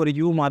எடுத்து ஒரு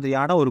யூ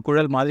மாதிரியான ஒரு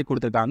குழல் மாதிரி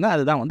கொடுத்துருக்காங்க.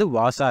 அதுதான் வந்து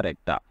வாசா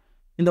ரெக்டா.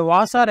 இந்த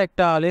வாசா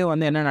ரெக்டாலே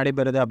வந்து என்ன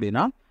நடைபெறுது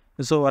அப்படின்னா,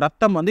 ஸோ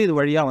ரத்தம் வந்து இது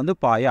வழியாக வந்து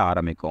பாய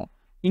ஆரம்பிக்கும்.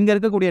 இங்கே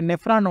இருக்கக்கூடிய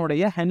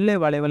நெஃப்ரானோடைய ஹென்லே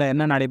வளைவில்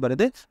என்ன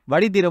நடைபெறுது?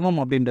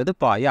 வடிதிரவம் அப்படின்றது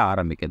பாய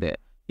ஆரம்பிக்குது.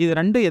 இது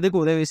ரெண்டும் எதுக்கு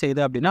உதவி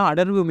செய்யுது அப்படின்னா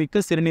அடர்வு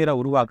மிக்க சிறுநீரை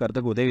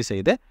உருவாக்குறதுக்கு உதவி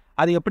செய்யுது.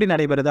 அது எப்படி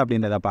நடைபெறுது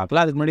அப்படின்றத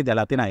பார்க்கலாம். அதுக்கு முன்னாடி இது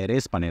எல்லாத்தையும் நான்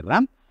எரேஸ்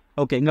பண்ணிடுறேன்.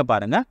 ஓகே, இங்கே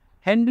பாருங்கள்.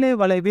 ஹென்லே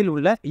வளைவில்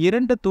உள்ள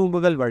 2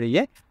 தூம்புகள்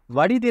வழியே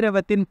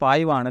வடிதிரவத்தின்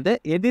பாய்வானது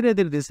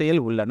எதிரெதிர்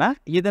திசையில் உள்ளன.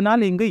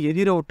 இதனால் இங்கு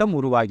எதிரோட்டம்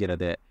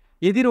உருவாகிறது.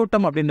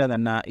 எதிரோட்டம் அப்படின்றது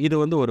என்ன? இது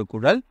வந்து ஒரு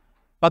குழல்,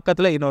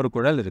 பக்கத்தில் இன்னொரு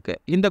குழல் இருக்குது.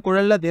 இந்த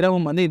குழலில்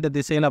திரவம் வந்து இந்த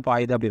திசையில்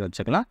பாயுது அப்படின்னு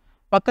வச்சுக்கலாம்.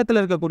 பக்கத்தில்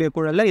இருக்கக்கூடிய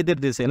குழலில்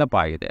எதிர் திசையில்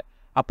பாயுது.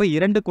 அப்போ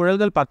 2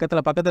 குழல்கள்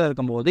பக்கத்தில்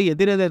இருக்கும்போது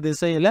எதிரெதிர்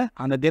திசையில்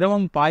அந்த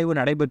திரவம் பாய்வு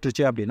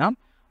நடைபெற்றுச்சு அப்படின்னா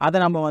அதை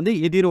நம்ம வந்து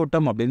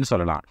எதிரோட்டம் அப்படின்னு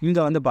சொல்லலாம்.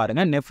 இங்கே வந்து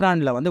பாருங்கள்,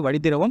 நெஃப்ரானில் வந்து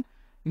வடிதிரவம்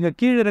இங்கே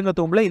கீழிறங்க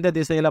தூம்பில் இந்த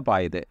திசையில்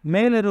பாயுது,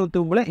 மேலிறங்கு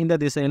தூம்பில் இந்த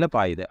திசையில்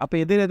பாயுது. அப்போ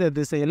எதிரெதிர்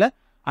திசையில்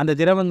அந்த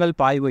திரவங்கள்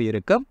பாய்வு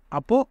இருக்கும்.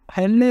 அப்போது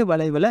ஹென்லே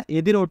வளைவில்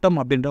எதிரோட்டம்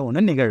அப்படின்ற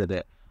ஒன்று நிகழுது.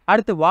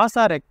 அடுத்து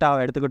வாசா ரெக்டாவை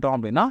எடுத்துக்கிட்டோம்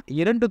அப்படின்னா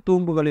 2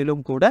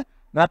 தூம்புகளிலும் கூட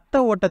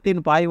இரத்த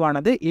ஓட்டத்தின்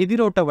பாய்வானது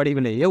எதிரோட்ட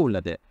வடிவிலேயே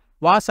உள்ளது.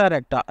 வாசா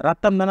ரெக்டா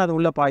ரத்தம் தானே அது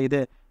உள்ளே பாயுது.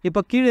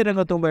 இப்போ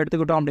கீழிறங்க தூம்பை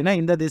எடுத்துக்கிட்டோம் அப்படின்னா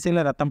இந்த திசையில்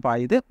ரத்தம்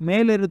பாயுது,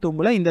 மேலிரு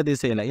தூம்பில் இந்த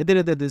திசையில்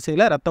எதிரெதிர்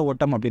திசையில் ரத்த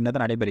ஓட்டம் அப்படின்றது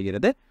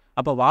நடைபெறுகிறது.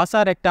 அப்போ வாசா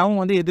ரெக்டாவும்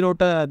வந்து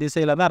எதிரோட்ட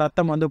திசையில் தான்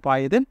ரத்தம் வந்து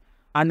பாயுது.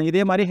 அண்ட்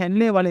இதே மாதிரி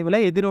ஹென்லே வளைவில்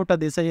எதிரோட்ட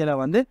திசையில்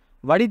வந்து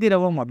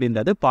வடிதிரவம்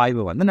அப்படின்றது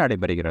பாய்வு வந்து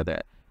நடைபெறுகிறது.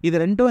 இது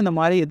ரெண்டும் இந்த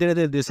மாதிரி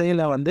எதிரெதிர்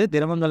திசையில் வந்து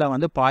திரவங்களை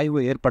வந்து பாய்வு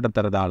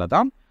ஏற்படுத்துறதால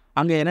தான்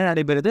அங்கே என்ன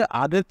நடைபெறுது?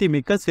 அடர்த்தி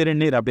மிக்க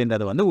சிறுநீர்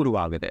அப்படின்றது வந்து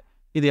உருவாகுது.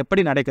 இது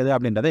எப்படி நடக்குது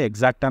அப்படின்றத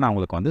எக்ஸாக்டாக நான்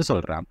உங்களுக்கு வந்து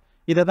சொல்கிறேன்.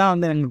 இதை தான்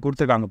வந்து எனக்கு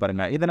கொடுத்துருக்காங்க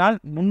பாருங்கள். இதனால்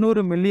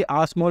 300 milli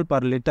ஆஸ்மோல்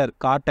per litre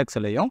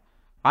கார்டெக்ஸ்லையும்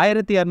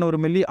 1200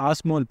 milli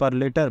ஆஸ்மோல் per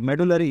litre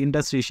medullary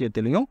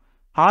இண்டஸ்ட்ரீஷியத்திலையும்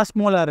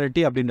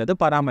osmolarity அப்படின்றது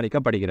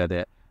பராமரிக்கப்படுகிறது.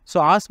 ஸோ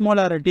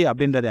ஆஸ்மோலாரிட்டி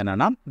அப்படின்றது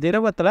என்னென்னா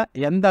திரவத்தில்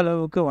எந்த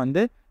அளவுக்கு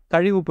வந்து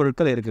கழிவுப்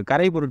பொருட்கள் இருக்குது,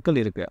 கரை பொருட்கள்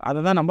இருக்குது, அதை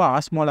தான் நம்ம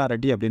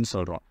ஆஸ்மோலாரிட்டி அப்படின்னு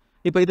சொல்கிறோம்.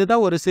 இப்போ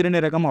இதுதான் ஒரு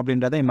சிறுநீரகம்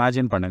அப்படின்றத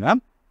இமேஜின்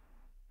பண்ணுங்கள்.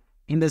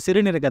 இந்த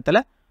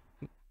சிறுநீரகத்தில்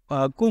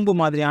கூம்பு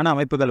மாதிரியான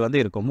அமைப்புகள் வந்து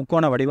இருக்கும்,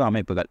 முக்கோண வடிவ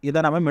அமைப்புகள். இதை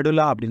நம்ம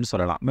மெடுலா அப்படின்னு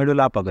சொல்லலாம்,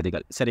 மெடுலா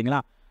பகுதிகள். சரிங்களா?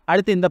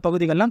 அடுத்து இந்த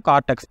பகுதிகள்லாம்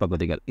கார்டெக்ஸ்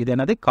பகுதிகள். இது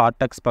என்னது?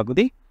 கார்டெக்ஸ்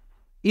பகுதி.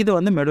 இது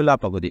வந்து மெடுலா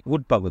பகுதி,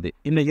 உட்பகுதி.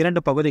 இந்த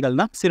 2 பகுதிகள்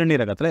தான்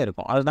சிறுநீரகத்தில்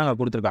இருக்கும். அதுதான் அங்கே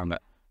கொடுத்துருக்காங்க.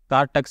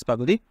 கார்டெக்ஸ்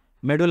பகுதி,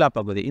 மெடுலா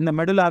பகுதி. இந்த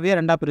மெடுலாவே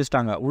 2ஆக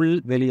பிரிச்சிட்டாங்க, உள்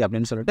வெளி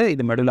அப்படின்னு சொல்லிட்டு.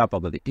 இது மெடுலா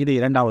பகுதி, இது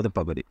 2வது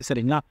பகுதி.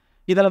 சரிங்களா?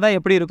 இதில் தான்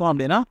எப்படி இருக்கும்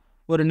அப்படின்னா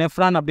ஒரு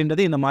நெஃப்ரான்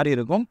அப்படின்றது இந்த மாதிரி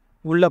இருக்கும்,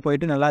 உள்ளே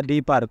போயிட்டு நல்லா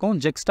டீப்பாக இருக்கும்.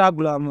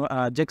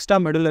 ஜெக்ஸ்டா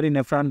மெடுலரி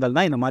நெஃப்ரான்கள்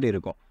தான் இந்த மாதிரி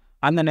இருக்கும்.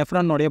 அந்த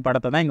நெஃப்ரானோடைய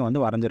படத்தை தான் இங்கே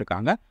வந்து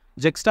வரைஞ்சிருக்காங்க.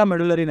 ஜெக்ஸ்ட்ரா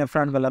மெடுலரி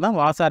நெஃப்ரான்களில் தான்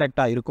வாசா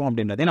ரெக்டா இருக்கும்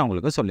அப்படின்றதையும் நான்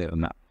உங்களுக்கு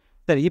சொல்லியிருந்தேன்.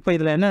 சரி, இப்போ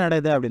இதில் என்ன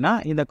நடக்குது அப்படின்னா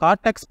இந்த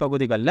கார்டெக்ஸ்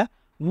பகுதிகளில்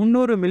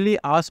 300 மில்லி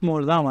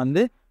ஆஸ்மோல் தான்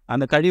வந்து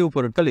அந்த கழிவுப்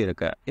பொருட்கள்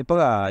இருக்குது. இப்போ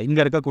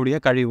இங்கே இருக்கக்கூடிய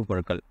கழிவுப்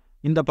பொருட்கள்,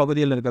 இந்த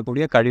பகுதியில்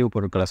இருக்கக்கூடிய கழிவுப்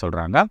பொருட்களை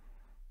சொல்கிறாங்க.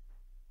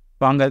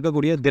 இப்போ அங்கே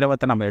இருக்கக்கூடிய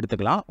திரவத்தை நம்ம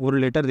எடுத்துக்கலாம். 1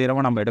 லிட்டர்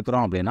திரவம் நம்ம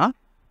எடுக்கிறோம் அப்படின்னா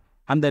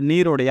அந்த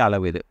நீருடைய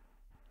அளவு இது.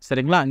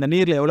 சரிங்களா? இந்த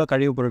நீரில் எவ்வளோ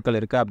கழிவுப் பொருட்கள்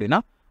இருக்குது அப்படின்னா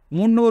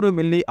 300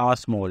 மில்லி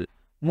ஆஸ்மோல்.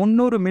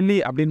 300 மில்லி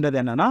அப்படின்றது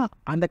என்னென்னா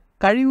அந்த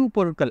கழிவுப்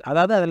பொருட்கள்,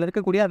 அதாவது அதில்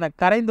இருக்கக்கூடிய அந்த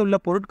கரைந்துள்ள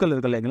பொருட்கள்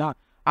இருக்குது இல்லைங்களா,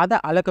 அதை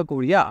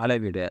அளக்கக்கூடிய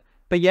அளவீடு.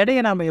 இப்போ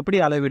எடையை நம்ம எப்படி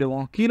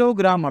அளவிடுவோம்?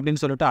 கிலோகிராம்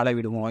அப்படின்னு சொல்லிட்டு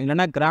அளவிடுவோம்,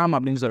 இல்லைன்னா கிராம்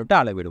அப்படின்னு சொல்லிட்டு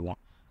அளவிடுவோம்.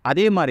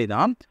 அதே மாதிரி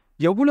தான்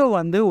எவ்வளோ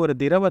வந்து ஒரு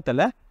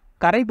திரவத்தில்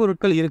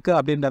கரைப்பொருட்கள் இருக்குது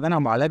அப்படின்றத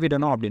நம்ம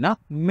அளவிடணும் அப்படின்னா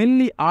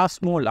மில்லி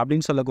ஆஸ்மோல்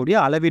அப்படின்னு சொல்லக்கூடிய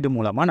அளவீடு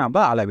மூலமாக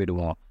நம்ம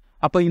அளவிடுவோம்.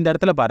 அப்போ இந்த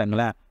இடத்துல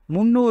பாருங்களேன்,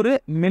 300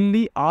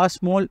 மில்லி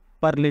ஆஸ்மோல்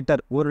பர்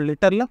லிட்டர். ஒரு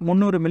லிட்டரில்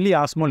 300 மில்லி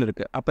ஆஸ்மோல்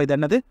இருக்குது. அப்போ இது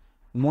என்னது?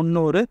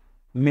 300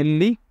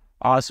 மில்லி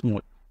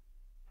ஆஸ்மோல்.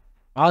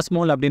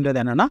 ஆஸ்மோல் அப்படின்றது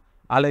என்னென்னா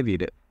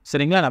அளவீடு.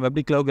 சரிங்களா? நம்ம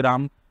எப்படி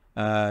கிலோகிராம்,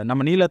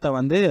 நம்ம நீளத்தை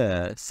வந்து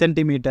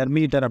சென்டிமீட்டர்,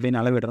 மீட்டர் அப்படின்னு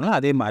அளவிடுறோம்ல,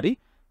 அதே மாதிரி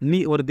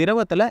ஒரு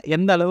திரவத்தில்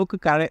எந்த அளவுக்கு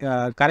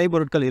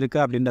கரைபொருட்கள்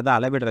இருக்குது அப்படின்றத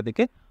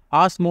அளவிடுறதுக்கு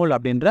ஆஸ்மோல்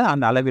அப்படின்ற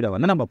அந்த அளவீடை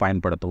வந்து நம்ம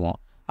பயன்படுத்துவோம்.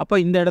 அப்போ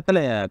இந்த இடத்துல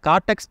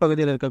கார்டெக்ஸ்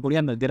பகுதியில் இருக்கக்கூடிய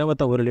அந்த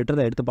திரவத்தை 1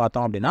 லிட்டரை எடுத்து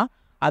பார்த்தோம் அப்படின்னா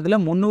அதில்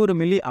 300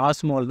 மில்லி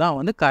ஆஸ்மோல் தான்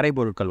வந்து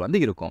கரைபொருட்கள் வந்து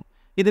இருக்கும்.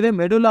 இதுவே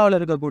மெடுலாவில்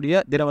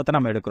இருக்கக்கூடிய திரவத்தை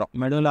நம்ம எடுக்கிறோம்.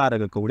 மெடுலா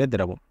இருக்கக்கூடிய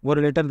திரவம்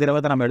 1 லிட்டர்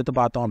திரவத்தை நம்ம எடுத்து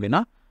பார்த்தோம்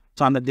அப்படின்னா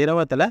ஸோ அந்த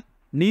திரவத்தில்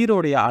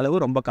நீரோடைய அளவு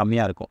ரொம்ப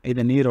கம்மியாக இருக்கும்.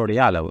 இது நீரோடைய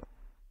அளவு.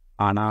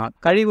 ஆனால்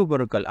கழிவு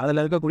பொருட்கள், அதில்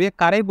இருக்கக்கூடிய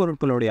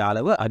கரைபொருட்களுடைய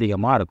அளவு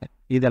அதிகமாக இருக்கும்.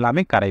 இது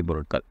எல்லாமே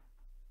கரைபொருட்கள்.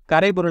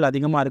 கரைபொருள்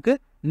அதிகமாக இருக்குது,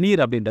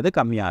 நீர் அப்படின்றது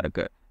கம்மியாக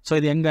இருக்குது. ஸோ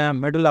இது எங்கள்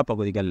மெடுலா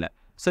பகுதிகளில்.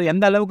 ஸோ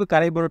எந்த அளவுக்கு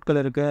கரைபொருட்கள்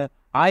இருக்குது?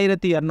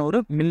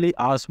 1200 மில்லி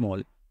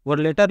ஆஸ்மோல்.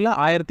 1 லிட்டரில்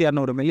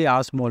 1200 மில்லி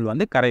ஆஸ்மோல்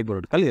வந்து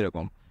கரைபொருட்கள்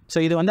இருக்கும். ஸோ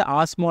இது வந்து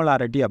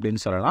ஆஸ்மோலாரிட்டி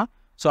அப்படின்னு சொல்லலாம்.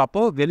 ஸோ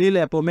அப்போது வெளியில்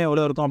எப்போவுமே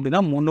எவ்வளோ இருக்கும்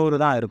அப்படின்னா 300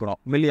 தான் இருக்கணும்,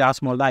 மில்லி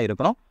ஆஸ்மோல் தான்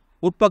இருக்கணும்.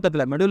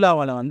 உட்பக்கத்தில்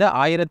மெடுலாவில் வந்து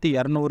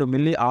 1200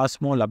 மில்லி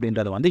ஆஸ்மோல்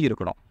அப்படின்றது வந்து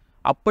இருக்கணும்.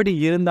 அப்படி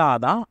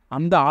இருந்தால் தான்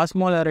அந்த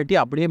ஆஸ்மோலாரிட்டி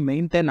அப்படியே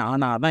மெயின்டைன்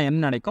ஆனால் தான் என்ன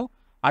நினைக்கும்,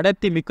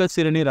 அடர்த்தி மிக்க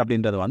சிறுநீர்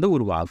அப்படின்றது வந்து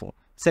உருவாகும்.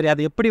 சரி,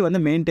 அது எப்படி வந்து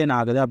மெயின்டைன்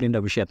ஆகுது அப்படின்ற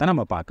விஷயத்த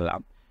நம்ம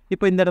பார்க்கலாம்.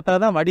 இப்போ இந்த இடத்துல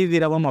தான்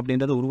வடிதிரவம்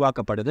அப்படின்றது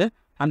உருவாக்கப்படுது.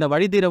 அந்த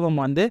வடிதிரவம்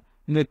வந்து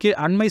இந்த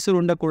அண்மை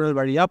சுருண்ட குழல்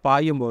வழியாக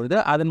பாயும்பொழுது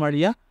அதன்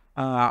வழியாக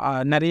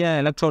நிறைய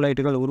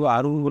எலக்ட்ரோலைட்டுகள்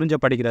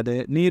உறிஞ்சப்படுகிறது,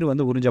 நீர்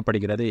வந்து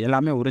உறிஞ்சப்படுகிறது,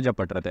 எல்லாமே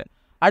உறிஞ்சப்படுறது.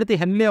 அடுத்து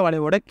ஹென்லே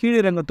வளைவோட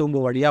கீழிறங்கு தூம்பு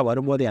வழியாக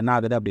வரும்போது என்ன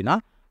ஆகுது அப்படின்னா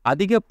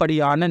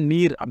அதிகப்படியான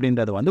நீர்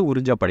அப்படின்றது வந்து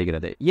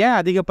உறிஞ்சப்படுகிறது. ஏன்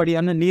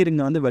அதிகப்படியான நீர்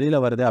இங்கே வந்து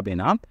வெளியில் வருது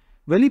அப்படின்னா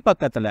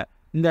வெளிப்பக்கத்தில்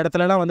இந்த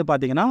இடத்துலலாம் வந்து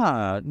பார்த்திங்கன்னா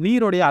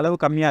நீருடைய அளவு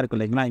கம்மியாக இருக்குது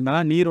இல்லைங்களா,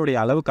 இங்கெல்லாம் நீருடைய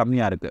அளவு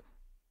கம்மியாக இருக்குது.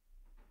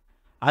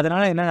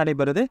 அதனால் என்ன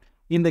நடைபெறுது,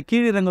 இந்த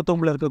கீழிறங்கு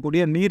தூம்பில்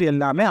இருக்கக்கூடிய நீர்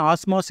எல்லாமே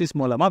ஆஸ்மோசிஸ்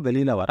மூலமாக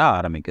வெளியில் வர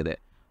ஆரம்பிக்குது.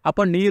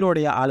 அப்போ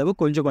நீருடைய அளவு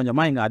கொஞ்சம்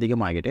கொஞ்சமாக இங்கே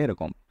அதிகமாகிட்டே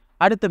இருக்கும்.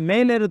 அடுத்து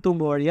மேலேறு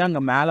தூம்பு வழியாக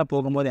அங்கே மேலே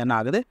போகும்போது என்ன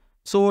ஆகுது,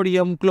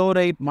 சோடியம்,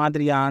 குளோரைட்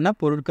மாதிரியான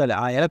பொருட்கள்,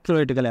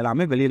 எலக்ட்ரோலைட்டுகள்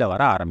எல்லாமே வெளியில்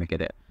வர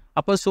ஆரம்பிக்குது.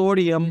 அப்போ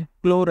சோடியம்,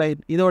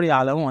 குளோரைட் இதோடைய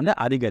அளவும் வந்து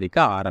அதிகரிக்க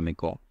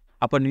ஆரம்பிக்கும்.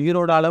 அப்போ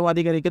நீரோட அளவு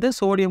அதிகரிக்குது,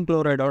 சோடியம்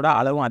குளோரைடோட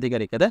அளவும்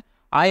அதிகரிக்குது.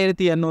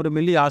 1200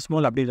 மில்லி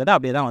ஆஸ்மோல் அப்படின்றது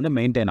அப்படியே தான் வந்து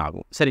மெயின்டைன்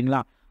ஆகும். சரிங்களா?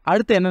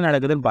 அடுத்து என்ன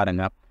நடக்குதுன்னு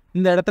பாருங்கள்.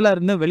 இந்த இடத்துல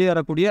இருந்து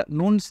வெளியேறக்கூடிய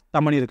நுண்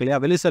தமனி இருக்கு இல்லையா,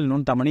 வெளிசல்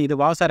நுண் தமனி, இது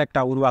வாசா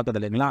ரெக்டா உருவாக்குது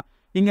இல்லைங்களா.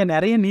 இங்கே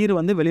நிறைய நீர்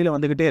வந்து வெளியில்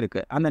வந்துக்கிட்டே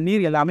இருக்குது. அந்த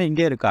நீர் எல்லாமே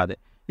இங்கே இருக்காது.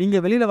 இங்கே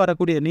வெளியில்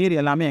வரக்கூடிய நீர்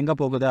எல்லாமே எங்கே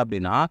போகுது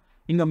அப்படின்னா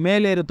இங்கே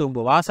மேலேறு தூம்பு,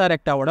 வாசா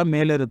ரெக்டாவோட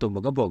மேலேறு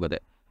தூம்புக்கு போகுது.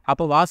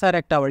 அப்போ வாசா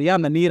ரெக்டா வழியாக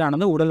அந்த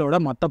நீரானது உடலோட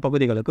மற்ற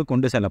பகுதிகளுக்கு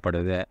கொண்டு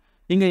செல்லப்படுது.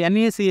 இங்கே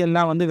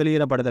NaClலாம் வந்து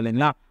வெளியிடப்படுது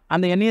இல்லைங்களா.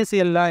 அந்த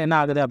NaClலாம் என்ன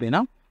ஆகுது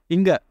அப்படின்னா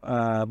இங்கே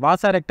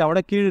வாசா ரெக்டாவோட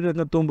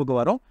கீழிறங்கு தூம்புக்கு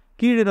வரும்.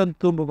 கீழிறங்கு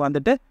தூம்புக்கு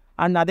வந்துட்டு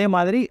அதே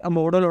மாதிரி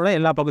நம்ம உடலோட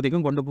எல்லா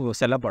பகுதிக்கும் கொண்டு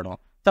செல்லப்படும்.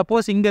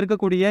 சப்போஸ் இங்கே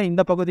இருக்கக்கூடிய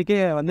இந்த பகுதிக்கு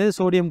வந்து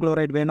சோடியம்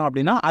குளோரைட் வேணும்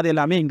அப்படின்னா அது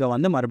எல்லாமே இங்கே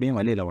வந்து மறுபடியும்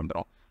வெளியில்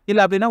வந்துடும்.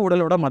 இல்லை அப்படின்னா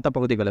உடலோட மற்ற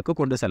பகுதிகளுக்கு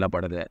கொண்டு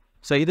செல்லப்படுது.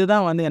 ஸோ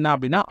இதுதான் வந்து என்ன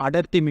அப்படின்னா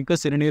அடர்த்தி மிக்க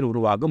சிறுநீர்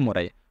உருவாகும்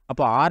முறை.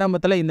 அப்போ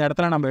ஆரம்பத்தில் இந்த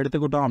இடத்துல நம்ம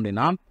எடுத்துக்கிட்டோம்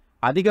அப்படின்னா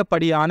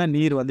அதிகப்படியான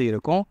நீர் வந்து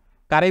இருக்கும்,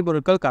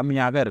 கரைபொருட்கள்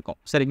கம்மியாக இருக்கும்.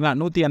 சரிங்களா?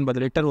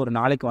 180 லிட்டர் ஒரு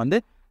நாளைக்கு வந்து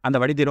அந்த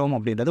வடிதிரவம்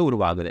அப்படின்றது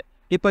உருவாகுது.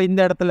 இப்போ இந்த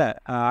இடத்துல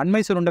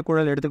அண்மை சுருண்ட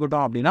குழல்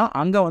எடுத்துக்கிட்டோம் அப்படின்னா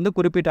அங்கே வந்து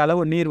குறிப்பிட்ட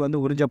அளவு நீர் வந்து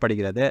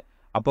உறிஞ்சப்படுகிறது.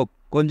 அப்போ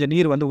கொஞ்சம்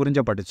நீர் வந்து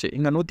உறிஞ்சப்பட்டுச்சு.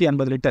 இங்கே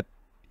 180 லிட்டர்,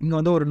 இங்கே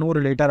வந்து ஒரு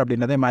 100 லிட்டர்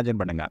அப்படின்றத இமேஜின்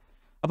பண்ணுங்கள்.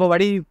 அப்போ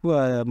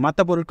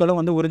மற்ற பொருட்களும்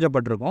வந்து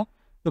உறிஞ்சப்பட்டிருக்கும்.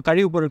 இப்போ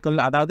கழிவுப் பொருட்கள்,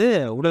 அதாவது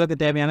உடலுக்கு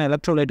தேவையான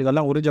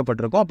எலக்ட்ரோலைட்டுகள்லாம்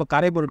உறிஞ்சப்பட்டிருக்கும். அப்போ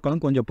கரை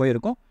பொருட்களும் கொஞ்சம்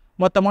போயிருக்கும்.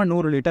 மொத்தமாக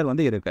 100 லிட்டர்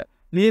வந்து இருக்குது,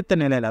 நீர்த்த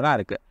நிலையில் தான்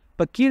இருக்குது.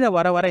 இப்போ கீழே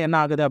வர வர என்ன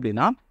ஆகுது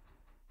அப்படின்னா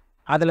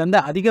அதுலேருந்து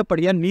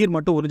அதிகப்படியாக நீர்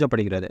மட்டும்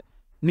உறிஞ்சப்படுகிறது.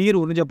 நீர்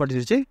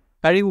உறிஞ்சப்பட்டுச்சு,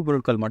 கழிவுப்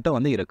பொருட்கள் மட்டும்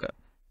வந்து இருக்குது.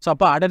 ஸோ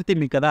அப்போ அடர்த்தி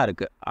மிக்கதாக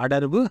இருக்குது,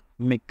 அடர்வு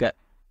மிக்க.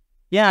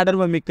 ஏன்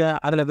அடர்வு மிக்க?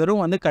 அதில்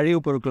வெறும் வந்து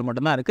கழிவுப் பொருட்கள்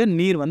மட்டும்தான் இருக்குது,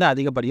 நீர் வந்து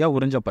அதிகப்படியாக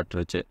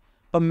உறிஞ்சப்பட்டுருச்சு.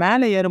 இப்போ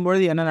மேலே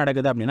ஏறும்பொழுது என்ன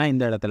நடக்குது அப்படின்னா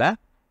இந்த இடத்துல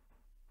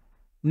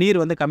நீர்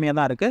வந்து கம்மியாக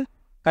தான் இருக்குது,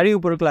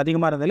 கழிவுப் பொருட்கள்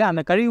அதிகமாக இருந்ததில்லை.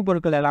 அந்த கழிவுப்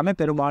பொருட்கள் எல்லாமே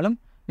பெரும்பாலும்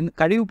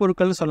கழிவுப்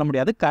பொருட்கள்னு சொல்ல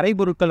முடியாது, கரை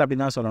பொருட்கள்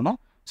அப்படின்னு தான் சொல்லணும்.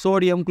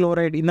 சோடியம்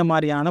குளோரைடு இந்த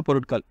மாதிரியான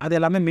பொருட்கள் அது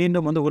எல்லாமே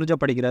மீண்டும் வந்து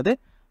உறிஞ்சப்படுகிறது.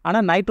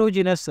 ஆனால்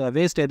நைட்ரோஜினஸ்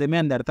வேஸ்ட் எதுவுமே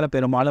அந்த இடத்துல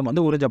பெரும்பாலும்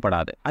வந்து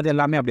உறிஞ்சப்படாது. அது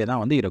எல்லாமே அப்படியே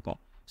தான் வந்து இருக்கும்.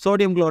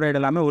 சோடியம் குளோரைடு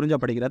எல்லாமே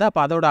உறிஞ்சப்படுகிறது.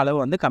 அப்போ அதோட அளவு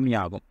வந்து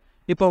கம்மியாகும்.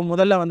 இப்போ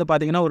முதல்ல வந்து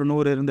பார்த்திங்கன்னா ஒரு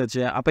 100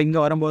 இருந்துச்சு. அப்போ இங்கே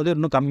வரும்போது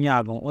இன்னும்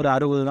கம்மியாகும். ஒரு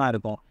 60 தான்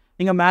இருக்கும்.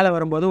 இங்கே மேலே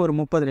வரும்போது ஒரு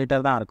 30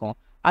 லிட்டர் தான் இருக்கும்.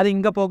 அது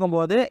இங்கே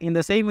போகும்போது இந்த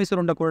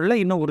ᴄᴏ்மிசுருண்ட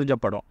குழலில் இன்னும்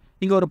உறிஞ்சப்படும்.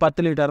 இங்கே ஒரு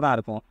 10 லிட்டர் தான்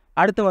இருக்கும்.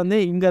 அடுத்து வந்து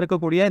இங்கே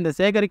இருக்கக்கூடிய இந்த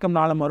சேகரிக்கும்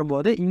நாளம்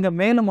வரும்போது இங்கே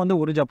மேலும் வந்து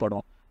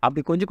உறிஞ்சப்படும்.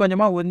 அப்படி கொஞ்சம்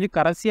கொஞ்சமாக உறிஞ்சி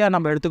கடைசியாக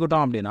நம்ம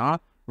எடுத்துக்கிட்டோம் அப்படின்னா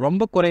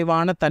ரொம்ப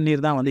குறைவான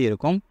தண்ணீர் தான் வந்து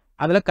இருக்கும்.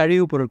 அதில்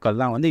கழிவுப் பொருட்கள்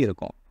தான் வந்து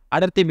இருக்கும்.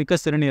 அடர்த்தி மிக்க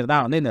சிறுநீர்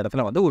தான் வந்து இந்த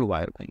இடத்துல வந்து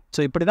உருவாயிருக்கும்.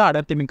 ஸோ இப்படி தான்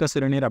அடர்த்தி மிக்க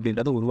சிறுநீர்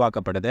அப்படின்றது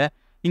உருவாக்கப்படுது.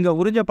 இங்கே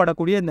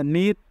உறிஞ்சப்படக்கூடிய இந்த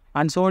நீர்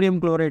அண்ட் சோடியம்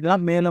குளோரைடு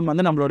தான் மேலும்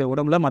வந்து நம்மளுடைய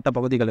உடம்புல மற்ற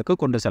பகுதிகளுக்கு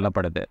கொண்டு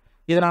செல்லப்படுது.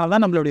 இதனால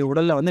தான் நம்மளுடைய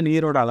உடலில் வந்து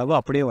நீரோட அளவு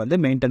அப்படியே வந்து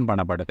மெயின்டைன்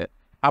பண்ணப்படுது.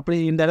 அப்படி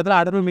இந்த இடத்துல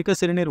அடர்வு மிக்க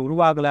சிறுநீர்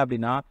உருவாகலை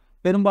அப்படின்னா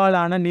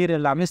பெரும்பாலான நீர்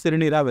எல்லாமே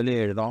சிறுநீராக வெளியே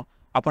எழுதும்.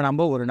 அப்போ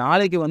நம்ம ஒரு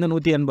நாளைக்கு வந்து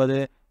 180,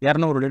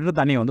 200 லிட்டர்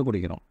தண்ணி வந்து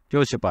குடிக்கிறோம்.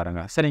 யோசிச்சு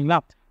பாருங்கள், சரிங்களா?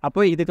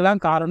 அப்போ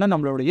இதுக்கெல்லாம் காரணம்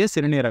நம்மளுடைய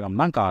சிறுநீரகம்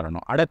தான்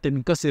காரணம். அடர்த்தி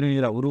மிக்க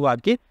சிறுநீரை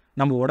உருவாக்கி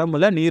நம்ம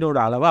உடம்புல நீரோட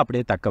அளவை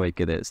அப்படியே தக்க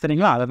வைக்குது,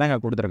 சரிங்களா? அதை தான் இங்கே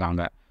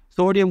கொடுத்துருக்காங்க.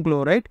 சோடியம்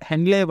குளோரைட்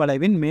ஹென்லே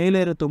வளைவின்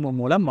மேலேறு தும்பு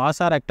மூலம்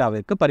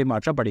வாசாரெக்டாவிற்கு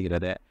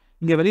பரிமாற்றப்படுகிறது.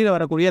 இங்கே வெளியில்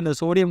வரக்கூடிய அந்த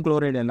சோடியம்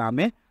குளோரைடு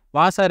எல்லாமே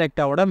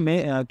வாசாரெக்டாவோட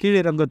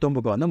கீழிறங்கு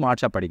தும்புக்கு வந்து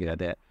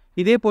மாற்றப்படுகிறது.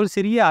 இதேபோல்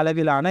சிறிய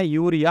அளவிலான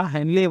யூரியா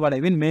ஹென்லே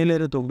வளைவின்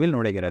மேலேறு தும்பில்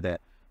நுழைகிறது.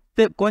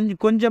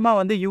 கொஞ்சமாக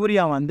வந்து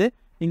யூரியா வந்து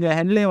இங்கே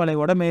ஹென்லே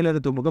வளைவோட மேலேறு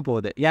தும்புக்கு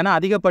போகுது. ஏன்னா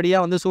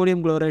அதிகப்படியாக வந்து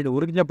சோடியம் குளோரைடு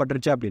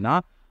உறிஞ்சப்பட்டுருச்சு அப்படின்னா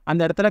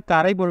அந்த இடத்துல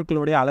கரை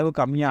பொருட்களுடைய அளவு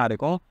கம்மியாக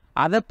இருக்கும்.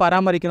 அதை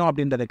பராமரிக்கணும்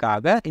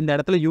அப்படின்றதுக்காக இந்த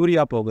இடத்துல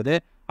யூரியா போகுது.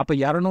 அப்போ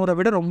 200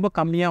 விட ரொம்ப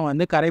கம்மியாக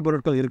வந்து கரை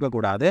பொருட்கள்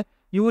இருக்கக்கூடாது.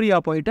 யூரியா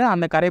போயிட்டு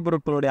அந்த கரை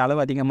பொருட்களுடைய அளவு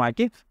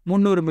அதிகமாக்கி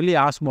 300 மில்லி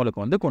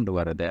ஆஸ்மோலுக்கு வந்து கொண்டு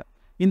வருது.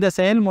 இந்த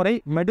செயல்முறை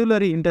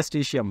மெடுலரி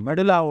இன்டர்ஸ்டிஷியம்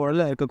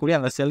மெடுலாவில் இருக்கக்கூடிய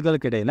அந்த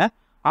செல்களுக்கு இடையில்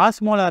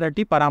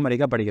ஆஸ்மோலாரிட்டி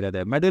பராமரிக்கப்படுகிறது.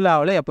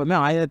 மெடுலாவில் எப்போவுமே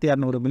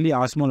 1200 மில்லி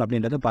ஆஸ்மோல்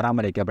அப்படின்றது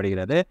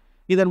பராமரிக்கப்படுகிறது.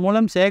 இதன்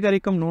மூலம்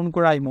சேகரிக்கும்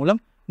நுண்குழாய் மூலம்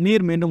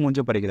நீர் மீண்டும்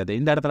உறிஞ்சப்படுகிறது.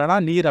 இந்த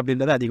இடத்துலலாம் நீர்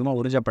அப்படின்றது அதிகமாக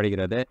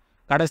உறிஞ்சப்படுகிறது.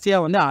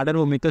 கடைசியாக வந்து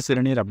அடர்வு மிக்க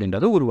சிறுநீர்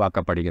அப்படின்றது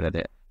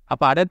உருவாக்கப்படுகிறது.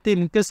 அப்போ அடர்த்தி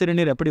மிக்க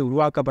சிறுநீர் எப்படி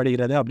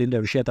உருவாக்கப்படுகிறது அப்படின்ற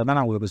விஷயத்தை தான்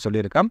நான் உங்களுக்கு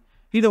சொல்லியிருக்கேன்.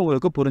 இது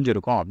உங்களுக்கு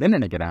புரிஞ்சிருக்கும் அப்படின்னு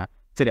நினைக்கிறேன்.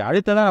 சரி,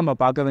 அடுத்ததான் நம்ம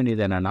பார்க்க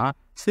வேண்டியது என்னென்னா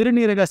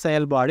சிறுநீரக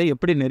செயல்பாடு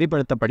எப்படி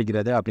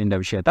நெறிப்படுத்தப்படுகிறது அப்படின்ற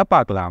விஷயத்த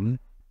பார்க்கலாம்.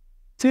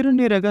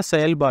 சிறுநீரக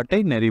செயல்பாட்டை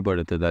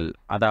நெறிப்படுத்துதல்,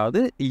 அதாவது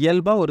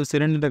இயல்பாக ஒரு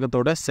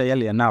சிறுநீரகத்தோட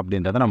செயல் என்ன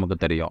அப்படின்றத நமக்கு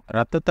தெரியும்.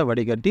 ரத்தத்தை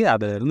வடிகட்டி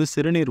அதிலிருந்து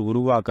சிறுநீர்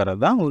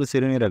உருவாக்குறது தான் ஒரு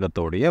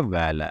சிறுநீரகத்தோடைய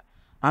வேலை.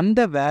 அந்த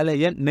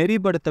வேலையை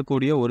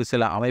நெறிப்படுத்தக்கூடிய ஒரு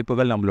சில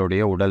அமைப்புகள்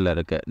நம்மளுடைய உடலில்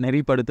இருக்குது.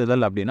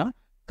 நெறிப்படுத்துதல் அப்படின்னா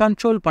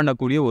கண்ட்ரோல்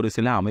பண்ணக்கூடிய ஒரு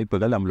சில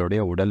அமைப்புகள்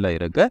நம்மளுடைய உடலில்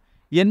இருக்குது.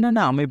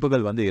 என்னென்ன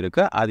அமைப்புகள் வந்து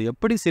இருக்குது, அது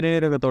எப்படி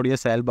சிறுநீரகத்தோடைய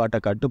செயல்பாட்டை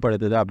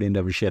கட்டுப்படுத்துது அப்படின்ற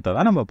விஷயத்தை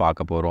தான் நம்ம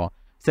பார்க்க போகிறோம்.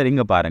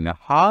 சரிங்க, பாருங்கள்.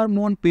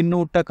 ஹார்மோன்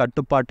பின்னூட்ட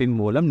கட்டுப்பாட்டின்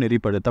மூலம்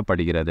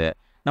நெறிப்படுத்தப்படுகிறது.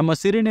 நம்ம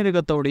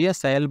சிறுநீரகத்தோடைய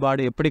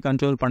செயல்பாடு எப்படி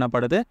கண்ட்ரோல்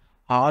பண்ணப்படுது?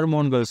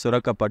 ஹார்மோன்கள்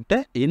சுரக்கப்பட்டு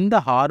இந்த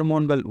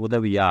ஹார்மோன்கள்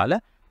உதவியால்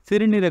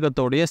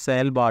சிறுநீரகத்தோடைய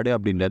செயல்பாடு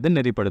அப்படின்றது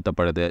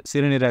நெறிப்படுத்தப்படுது.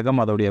 சிறுநீரகம்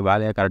அதோடைய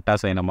வேலையை கரெக்டாக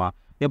செய்யணுமா,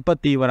 எப்போ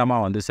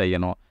தீவிரமாக வந்து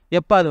செய்யணும்,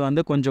 எப்போ அது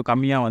வந்து கொஞ்சம்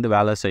கம்மியாக வந்து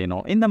வேலை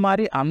செய்யணும், இந்த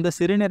மாதிரி அந்த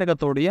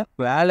சிறுநீரகத்தோடைய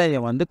வேலையை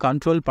வந்து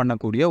கண்ட்ரோல்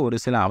பண்ணக்கூடிய ஒரு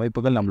சில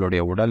அமைப்புகள்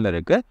நம்மளுடைய உடலில்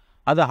இருக்குது.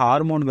 அது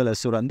ஹார்மோன்களை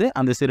சுரந்து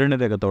அந்த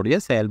சிறுநீரகத்தோடைய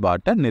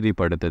செயல்பாட்டை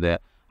நெறிப்படுத்துது.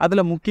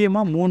 அதில்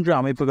முக்கியமாக 3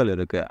 அமைப்புகள்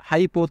இருக்குது.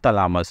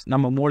 ஹைப்போதலாமஸ்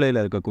நம்ம மூளையில்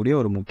இருக்கக்கூடிய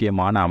ஒரு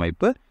முக்கியமான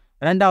அமைப்பு.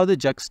 ரெண்டாவது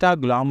ஜக்ஸ்டா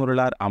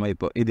கிளாமுருலார்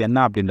அமைப்பு, இது என்ன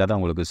அப்படின்றத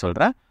உங்களுக்கு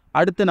சொல்கிறேன்.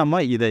 அடுத்து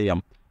நம்ம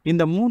இதயம்.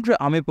 இந்த 3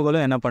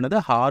 அமைப்புகளும் என்ன பண்ணுது?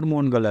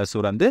 ஹார்மோன்களை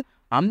சுரந்து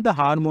அந்த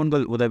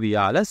ஹார்மோன்கள்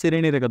உதவியால்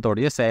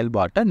சிறுநீரகத்தோடைய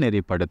செயல்பாட்டை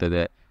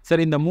நெறிப்படுத்துது.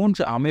 சரி, இந்த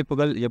 3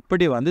 அமைப்புகள்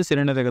எப்படி வந்து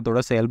சிறுநீரகத்தோட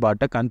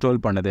செயல்பாட்டை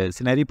கண்ட்ரோல் பண்ணுது,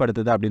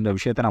 நெறிப்படுத்துது அப்படின்ற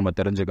விஷயத்தை நம்ம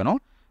தெரிஞ்சுக்கணும்.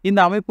 இந்த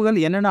அமைப்புகள்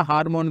என்னென்ன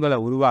ஹார்மோன்களை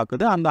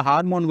உருவாக்குது, அந்த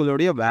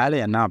ஹார்மோன்களுடைய வேலை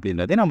என்ன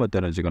அப்படின்றதை நம்ம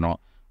தெரிஞ்சுக்கணும்.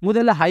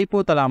 முதல்ல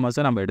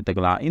ஹைப்போதலாமஸை நம்ம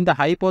எடுத்துக்கலாம். இந்த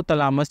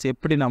ஹைப்போதலாமஸ்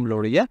எப்படி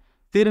நம்மளுடைய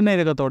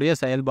சிறுநீரகத்தோடைய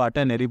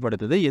செயல்பாட்டை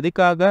நெறிப்படுத்துது,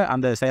 எதுக்காக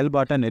அந்த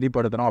செயல்பாட்டை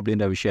நெறிப்படுத்தணும்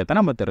அப்படின்ற விஷயத்தை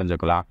நம்ம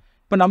தெரிஞ்சுக்கலாம்.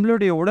 இப்போ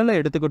நம்மளுடைய உடலை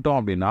எடுத்துக்கிட்டோம்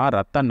அப்படின்னா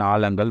ரத்த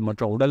நாளங்கள்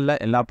மற்றும் உடலில்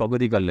எல்லா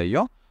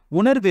பகுதிகள்லையும்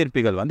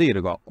உணர்வேற்பிகள் வந்து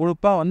இருக்கும்.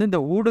 குறிப்பாக வந்து இந்த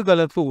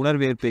ஊடுகலப்பு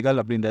உணர்வேற்பிகள்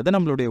அப்படின்றது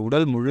நம்மளுடைய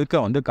உடல்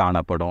முழுக்க வந்து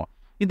காணப்படும்.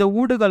 இந்த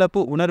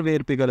ஊடுகலப்பு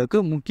உணர்வேற்பிகளுக்கு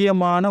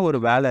முக்கியமான ஒரு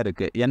வேலை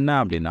இருக்குது. என்ன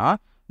அப்படின்னா,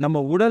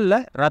 நம்ம உடலில்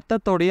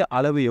ரத்தத்தோடைய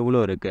அளவு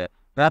எவ்வளோ இருக்குது,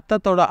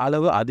 ரத்தத்தோட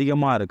அளவு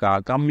அதிகமாக இருக்கா,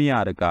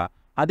 கம்மியாக இருக்கா,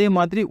 அதே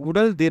மாதிரி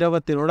உடல்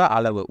திரவத்தினோட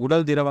அளவு,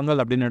 உடல்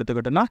திரவங்கள் அப்படின்னு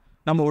எடுத்துக்கிட்டோன்னா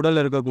நம்ம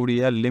உடலில்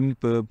இருக்கக்கூடிய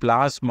லிம்பு,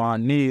 பிளாஸ்மா,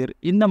 நீர்,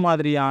 இந்த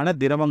மாதிரியான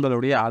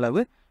திரவங்களுடைய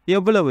அளவு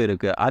எவ்வளவு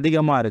இருக்குது,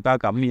 அதிகமாக இருக்கா,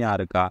 கம்மியாக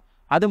இருக்கா.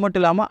 அது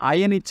மட்டும் இல்லாமல்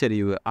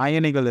அயனிச்சரிவு,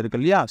 அயனிகள் இருக்கு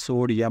இல்லையா,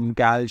 சோடியம்,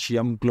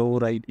 கால்சியம்,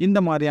 குளோரைட்,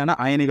 இந்த மாதிரியான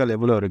அயனிகள்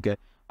எவ்வளோ இருக்குது,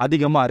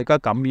 அதிகமாக இருக்கா,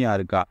 கம்மியாக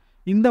இருக்கா,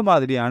 இந்த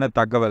மாதிரியான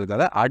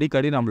தகவல்களை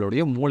அடிக்கடி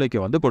நம்மளுடைய மூளைக்கு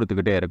வந்து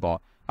கொடுத்துக்கிட்டே இருக்கும்.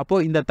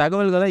 அப்போது இந்த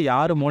தகவல்களை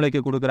யார் மூளைக்கு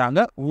கொடுக்குறாங்க?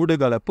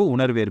 ஊடுகலப்பு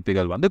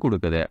உணர்வேற்பிகள் வந்து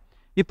கொடுக்குது.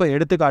 இப்போ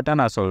எடுத்துக்காட்டாக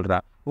நான்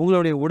சொல்கிறேன்,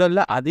 உங்களுடைய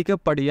உடலில்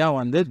அதிகப்படியாக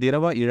வந்து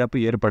திரவ இழப்பு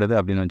ஏற்படுது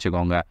அப்படின்னு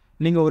வச்சுக்கோங்க.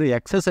 நீங்கள் ஒரு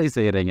எக்ஸசைஸ்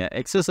செய்கிறீங்க.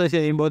 எக்ஸசைஸ்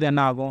செய்யும்போது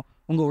என்ன ஆகும்?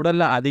 உங்கள்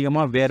உடலில்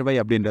அதிகமாக வேர்வை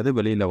அப்படின்றது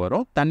வெளியில்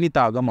வரும், தண்ணி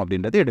தாகம்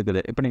அப்படின்றது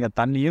எடுக்குது. இப்போ நீங்கள்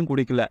தண்ணியும்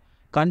குடிக்கல,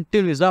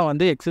 கண்டினியூஸாக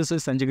வந்து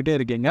எக்ஸசைஸ் செஞ்சுக்கிட்டே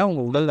இருக்கீங்க,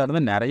 உங்கள் உடலில்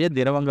இருந்து நிறைய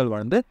திரவங்கள்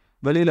வந்து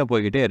வெளியில்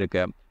போய்கிட்டே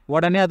இருக்கு.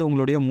 உடனே அது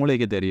உங்களுடைய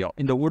மூளைக்கு தெரியும்.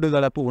 இந்த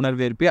ஊடுகலப்பு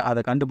உணர்வேற்பி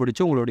அதை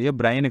கண்டுபிடிச்சி உங்களுடைய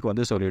பிரெயினுக்கு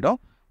வந்து சொல்லிடும்.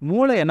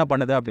 மூளை என்ன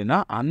பண்ணுது அப்படின்னா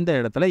அந்த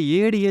இடத்துல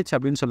ஏடிஹெச்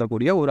அப்படின்னு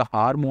சொல்லக்கூடிய ஒரு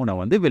ஹார்மோனை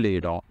வந்து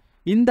வெளியிடும்.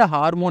 இந்த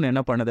ஹார்மோன்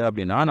என்ன பண்ணுது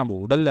அப்படின்னா நம்ம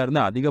உடல்ல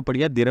இருந்து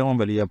அதிகப்படியாக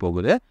திரவம் வெளியே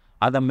போகுது.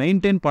 அதை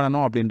மெயின்டைன்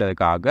பண்ணணும்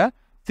அப்படின்றதுக்காக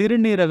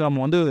சிறுநீரகம்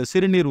வந்து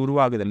சிறுநீர்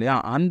உருவாகுது இல்லையா,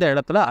 அந்த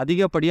இடத்துல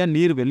அதிகப்படியாக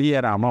நீர்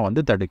வெளியேறாமல்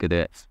வந்து தடுக்குது.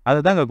 அதை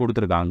தான் இங்கே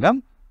கொடுத்துருக்காங்க.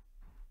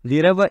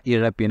 திரவ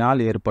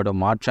இழப்பினால்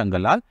ஏற்படும்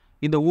மாற்றங்களால்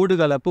இந்த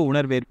ஊடுகலப்பு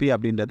உணர்வேற்பி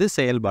அப்படின்றது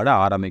செயல்பட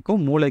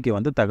ஆரம்பிக்கும், மூளைக்கு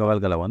வந்து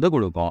தகவல்களை வந்து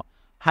கொடுக்கும்.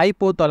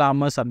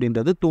 ஹைப்போதலாமஸ்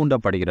அப்படின்றது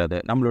தூண்டப்படுகிறது.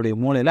 நம்மளுடைய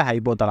மூளையில்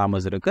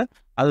ஹைப்போதலாமஸ் இருக்குது,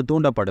 அது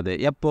தூண்டப்படுது.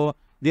 எப்போ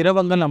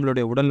திரவங்கள்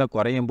நம்மளுடைய உடலில்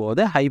குறையும்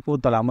போது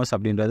ஹைப்போதலாமஸ்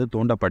அப்படின்றது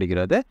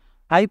தூண்டப்படுகிறது.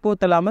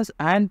 Hypothalamus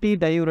anti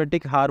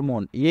diuretic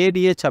hormone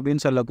ADH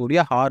அப்படின்னு சொல்லக்கூடிய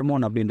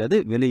ஹார்மோன் அப்படின்றது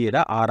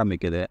வெளியிட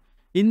ஆரம்பிக்குது.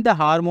 இந்த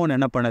ஹார்மோன்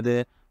என்ன பண்ணுது,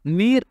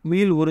 நீர்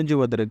மீள்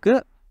உறிஞ்சுவதற்கு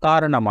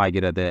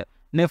காரணமாகிறது.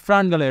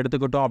 நெஃப்ரான்களை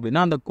எடுத்துக்கிட்டோம்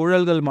அப்படின்னா அந்த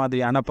குழல்கள்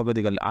மாதிரியான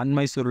பகுதிகள்,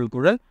 அண்மை சுருள்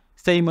குழல்,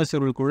 செய்ம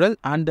சுருள் குழல்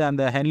அண்டு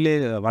அந்த ஹென்லே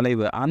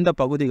வளைவு, அந்த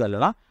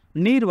பகுதிகளெல்லாம்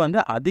நீர் வந்து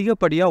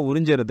அதிகப்படியாக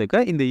உறிஞ்சுறதுக்கு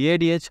இந்த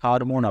ஏடிஹெச்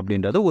ஹார்மோன்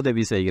அப்படின்றது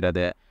உதவி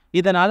செய்கிறது.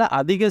 இதனால்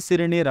அதிக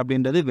சிறுநீர்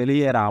அப்படின்றது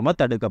வெளியேறாமல்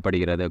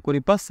தடுக்கப்படுகிறது.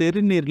 குறிப்பாக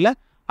சிறுநீரில்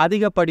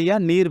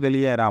அதிகப்படியாக நீர்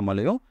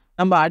வெளியேறாமலையும்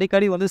நம்ம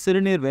அடிக்கடி வந்து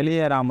சிறுநீர்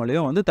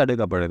வெளியேறாமலையும் வந்து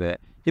தடுக்கப்படுது.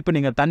 இப்போ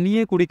நீங்கள்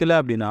தண்ணியே குடிக்கல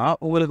அப்படின்னா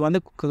உங்களுக்கு வந்து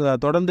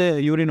தொடர்ந்து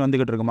யூரின்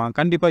வந்துக்கிட்டு இருக்குமா?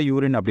 கண்டிப்பாக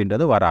யூரின்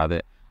அப்படின்றது வராது.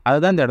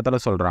 அதுதான் இந்த இடத்துல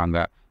சொல்கிறாங்க.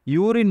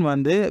 யூரின்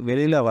வந்து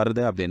வெளியில்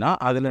வருது அப்படின்னா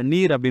அதில்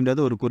நீர்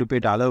அப்படின்றது ஒரு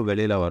குறிப்பிட்ட அளவு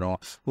வெளியில் வரும்.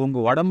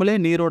 உங்கள் உடம்புலே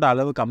நீரோட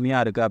அளவு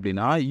கம்மியாக இருக்குது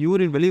அப்படின்னா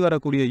யூரின்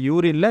வெளிவரக்கூடிய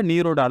யூரினில்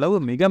நீரோட அளவு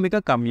மிக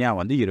மிக கம்மியாக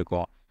வந்து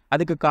இருக்கும்.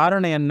 அதுக்கு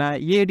காரணம் என்ன?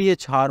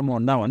 ஏடிஹெச்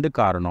ஹார்மோன் தான் வந்து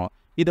காரணம்.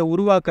 இதை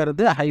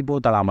உருவாக்குறது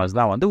ஹைப்போதலாமஸ்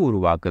தான் வந்து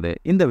உருவாக்குது.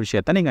 இந்த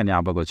விஷயத்தை நீங்கள்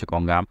ஞாபகம்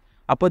வச்சுக்கோங்க.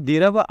 அப்போ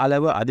திரவ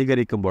அளவு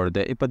அதிகரிக்கும்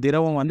பொழுது, இப்போ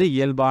திரவம் வந்து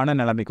இயல்பான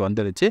நிலைமைக்கு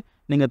வந்துருச்சு,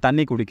 நீங்கள்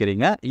தண்ணி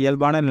குடிக்கிறீங்க,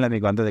 இயல்பான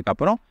நிலைமைக்கு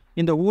வந்ததுக்கப்புறம்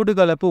இந்த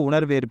ஊடுகலப்பு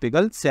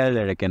உணர்வேற்பிகள்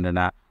செயலிழக்கின்றன.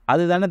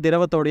 அதுதானே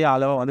திரவத்தோடைய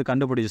அளவை வந்து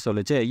கண்டுபிடிச்சு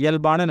சொல்லிச்சு.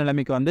 இயல்பான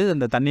நிலைமைக்கு வந்து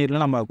இந்த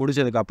தண்ணீரில் நம்ம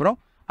குடித்ததுக்கப்புறம்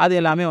அது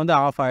எல்லாமே வந்து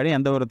ஆஃப் ஆகிடும்,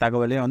 எந்த ஒரு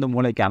தகவலையும் வந்து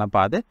மூளைக்கு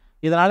அனுப்பாது.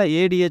 இதனால்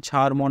ஏடிஹெச்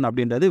ஹார்மோன்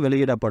அப்படின்றது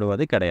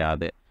வெளியிடப்படுவது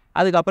கிடையாது.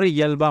 அதுக்கப்புறம்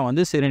இயல்பாக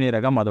வந்து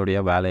சிறுநீரகம் அதோடைய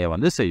வேலையை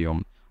வந்து செய்யும்.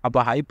 அப்போ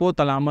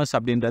ஹைப்போதலாமஸ்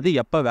அப்படின்றது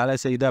எப்போ வேலை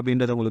செய்யுது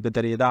அப்படின்றது உங்களுக்கு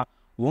தெரியுதா?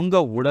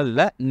 உங்கள்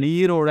உடலில்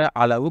நீரோட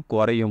அளவு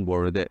குறையும்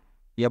பொழுது,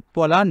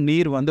 எப்போல்லாம்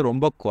நீர் வந்து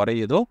ரொம்ப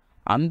குறையுதோ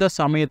அந்த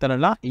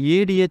சமயத்துலலாம்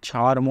ஏடிஹெச்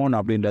ஹார்மோன்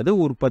அப்படின்றது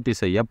உற்பத்தி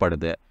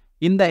செய்யப்படுது.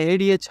 இந்த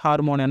ஏடிஹெச்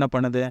ஹார்மோன் என்ன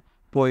பண்ணுது,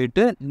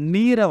 போயிட்டு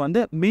நீரை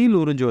வந்து மீள்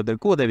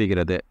உறிஞ்சுவதற்கு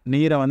உதவுகிறது.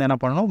 நீரை வந்து என்ன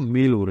பண்ணணும்,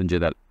 மீள்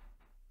உறிஞ்சுதல்.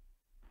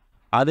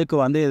 அதுக்கு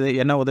வந்து இது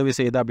என்ன உதவி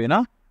செய்யுது அப்படின்னா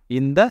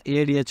இந்த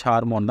ஏடிஹெச்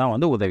ஹார்மோன் தான்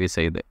வந்து உதவி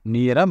செய்யுது,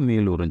 நீரை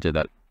மீள்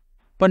உறிஞ்சுதல்.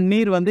 இப்போ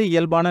நீர் வந்து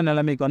இயல்பான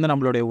நிலைமைக்கு வந்து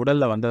நம்மளுடைய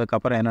உடலில்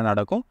வந்ததுக்கப்புறம் என்ன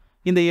நடக்கும்,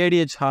 இந்த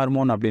ஏடிஹெச்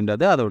ஹார்மோன்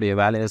அப்படின்றது அதோடைய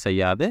வேலையை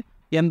செய்யாது.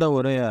 எந்த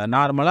ஒரு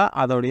நார்மலாக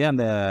அதோடைய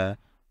அந்த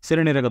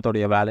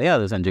சிறுநீரகத்தோடைய வேலையை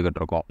அது செஞ்சுக்கிட்டு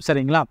இருக்கோம்.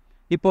 சரிங்களா?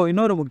 இப்போது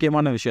இன்னொரு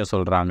முக்கியமான விஷயம்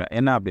சொல்கிறாங்க.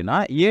 என்ன அப்படின்னா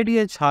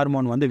ஏடிஹெச்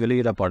ஹார்மோன் வந்து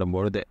வெளியிடப்படும்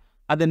பொழுது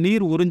அது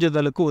நீர்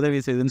உறிஞ்சுதலுக்கு உதவி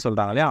செய்யுதுன்னு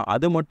சொல்கிறாங்க இல்லையா?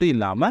 அது மட்டும்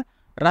இல்லாமல்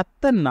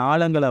இரத்த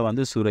நாளங்களை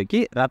வந்து சுருக்கி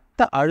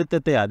இரத்த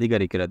அழுத்தத்தை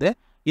அதிகரிக்கிறது.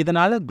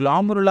 இதனால்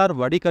க்ளாமுருலார்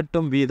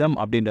வடிகட்டும் வீதம்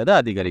அப்படின்றது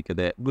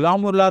அதிகரிக்குது.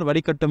 க்ளாமுருலார்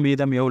வடிகட்டும்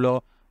வீதம் எவ்வளோ?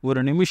 ஒரு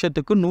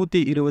நிமிஷத்துக்கு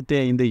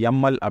 125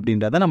 ml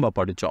அப்படின்றத நம்ம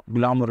படித்தோம்.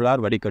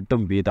 க்ளாமுருலார்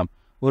வடிகட்டும் வீதம்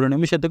ஒரு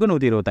நிமிஷத்துக்கு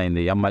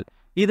 125 ml.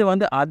 இது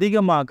வந்து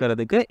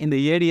அதிகமாக்குறதுக்கு இந்த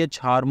ஏடிஹெச்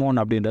ஹார்மோன்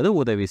அப்படின்றது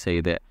உதவி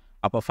செய்யுது.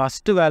 அப்போ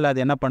ஃபஸ்ட்டு வேலை அது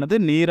என்ன பண்ணுது,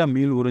 நீரை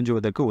மீள்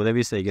உறிஞ்சுவதற்கு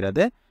உதவி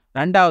செய்கிறது.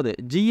 ரெண்டாவது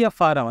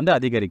ஜிஎஃப்ஆரை வந்து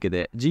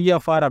அதிகரிக்குது.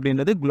 ஜிஎஃப்ஆர்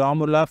அப்படின்றது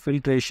க்ளாமுருலார்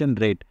ஃபில்ட்ரேஷன்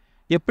ரேட்.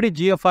 எப்படி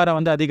ஜிஎஃப்ஆரை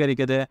வந்து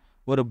அதிகரிக்குது?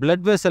 ஒரு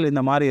பிளட் வெசல்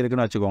இந்த மாதிரி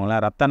இருக்குன்னு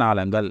வச்சுக்கோங்களேன், ரத்த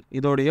நாளங்கள்,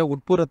 இதோடைய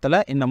உட்புறத்தில்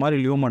இந்த மாதிரி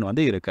லியூமன்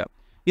வந்து இருக்குது.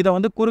 இதை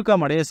வந்து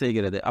குறுக்கமடைய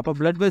செய்கிறது. அப்போ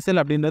பிளட்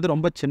வெசல் அப்படின்றது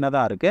ரொம்ப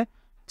சின்னதாக இருக்குது.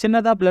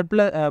 சின்னதாக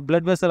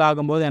பிளட் வெசல்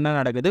ஆகும்போது என்ன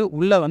நடக்குது,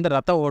 உள்ளே வந்து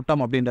ரத்த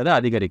ஓட்டம் அப்படின்றது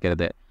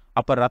அதிகரிக்கிறது.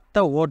 அப்போ ரத்த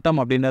ஓட்டம்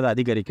அப்படின்றது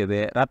அதிகரிக்குது,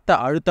 ரத்த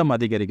அழுத்தம்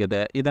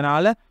அதிகரிக்குது.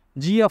 இதனால்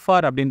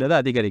ஜிஎஃப்ஆர் அப்படின்றது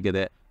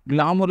அதிகரிக்குது.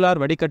 க்ளாமுருலார்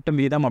வடிகட்டும்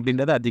வீதம்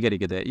அப்படின்றது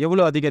அதிகரிக்குது.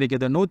 எவ்வளோ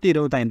அதிகரிக்குது?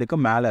 125க்கு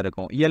மேலே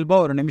இருக்கும்.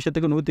 இயல்பாக ஒரு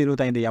நிமிஷத்துக்கு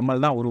 125 ml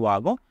தான்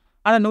உருவாகும்.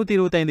 ஆனால்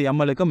 125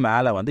 ml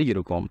மேலே வந்து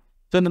இருக்கும்.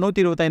 ஸோ இந்த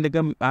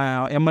 125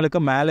 ml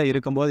மேலே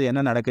இருக்கும்போது என்ன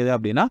நடக்குது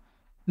அப்படின்னா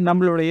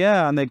நம்மளுடைய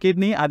அந்த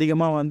கிட்னி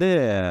அதிகமாக வந்து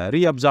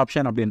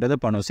ரீஅப்சார்ப்ஷன் அப்படின்றது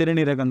பண்ணும்.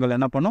 சிறுநீரகங்கள்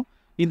என்ன பண்ணும்,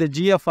 இந்த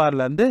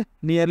ஜிஎஃப்ஆர்லேருந்து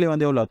நியர்லி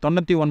வந்து எவ்வளோ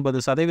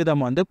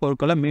 99% வந்து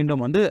பொருட்களை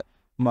மீண்டும் வந்து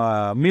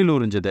மீள்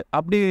உறிஞ்சுது.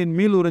 அப்படி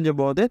மீள்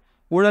உறிஞ்சும் போது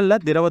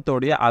உடலில்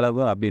திரவத்தோடைய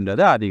அளவு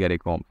அப்படின்றது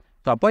அதிகரிக்கும்.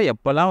 ஸோ அப்போ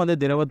எப்போல்லாம் வந்து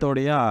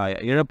திரவத்தோடைய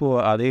இழப்பு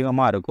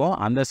அதிகமாக இருக்கும்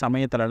அந்த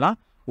சமயத்துலலாம்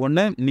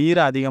ஒன்று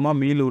நீரை அதிகமாக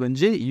மீள்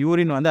உறிஞ்சி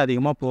யூரின் வந்து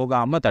அதிகமாக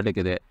போகாமல்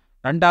தடுக்குது.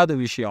 ரெண்டாவது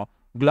விஷயம்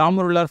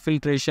க்ளாமுருலார்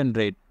ஃபில்ட்ரேஷன்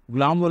ரேட்,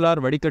 க்ளாமுருலார்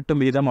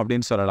வடிகட்டும் வீதம்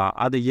அப்படின்னு சொல்லலாம்.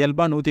 அது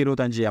இயல்பாக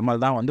 125 ml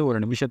தான் வந்து ஒரு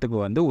நிமிஷத்துக்கு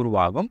வந்து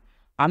உருவாகும்.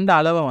 அந்த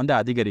அளவை வந்து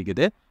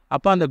அதிகரிக்குது.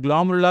 அப்போ அந்த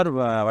குளோமுருலார்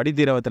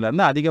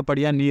வடிதிரவத்திலேருந்து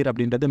அதிகப்படியாக நீர்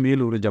அப்படின்றது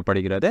மீள்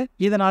உறிஞ்சப்படுகிறது.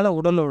 இதனால்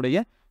உடலுடைய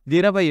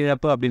திரவ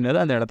இழப்பு அப்படின்றது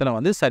அந்த இடத்துல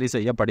வந்து சரி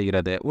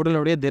செய்யப்படுகிறது.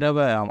 உடலுடைய திரவ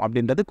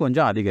அப்படின்றது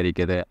கொஞ்சம்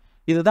அதிகரிக்குது.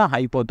 இதுதான்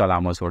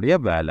ஹைப்போதலாமஸோடைய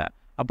வேலை.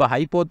 அப்போ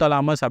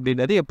ஹைப்போதலாமஸ்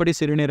அப்படின்றது எப்படி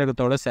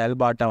சிறுநீரகத்தோட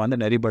செயல்பாட்டை வந்து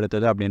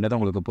நெறிப்படுத்துது அப்படின்றது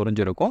உங்களுக்கு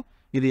புரிஞ்சிருக்கும்.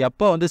 இது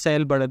எப்போ வந்து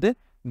செயல்படுது?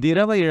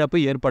 திரவ இழப்பு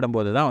ஏற்படும்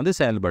போது தான் வந்து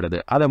செயல்படுது.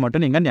 அதை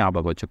மட்டும் நீங்கள்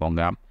ஞாபகம்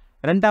வச்சுக்கோங்க.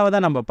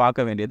 ரெண்டாவதாக நம்ம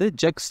பார்க்க வேண்டியது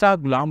ஜெக்ஸ்ட்ரா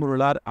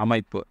குளோமுருலார்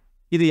அமைப்பு.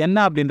 இது என்ன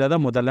அப்படின்றத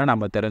முதல்ல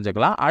நம்ம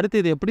தெரிஞ்சுக்கலாம். அடுத்து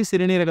இது எப்படி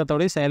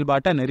சிறுநீரகத்தோடைய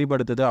செயல்பாட்டை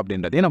நெறிப்படுத்துது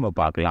அப்படின்றதையும் நம்ம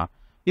பார்க்கலாம்.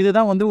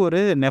 இதுதான் வந்து ஒரு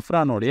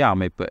நெஃப்ரானோடைய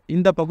அமைப்பு.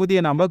 இந்த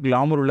பகுதியை நம்ம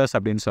குளோமுருலஸ்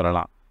அப்படின்னு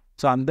சொல்லலாம்.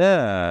 ஸோ அந்த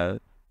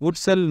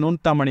உட்செல்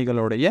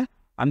நுண்தமனிகளுடைய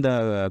அந்த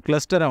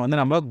கிளஸ்டரை வந்து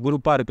நம்ம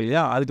குரூப்பாக இருக்கு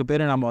இல்லையா, அதுக்கு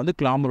பேர் நம்ம வந்து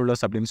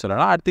குளோமுருலஸ் அப்படின்னு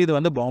சொல்லலாம். அடுத்து இது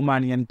வந்து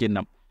பௌமானியன்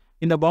கிண்ணம்.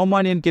 இந்த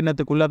பௌமானியன்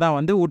கிண்ணத்துக்குள்ளே தான்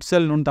வந்து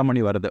உட்செல்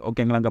நுண்தமனி வருது.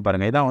 ஓகேங்களா, இங்கே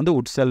பாருங்கள், இதான் வந்து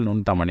உட்செல்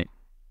நுண்தமனி,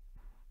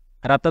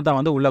 ரத்தத்தை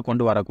வந்து உள்ளே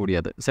கொண்டு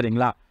வரக்கூடியது.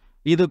 சரிங்களா?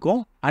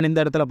 இதுக்கும் இந்த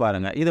இடத்துல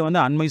பாருங்கள், இது வந்து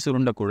அண்மை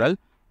சுருண்ட குழல்,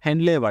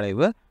 ஹென்லே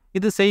வளைவு.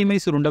 இது செய்மை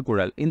சுருண்ட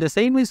குழல். இந்த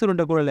செய்மை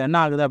சுருண்ட குழல் என்ன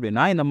ஆகுது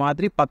அப்படின்னா, இந்த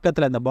மாதிரி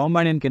பக்கத்தில் இந்த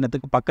பௌமானியன்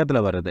கிண்ணத்துக்கு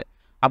பக்கத்தில் வருது.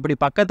 அப்படி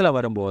பக்கத்தில்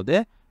வரும்போது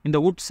இந்த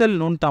உட்செல்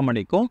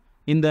நுண்தமனிக்கும்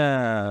இந்த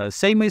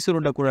செய்மை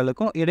சுருண்ட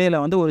குழலுக்கும் இடையில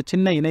வந்து ஒரு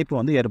சின்ன இணைப்பு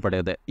வந்து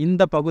ஏற்படுது.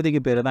 இந்த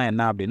பகுதிக்கு பேர் தான்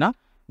என்ன அப்படின்னா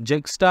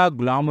ஜெக்ஸ்ட்ரா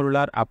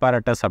குளோமுருலார்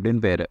அப்பரட்டஸ்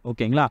அப்படின்னு பேர்.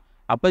 ஓகேங்களா?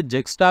 அப்போ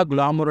ஜெக்ஸ்ட்ரா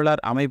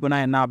குளோமுருலார் அமைப்புனா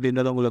என்ன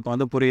அப்படின்றது உங்களுக்கு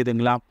வந்து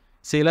புரியுதுங்களா?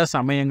 சில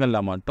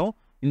சமயங்களில் மட்டும்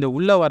இந்த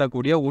உள்ளே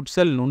வரக்கூடிய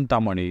உட்செல்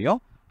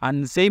நுண்தமனியும்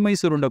செய்மை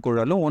சுருண்ட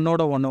குழலும்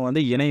ஒன்னோட ஒன்று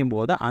வந்து இணையும்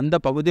போது அந்த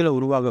பகுதியில்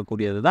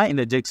உருவாகக்கூடியது தான்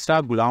இந்த ஜெக்ஸ்ட்ரா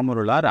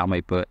குளோமுருலார்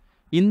அமைப்பு.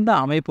 இந்த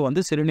அமைப்பு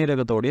வந்து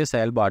சிறுநீரகத்தோடைய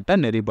செயல்பாட்டை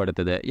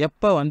நெறிப்படுத்துது.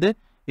 எப்போ வந்து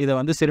இதை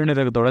வந்து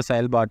சிறுநீரகத்தோட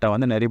செயல்பாட்டை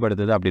வந்து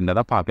நெறிப்படுத்துது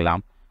அப்படின்றத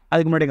பார்க்கலாம்.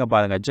 அதுக்கு முன்னாடி இங்கே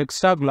பாருங்கள்,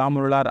 ஜெக்ஸ்ட்ரா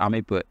குளோமுருலார்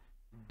அமைப்பு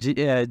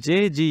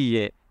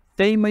ஜேஜிஏ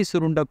செய்மை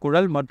சுருண்ட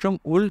குழல் மற்றும்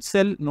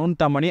உள்செல்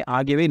நுண்தமனி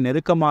ஆகியவை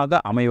நெருக்கமாக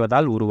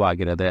அமைவதால்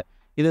உருவாகிறது.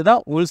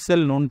 இதுதான்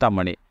உள்செல்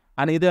நுண்தமனி.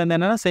 ஆனால் இது வந்து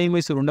என்னென்னா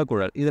செய்மை சுருண்ட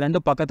குழல். இது ரெண்டு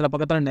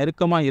பக்கத்தில்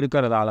நெருக்கமாக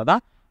இருக்கிறதால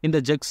தான் இந்த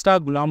ஜெக்ஸ்ட்ரா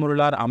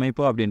குளோமுருலார்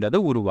அமைப்பு அப்படின்றது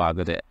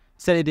உருவாகுது.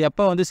 சரி, இது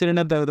எப்போ வந்து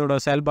சிறுநீரகத்தோட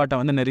செயல்பாட்டை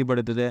வந்து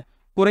நெறிப்படுத்துது?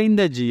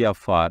 குறைந்த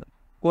ஜிஎஃப்ஆர்,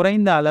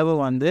 குறைந்த அளவு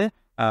வந்து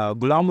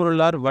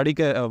குளோமுருலார்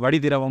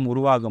வடிதிரவம்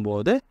உருவாகும்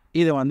போது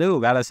இது வந்து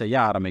வேலை செய்ய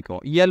ஆரம்பிக்கும்.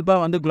 இயல்பாக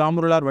வந்து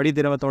குளோமுருலார்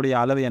வடிதிரவத்தோடைய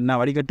அளவு என்ன,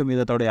 வடிகட்டும்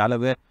வீதத்தோடைய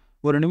அளவு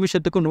ஒரு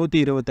நிமிஷத்துக்கு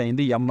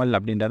 125 ml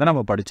அப்படின்றத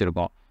நம்ம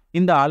படிச்சிருக்கோம்.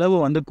 இந்த அளவு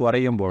வந்து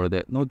குறையும் பொழுது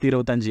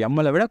 125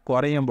 ml விட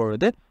குறையும்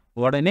பொழுது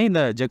உடனே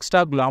இந்த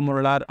ஜெக்ஸ்ட்ரா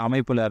குளோமுருலார்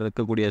அமைப்பில்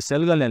இருக்கக்கூடிய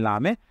செல்கள்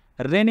எல்லாமே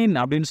ரெனின்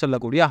அப்படின்னு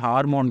சொல்லக்கூடிய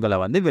ஹார்மோன்களை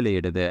வந்து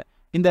வெளியிடுது.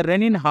 இந்த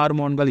ரெனின்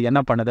ஹார்மோன்கள் என்ன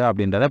பண்ணுது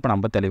அப்படின்றத இப்போ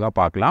நம்ம தெளிவாக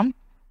பார்க்கலாம்.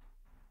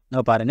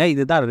 பாருங்க,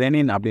 இதுதான்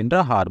ரெனின் அப்படின்ற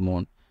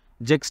ஹார்மோன்.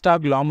 ஜெக்ஸ்ட்ரா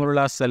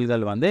குளோமுருலார்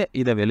செல்கள் வந்து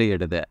இதை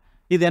வெளியிடுது.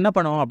 இது என்ன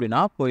பண்ணுவோம்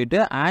அப்படின்னா போயிட்டு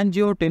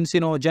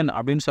ஆஞ்சியோடென்சினோஜன்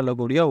அப்படின்னு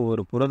சொல்லக்கூடிய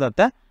ஒரு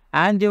புரதத்தை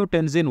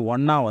ஆஞ்சியோடென்சின்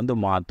 1 வந்து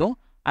மாற்றும்.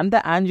 அந்த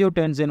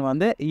ஆஞ்சியோடென்சின்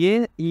வந்து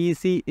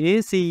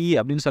ஏசிஇ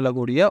அப்படின்னு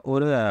சொல்லக்கூடிய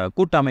ஒரு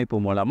கூட்டமைப்பு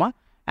மூலமாக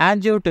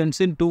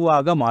ஆஞ்சியோடென்சின்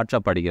 2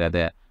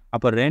 மாற்றப்படுகிறது.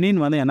 அப்போ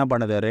ரெனின் வந்து என்ன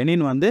பண்ணுது?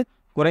 ரெனின் வந்து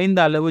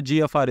குறைந்த அளவு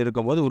ஜிஎஃப்ஆர்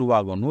இருக்கும்போது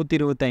உருவாகும்.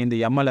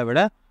 125 ml விட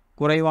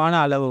குறைவான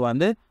அளவு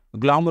வந்து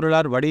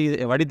குளோமுருலார்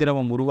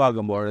வடிதிரவம்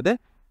உருவாகும் பொழுது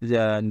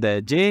இந்த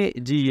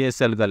ஜேஜிஏ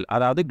செல்கள்,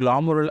 அதாவது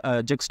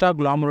ஜெக்ஸ்ட்ரா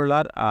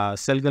குளோமுருலார்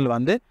செல்கள்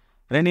வந்து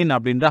ரெனின்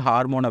அப்படின்ற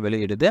ஹார்மோனை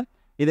வெளியிடுது.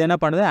 இது என்ன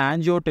பண்ணுது?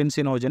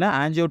 ஆஞ்சியோடென்சினோஜனை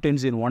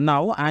ஆஞ்சியோடென்சின்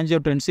 1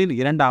 ஆஞ்சியோடென்சின்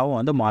 2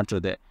 வந்து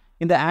மாற்றுது.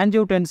 இந்த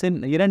ஆஞ்சியோடென்சின்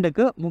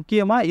 2க்கு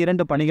முக்கியமாக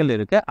 2 பணிகள்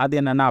இருக்குது. அது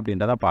என்னென்ன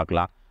அப்படின்றத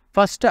பார்க்கலாம்.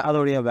 ஃபஸ்ட்டு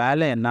அதோடைய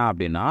வேலை என்ன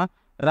அப்படின்னா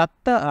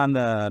அந்த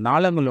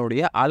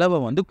நாளங்களுடைய அளவை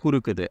வந்து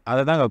குறுக்குது.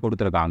 அதை தான் அங்கே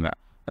கொடுத்துருக்காங்க.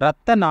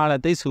 இரத்த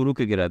நாளத்தை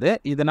சுருக்குகிறது.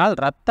 இதனால்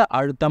இரத்த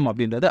அழுத்தம்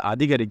அப்படின்றது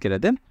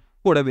அதிகரிக்கிறது.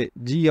 கூடவே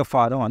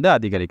ஜிஎஃப்ஆரும் வந்து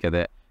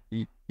அதிகரிக்குது.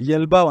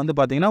 இயல்பாக வந்து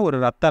பார்த்திங்கன்னா ஒரு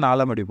இரத்த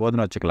நாளம் இப்படி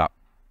போதுன்னு வச்சுக்கலாம்.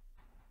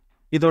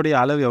 இதோடைய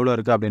அளவு எவ்வளோ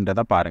இருக்குது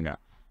அப்படின்றத பாருங்கள்.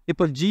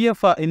 இப்போ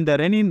ஜிஎஃப்ஆர் இந்த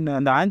ரெனின்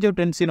இந்த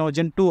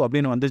ஆஞ்சியோடென்சினோஜன் 2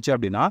 அப்படின்னு வந்துச்சு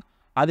அப்படின்னா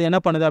அது என்ன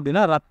பண்ணுது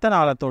அப்படின்னா இரத்த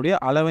நாளத்தோடைய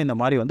அளவை இந்த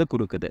மாதிரி வந்து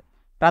குறுக்குது.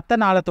 இரத்த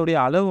நாளத்தோடைய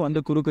அளவு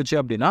வந்து குறுக்குச்சு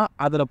அப்படின்னா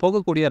அதில்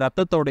போகக்கூடிய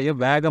ரத்தத்தோடைய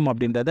வேகம்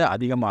அப்படின்றது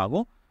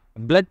அதிகமாகும்.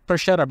 பிளட்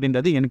ப்ரெஷர்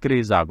அப்படின்றது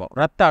இன்க்ரீஸ் ஆகும்.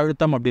 ரத்த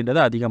அழுத்தம் அப்படின்றது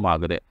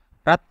அதிகமாகுது.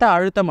 ரத்த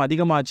அழுத்தம்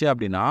அதிகமாச்சு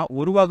அப்படின்னா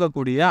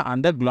உருவாகக்கூடிய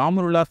அந்த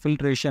குளோமுருலார்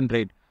ஃபில்ட்ரேஷன்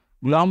ரேட்,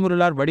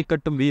 குளோமுருலார்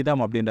வடிகட்டும்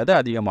வீதம் அப்படின்றது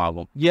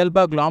அதிகமாகும்.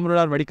 இயல்பாக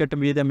குளோமுருலார்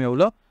வடிகட்டும் வீதம்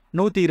எவ்வளோ?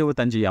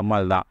 125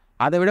 ml தான்.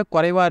 அதை விட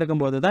குறைவாக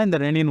இருக்கும்போது தான் இந்த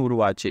ரெனின்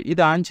உருவாச்சு.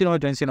 இது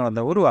ஆஞ்சியோடென்சின்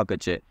வந்து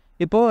உருவாக்குச்சு.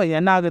 இப்போது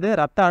என்ன ஆகுது?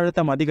 ரத்த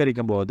அழுத்தம்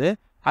அதிகரிக்கும் போது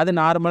அது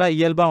நார்மலாக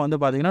இயல்பாக வந்து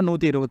பார்த்திங்கன்னா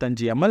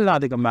 125 ml,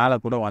 அதுக்கு மேலே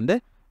கூட வந்து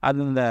அது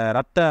இந்த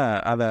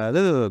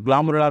அதாவது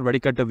குளோமுருலார்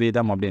வடிகட்டு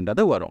வீதம்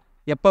அப்படின்றது வரும்.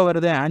 எப்போ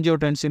வருது?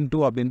 ஆஞ்சியோடென்சின் 2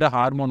 அப்படின்ற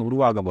ஹார்மோன்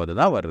உருவாகும் போது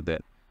தான் வருது.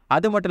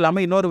 அது மட்டும்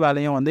இல்லாமல் இன்னொரு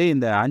வேலையும் வந்து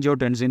இந்த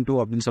ஆஞ்சியோடென்சின் 2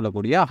 அப்படின்னு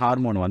சொல்லக்கூடிய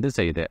ஹார்மோன் வந்து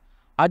செய்யுது.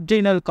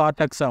 அட்ரினல்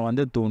கார்டெக்ஸை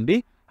வந்து தூண்டி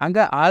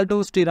அங்கே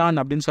ஆல்டோஸ்டிரான்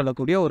அப்படின்னு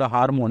சொல்லக்கூடிய ஒரு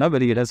ஹார்மோனை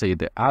வெளியிட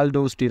செய்யுது.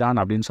 ஆல்டோஸ்டிரான்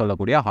அப்படின்னு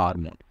சொல்லக்கூடிய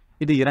ஹார்மோன்,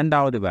 இது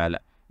 2வது வேலை.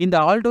 இந்த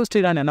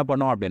ஆல்டோஸ்டிரான் என்ன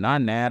பண்ணும் அப்படின்னா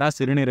நேராக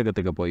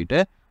சிறுநீரகத்துக்கு போயிட்டு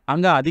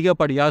அங்கே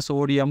அதிகப்படியாக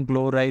சோடியம்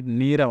குளோரைட்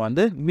நீரை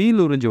வந்து மீள்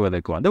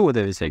உறிஞ்சுவதற்கு வந்து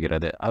உதவி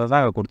செய்கிறது. அதை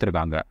தான்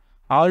கொடுத்துருக்காங்க.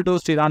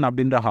 ஆல்டோஸ்டிரான்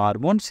அப்படின்ற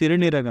ஹார்மோன்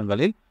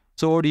சிறுநீரகங்களில்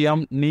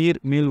சோடியம் நீர்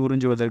மீள்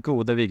உறிஞ்சுவதற்கு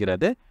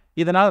உதவுகிறது.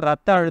 இதனால்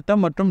இரத்த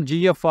அழுத்தம் மற்றும்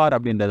ஜிஎஃப்ஆர்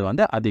அப்படின்றது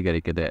வந்து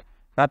அதிகரிக்குது.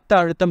 இரத்த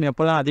அழுத்தம்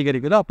எப்போல்லாம்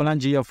அதிகரிக்குதோ அப்போல்லாம்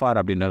ஜிஎஃப்ஆர்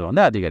அப்படின்றது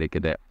வந்து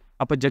அதிகரிக்குது.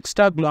 அப்போ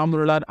ஜெக்ஸ்ட்ரா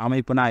குளாமுருலார்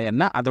அமைப்புனா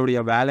என்ன, அதோடைய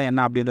வேலை என்ன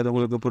அப்படின்றது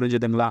உங்களுக்கு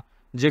புரிஞ்சுதுங்களா?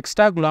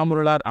 ஜெக்ஸ்ட்ரா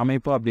குளாமுருலார்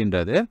அமைப்பு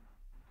அப்படின்றது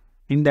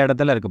இந்த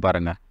இடத்துல இருக்குது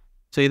பாருங்கள்.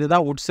 ஸோ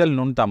இதுதான் உட்செல்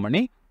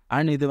நுண்தமனி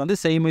அண்ட் இது வந்து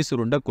செய்மை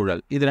சுருண்ட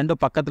குழல். இது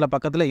ரெண்டும்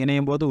பக்கத்தில்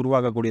இணையும் போது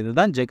உருவாகக்கூடியது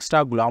தான் ஜெக்ஸ்ட்ரா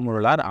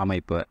குளாமுருலார்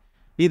அமைப்பு.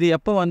 இது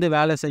எப்போ வந்து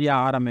வேலை செய்ய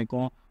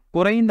ஆரம்பிக்கும்?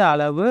 குறைந்த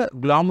அளவு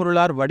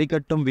குளாமுருலார்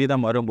வடிகட்டும்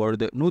வீதம்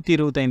வரும்பொழுது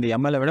 125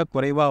 ml விட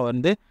குறைவாக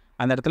வந்து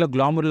அந்த இடத்துல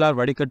குளாமுருலார்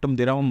வடிகட்டும்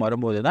திரவம்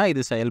வரும்போது தான்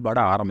இது செயல்பட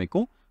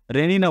ஆரம்பிக்கும்.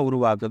 ரெனினை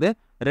உருவாக்குது.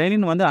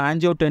 ரெனின் வந்து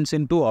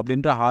ஆஞ்சியோடென்சின் 2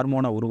 அப்படின்ற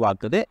ஹார்மோனை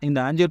உருவாக்குது. இந்த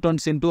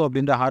ஆஞ்சியோடென்சின் 2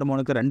 அப்படின்ற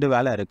ஹார்மோனுக்கு 2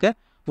 வேலை இருக்குது.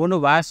 ஒன்று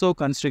வாசோ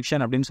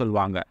கன்ஸ்ட்ரிக்ஷன் அப்படின்னு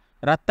சொல்லுவாங்க,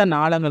 இரத்த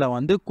நாளங்களை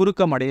வந்து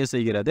குறுக்கமடைய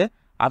செய்கிறது.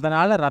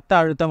 அதனால் இரத்த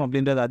அழுத்தம்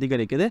அப்படின்றது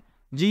அதிகரிக்குது.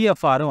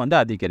 ஜிஎஃப்ஆரும் வந்து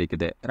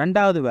அதிகரிக்குது.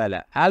 ரெண்டாவது வேலை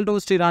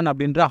ஆல்டோஸ்டிரான்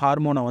அப்படின்ற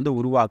ஹார்மோனை வந்து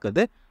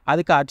உருவாக்குது.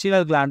 அதுக்கு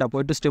அட்ரினல் கிளாண்டை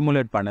போயிட்டு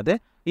ஸ்டிமுலேட் பண்ணுது.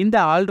 இந்த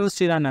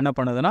ஆல்டோஸ்டிரான் என்ன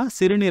பண்ணுதுன்னா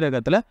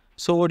சிறுநீரகத்தில்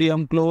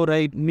சோடியம்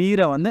குளோரைட்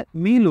நீரை வந்து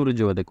மீள்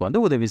உறிஞ்சுவதற்கு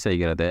வந்து உதவி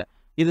செய்கிறது.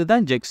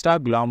 இதுதான் ஜெக்ஸ்ட்ரா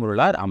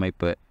குளாமுருலார்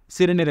அமைப்பு.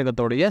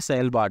 சிறுநீரகத்துடைய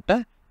செயல்பாட்டை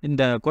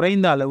இந்த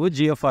குறைந்த அளவு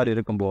ஜிஎஃப்ஆர்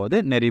இருக்கும்போது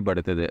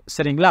நெறிப்படுத்துது.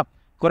 சரிங்களா?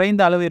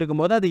 குறைந்த அளவு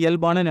இருக்கும்போது அது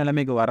இயல்பான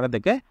நிலைமைக்கு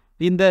வர்றதுக்கு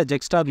இந்த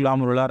ஜெக்ஸ்ட்ரா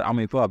குளாமுருலார்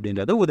அமைப்பு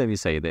அப்படின்றது உதவி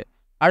செய்யுது.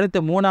 அடுத்து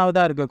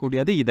மூணாவதாக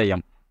இருக்கக்கூடியது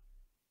இதயம்.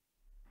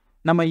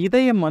 நம்ம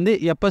இதயம் வந்து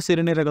எப்போ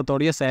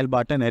சிறுநீரகத்தோடைய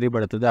செயல்பாட்டை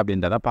நெறிப்படுத்துது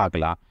அப்படின்றத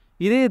பார்க்கலாம்.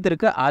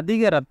 இதயத்திற்கு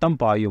அதிக ரத்தம்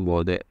பாயும்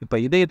போது, இப்போ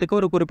இதயத்துக்கு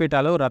ஒரு குறிப்பிட்ட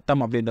அளவு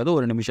ரத்தம் அப்படின்றது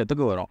ஒரு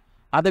நிமிஷத்துக்கு வரும்.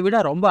 அதை விட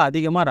ரொம்ப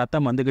அதிகமாக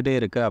ரத்தம் வந்துக்கிட்டே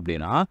இருக்குது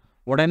அப்படின்னா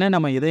உடனே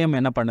நம்ம இதயம்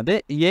என்ன பண்ணுது?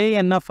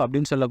 ஏஎன்எஃப்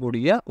அப்படின்னு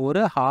சொல்லக்கூடிய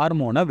ஒரு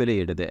ஹார்மோனை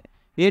வெளியிடுது.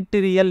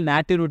 ஏட்ரியல்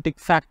நேட்ரியூட்டிக்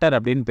ஃபேக்டர்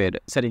அப்படின்னு பேர்.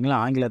 சரிங்களா?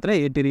 ஆங்கிலத்தில்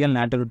ஏட்ரியல்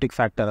நேட்ரியூட்டிக்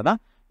ஃபேக்டரை தான்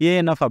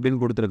ஏஎன்எஃப்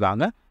அப்படின்னு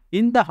கொடுத்துருக்காங்க.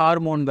 இந்த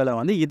ஹார்மோன்களை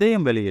வந்து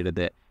இதயம்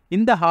வெளியிடுது.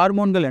 இந்த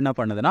ஹார்மோன்கள் என்ன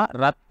பண்ணுதுன்னா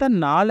இரத்த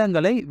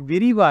நாளங்களை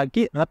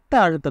விரிவாக்கி இரத்த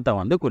அழுத்தத்தை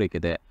வந்து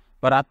குறைக்குது.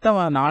 இப்போ இரத்த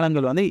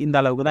நாளங்கள் வந்து இந்த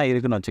அளவுக்கு தான்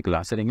இருக்குன்னு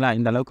வச்சுக்கலாம். சரிங்களா?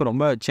 இந்த அளவுக்கு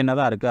ரொம்ப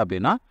சின்னதாக இருக்குது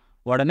அப்படின்னா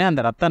உடனே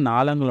அந்த இரத்த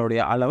நாளங்களுடைய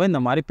அளவு இந்த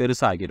மாதிரி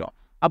பெருசாகிடும்.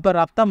 அப்போ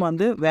ரத்தம்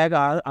வந்து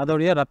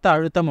அதோடைய இரத்த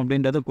அழுத்தம்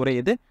அப்படின்றது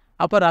குறையுது.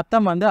 அப்போ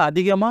ரத்தம் வந்து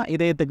அதிகமாக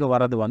இதயத்துக்கு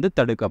வர்றது வந்து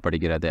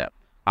தடுக்கப்படுகிறது.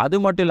 அது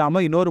மட்டும்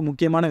இல்லாமல் இன்னொரு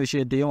முக்கியமான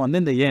விஷயத்தையும் வந்து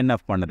இந்த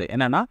ஏஎன்எஃப் பண்ணுது.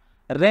 என்னென்னா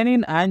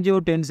ரெனின்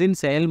ஆஞ்சியோடென்சின்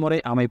செயல்முறை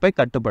அமைப்பை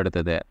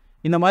கட்டுப்படுத்துது.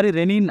 இந்த மாதிரி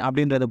ரெனின்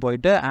அப்படின்றது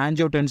போயிட்டு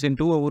ஆஞ்சியோடென்சின்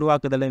 2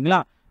 உருவாக்குது இல்லைங்களா?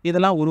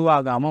 இதெல்லாம்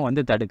உருவாகாமல்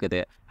வந்து தடுக்குது.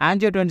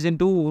 ஆஞ்சியோடென்சின்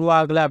 2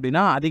 உருவாகலை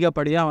அப்படின்னா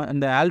அதிகப்படியாக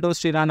இந்த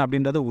ஆல்டோஸ்டிரான்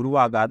அப்படின்றது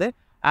உருவாகாது.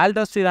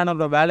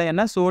 ஆல்டோஸ்டிரானோட வேலை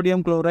என்ன?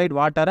 சோடியம் குளோரைட்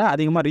வாட்டரை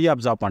அதிகமாக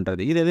ரீஅப்சார்ப்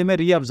பண்ணுறது. இது எதுவுமே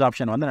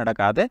ரீஅப்சார்ப்ஷன் வந்து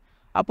நடக்காது.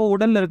 அப்போ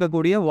உடலில்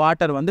இருக்கக்கூடிய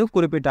வாட்டர் வந்து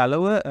குறிப்பிட்ட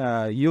அளவு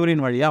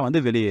யூரின் வழியாக வந்து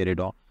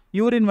வெளியேறிடும்.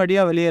 யூரின்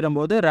வழியாக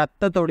வெளியேறும்போது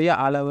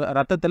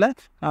ரத்தத்தில்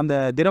அந்த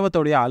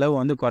திரவத்தோடைய அளவு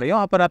வந்து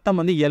குறையும். அப்போ ரத்தம்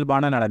வந்து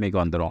இயல்பான நிலைமைக்கு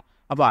வந்துடும்.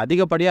 அப்போ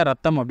அதிகப்படியாக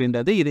ரத்தம்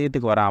அப்படின்றது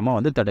இதயத்துக்கு வராமல்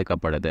வந்து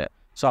தடுக்கப்படுது.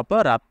 ஸோ அப்போ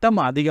ரத்தம்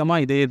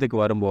அதிகமாக இதயத்துக்கு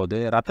வரும்போது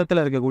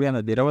ரத்தத்தில் இருக்கக்கூடிய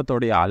அந்த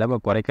திரவத்தோடைய அளவை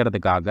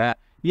குறைக்கிறதுக்காக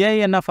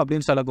ஏஎன்எஃப்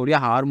அப்படின்னு சொல்லக்கூடிய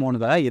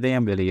ஹார்மோன்களை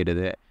இதயம்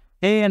வெளியிடுது.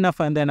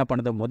 ஏஎன்எஃப் வந்து என்ன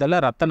பண்ணுது? முதல்ல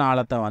ரத்த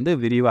நாளத்தை வந்து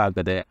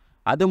விரிவாக்குது.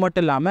 அது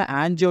மட்டும் இல்லாமல்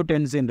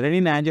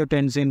ரெனின்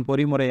ஆஞ்சியோடென்சின்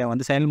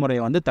செயல்முறையை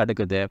வந்து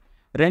தடுக்குது.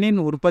 ரெனின்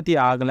உற்பத்தி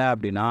ஆகலை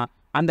அப்படின்னா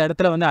அந்த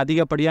இடத்துல வந்து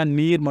அதிகப்படியாக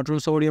நீர்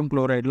மற்றும் சோடியம்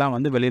குளோரைட்லாம்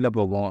வந்து வெளியில்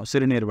போகும்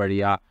சிறுநீர்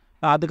வழியாக.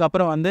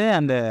 அதுக்கப்புறம் வந்து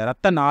அந்த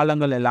இரத்த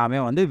நாளங்கள் எல்லாமே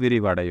வந்து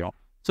விரிவடையும்.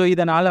 ஸோ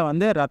இதனால்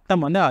வந்து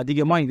ரத்தம் வந்து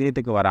அதிகமாக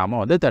இதயத்துக்கு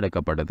வராமல் வந்து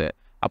தடுக்கப்படுது.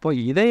 அப்போது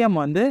இதயம்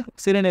வந்து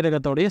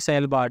சிறுநீரகத்தோடைய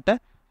செயல்பாட்டை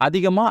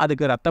அதிகமாக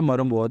அதுக்கு ரத்தம்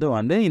வரும்போது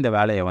வந்து இந்த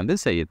வேலையை வந்து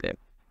செய்யுது.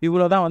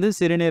 இவ்வளோதான் வந்து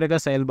சிறுநீரக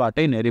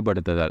செயல்பாட்டை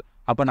நெறிப்படுத்துதல்.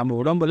 அப்போ நம்ம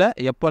உடம்புல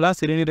எப்போல்லாம்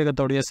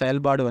சிறுநீரகத்தோடைய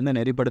செயல்பாடு வந்து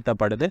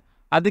நெறிப்படுத்தப்படுது,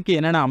 அதுக்கு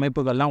என்னென்ன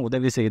அமைப்புகள்லாம்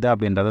உதவி செய்யுது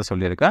அப்படின்றத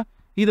சொல்லியிருக்கேன்.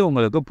 இது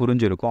உங்களுக்கு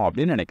புரிஞ்சிருக்கும்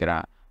அப்படின்னு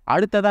நினைக்கிறேன்.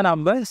 அடுத்ததாக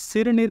நம்ம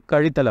சிறுநீர்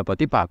கழித்தலை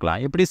பற்றி பார்க்கலாம்.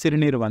 எப்படி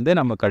சிறுநீர் வந்து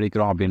நம்ம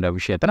கழிக்கிறோம் அப்படின்ற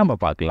விஷயத்தை நம்ம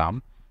பார்க்கலாம்.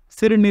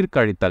 சிறுநீர்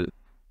கழித்தல்.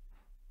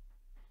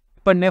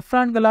 இப்போ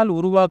நெஃப்ரான்களால்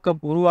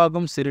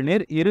உருவாகும்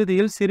சிறுநீர்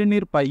இறுதியில்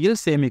சிறுநீர் பையில்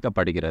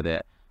சேமிக்கப்படுகிறது.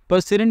 இப்போ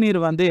சிறுநீர்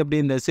வந்து எப்படி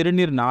இந்த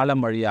சிறுநீர்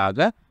நாளம்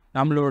வழியாக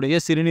நம்மளுடைய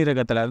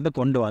சிறுநீரகத்திலேருந்து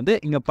கொண்டு வந்து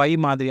இங்கே பை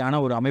மாதிரியான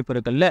ஒரு அமைப்பு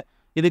இருக்குல்ல,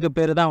 இதுக்கு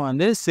பேர் தான்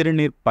வந்து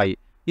சிறுநீர் பை.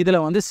 இதில்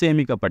வந்து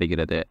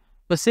சேமிக்கப்படுகிறது.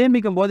 இப்போ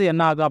சேமிக்கும் போது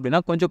என்ன ஆகும் அப்படின்னா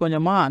கொஞ்சம்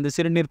கொஞ்சமாக அந்த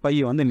சிறுநீர் பை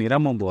வந்து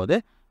நிரம்பும் போது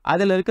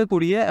அதில்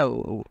இருக்கக்கூடிய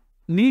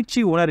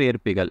நீட்சி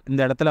உணர்வேற்பிகள்,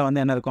 இந்த இடத்துல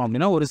வந்து என்ன இருக்கும்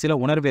அப்படின்னா ஒரு சில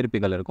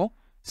உணர்வேற்பிகள் இருக்கும்.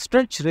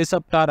 ஸ்ட்ரெச்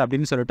ரிசப்டார்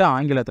அப்படின்னு சொல்லிட்டு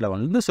ஆங்கிலத்தில்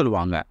வந்து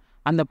சொல்லுவாங்க.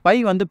 அந்த பை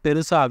வந்து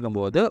பெருசாகும்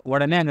போது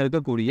உடனே அங்கே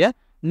இருக்கக்கூடிய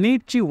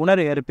நீட்சி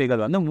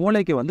உணர்வேற்பிகள் வந்து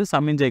மூளைக்கு வந்து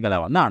சமிஞ்சைகளை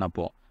வந்து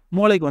அனுப்பும்.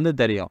 மூளைக்கு வந்து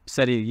தெரியும்,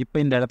 சரி இப்போ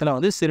இந்த இடத்துல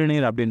வந்து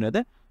சிறுநீர் அப்படின்றது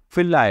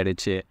ஃபில்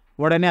ஆயிடுச்சு,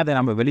 உடனே அதை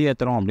நம்ம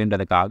வெளியேற்றுறோம்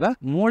அப்படின்றதுக்காக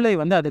மூளை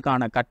வந்து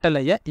அதுக்கான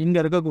கட்டளையை இங்கே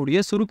இருக்கக்கூடிய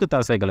சுருக்கு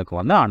தசைகளுக்கு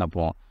வந்து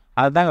அனுப்பும்.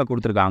 அதுதான் இங்கே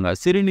கொடுத்துருக்காங்க.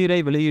 சிறுநீரை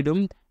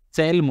வெளியிடும்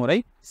செயல்முறை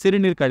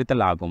சிறுநீர்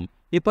கழித்தல் ஆகும்.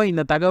 இப்போ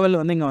இந்த தகவல்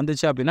வந்து இங்கே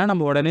வந்துச்சு அப்படின்னா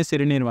நம்ம உடனே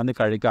சிறுநீர் வந்து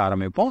கழிக்க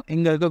ஆரம்பிப்போம்.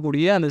 இங்கே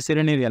இருக்கக்கூடிய அந்த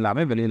சிறுநீர்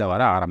எல்லாமே வெளியில்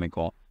வர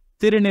ஆரம்பிக்கும்.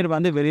 சிறுநீர்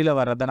வந்து வெளியில்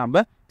வர்றதை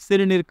நம்ம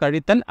சிறுநீர்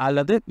கழித்தல்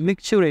அல்லது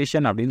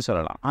மிக்சுரேஷன் அப்படின்னு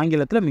சொல்லலாம்.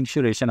 ஆங்கிலத்தில்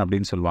மிக்சுரேஷன்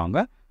அப்படின்னு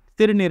சொல்லுவாங்க.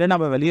 சிறுநீரை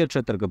நம்ம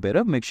வெளியேற்றத்திற்கு பேர்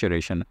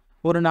மிக்சுரேஷன்.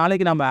 ஒரு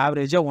நாளைக்கு நம்ம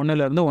ஆவரேஜாக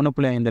 1லேருந்து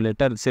 1.5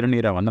 லிட்டர்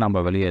சிறுநீரை வந்து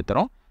நம்ம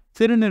வெளியேற்றுறோம்.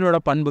 சிறுநீரோட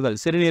பண்புகள்,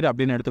 சிறுநீர்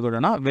அப்படின்னு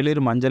எடுத்துக்கிட்டோன்னா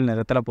வெளிர் மஞ்சள்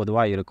நிறத்தில்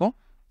பொதுவாக இருக்கும்.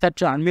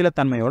 சற்று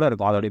அமிலத்தன்மையோடு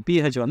இருக்கும். அதோடைய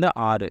pH வந்து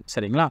 6.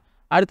 சரிங்களா?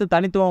 அடுத்து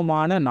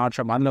தனித்துவமான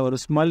நாற்றம், அதில் ஒரு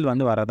ஸ்மெல்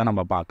வந்து வரதை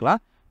நம்ம பார்க்கலாம்.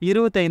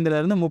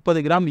 25லேருந்து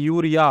 30 கிராம்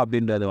யூரியா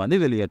அப்படின்றது வந்து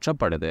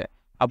வெளியேற்றப்படுது.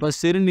 அப்போ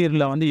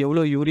சிறுநீரில் வந்து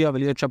எவ்வளோ யூரியா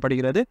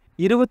வெளியேற்றப்படுகிறது?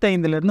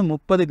 25லேருந்து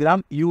 30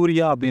 கிராம்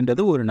யூரியா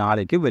அப்படின்றது ஒரு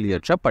நாளைக்கு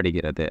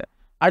வெளியேற்றப்படுகிறது.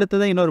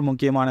 அடுத்தது இன்னொரு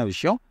முக்கியமான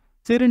விஷயம்,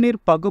 சிறுநீர்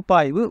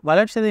பகுப்பாய்வு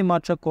வளர்சிதை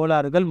மாற்ற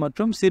கோளாறுகள்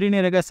மற்றும்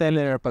சிறுநீரக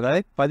செயலிழப்புகளை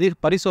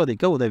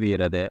பரிசோதிக்க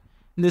உதவுகிறது.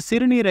 இந்த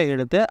சிறுநீரை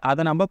எடுத்து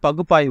அதை நம்ம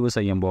பகுப்பாய்வு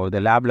செய்யும்போது,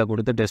 லேபில்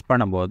கொடுத்து டெஸ்ட்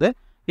பண்ணும்போது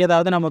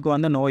ஏதாவது நமக்கு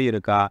வந்து நோய்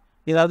இருக்கா,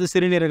 ஏதாவது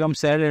சிறுநீரகம்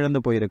செயலிழந்து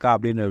போயிருக்கா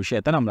அப்படின்ற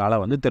விஷயத்த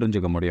நம்மளால் வந்து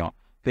தெரிஞ்சுக்க முடியும்.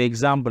 இப்போ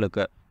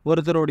எக்ஸாம்பிளுக்கு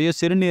ஒருத்தருடைய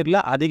சிறுநீரில்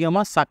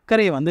அதிகமாக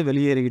சர்க்கரை வந்து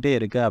வெளியேறிக்கிட்டே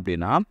இருக்குது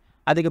அப்படின்னா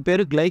அதுக்கு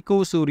பேர்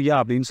க்ளைகோசூரியா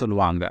அப்படின்னு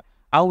சொல்லுவாங்க.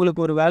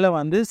 அவங்களுக்கு ஒரு வேளை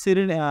வந்து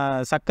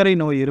சர்க்கரை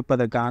நோய்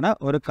இருப்பதற்கான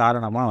ஒரு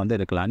காரணமாக வந்து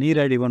இருக்கலாம்.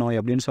 நீரிழிவு நோய்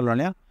அப்படின்னு சொல்கிறோம்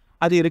இல்லையா,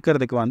 அது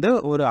இருக்கிறதுக்கு வந்து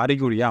ஒரு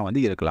அறிகுறியாக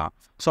வந்து இருக்கலாம்.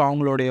 ஸோ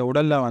அவங்களுடைய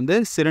உடலில் வந்து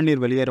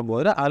சிறுநீர் வெளியேறும்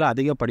போது அதில்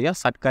அதிகப்படியாக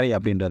சர்க்கரை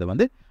அப்படின்றது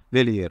வந்து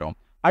வெளியேறும்.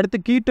 அடுத்து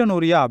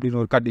கீட்டோனூரியா அப்படின்னு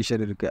ஒரு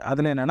கண்டிஷன் இருக்குது.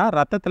 அதில் என்னென்னா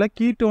ரத்தத்தில்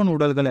கீட்டோன்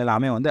உடல்கள்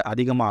எல்லாமே வந்து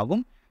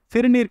அதிகமாகும்.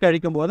 சிறுநீர்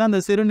கழிக்கும் போது அந்த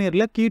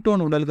சிறுநீரில்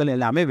கீட்டோன் உடல்கள்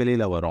எல்லாமே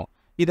வெளியில் வரும்.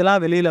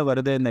 இதெல்லாம் வெளியில்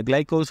வருது, இந்த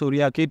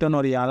க்ளைகோசூரியா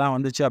கீட்டோனூரியாலாம்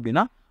வந்துச்சு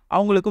அப்படின்னா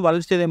அவங்களுக்கு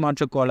வளர்சிதை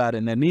மாற்ற கோளாறு,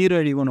 இந்த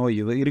நீரிழிவு நோய்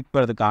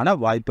இருப்பதற்கான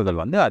வாய்ப்புகள்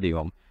வந்து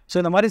அதிகம். ஸோ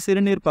இந்த மாதிரி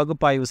சிறுநீர்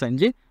பகுப்பாய்வு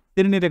செஞ்சு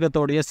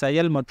சிறுநீரகத்தோடைய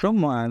செயல் மற்றும்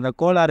அந்த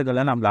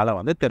கோளாறுகளை நம்மளால்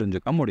வந்து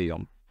தெரிஞ்சுக்க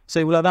முடியும். ஸோ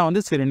இவ்வளோதான்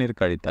வந்து சிறுநீர்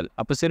கழித்தல்.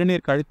 அப்போ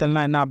சிறுநீர்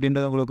கழித்தல்னா என்ன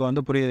அப்படின்றது உங்களுக்கு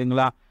வந்து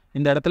புரியுதுங்களா?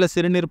 இந்த இடத்துல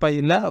சிறுநீர்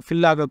பையில்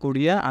ஃபில்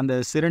ஆகக்கூடிய அந்த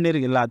சிறுநீர்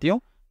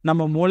எல்லாத்தையும்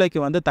நம்ம மூளைக்கு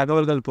வந்து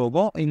தகவல்கள்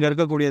போகும். இங்கே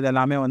இருக்கக்கூடியது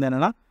எல்லாமே வந்து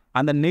என்னென்னா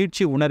அந்த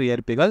நீட்சி உணர்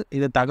ஏற்பிகள்.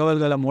 இது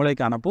தகவல்களை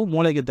மூளைக்கு அனுப்பும்.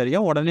 மூளைக்கு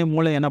தெரியும். உடனே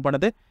மூளை என்ன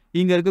பண்ணுது,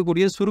 இங்கே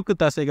இருக்கக்கூடிய சுருக்கு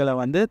தசைகளை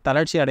வந்து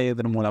தளர்ச்சி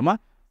அடைவதன் மூலமாக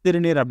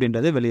சிறுநீர்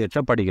அப்படின்றது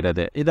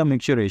வெளியேற்றப்படுகிறது. இதை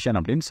மிக்சுரேஷன்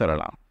அப்படின்னு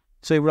சொல்லலாம்.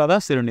 ஸோ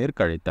இவ்வளோதான் சிறுநீர்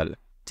கழித்தல்.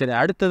 சரி,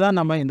 அடுத்ததான்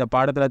நம்ம இந்த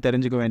பாடத்தில்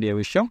தெரிஞ்சுக்க வேண்டிய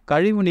விஷயம்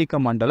கழிவு நீக்க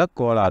மண்டல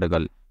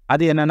கோளாறுகள்.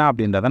 அது என்னென்ன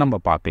அப்படின்றத நம்ம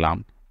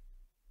பார்க்கலாம்.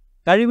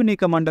 கழிவு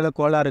நீக்க மண்டல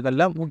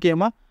கோளாறுகளில்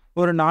முக்கியமாக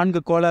ஒரு 4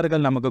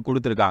 கோளாறுகள் நமக்கு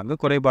கொடுத்துருக்காங்க,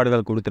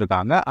 குறைபாடுகள்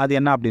கொடுத்துருக்காங்க. அது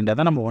என்ன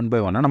அப்படின்றத நம்ம 1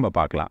 by 1 நம்ம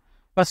பார்க்கலாம்.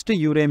 First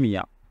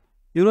uraemia.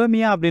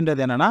 யுரேமியா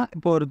அப்படின்றது என்னென்னா,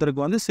 இப்போ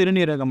ஒருத்தருக்கு வந்து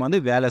சிறுநீரகம் வந்து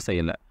வேலை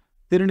செய்யலை,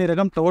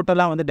 சிறுநீரகம்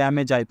டோட்டலாக வந்து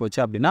டேமேஜ் ஆகிப்போச்சு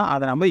அப்படின்னா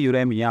அதை நம்ம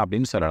யுரேமியா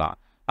அப்படின்னு சொல்லலாம்.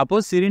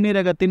 அப்போது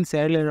சிறுநீரகத்தின்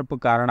செயலிழப்பு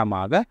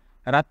காரணமாக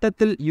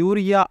இரத்தத்தில்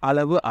யூரியா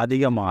அளவு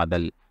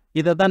அதிகமாதல்,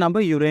 இதை தான்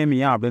நம்ம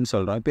யுரேமியா அப்படின்னு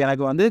சொல்கிறோம். இப்போ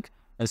எனக்கு வந்து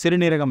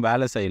சிறுநீரகம்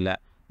வேலை செய்யலை,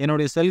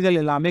 என்னுடைய செல்கள்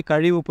எல்லாமே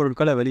கழிவுப்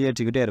பொருட்களை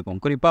வெளியேற்றிக்கிட்டே இருக்கும்.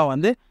 குறிப்பாக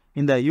வந்து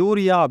இந்த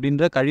யூரியா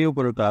அப்படின்ற கழிவுப்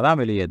பொருட்களை தான்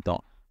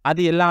வெளியேற்றும்.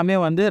 அது எல்லாமே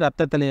வந்து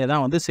ரத்தத்திலேயே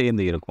தான் வந்து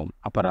சேர்ந்து இருக்கும்.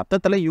 அப்போ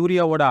ரத்தத்தில்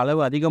யூரியாவோட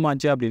அளவு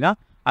அதிகமாச்சு அப்படின்னா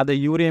அதை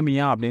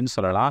யூரேமியா அப்படின்னு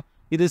சொல்லலாம்.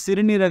 இது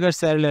சிறுநீரக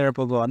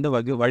செயலிழப்புக்கு வந்து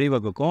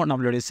வழிவகுக்கும்.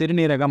 நம்மளுடைய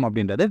சிறுநீரகம்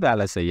அப்படின்றது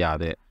வேலை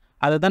செய்யாது.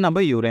 அதை தான்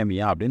நம்ம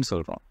யூரேமியா அப்படின்னு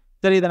சொல்கிறோம்.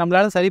 சரி, இதை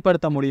நம்மளால்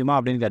சரிப்படுத்த முடியுமா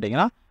அப்படின்னு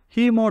கேட்டிங்கன்னா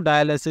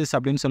ஹீமோடயாலிசிஸ்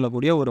அப்படின்னு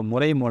சொல்லக்கூடிய ஒரு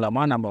முறை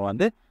மூலமாக நம்ம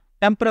வந்து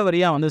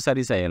டெம்பரவரியாக வந்து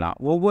சரி செய்யலாம்.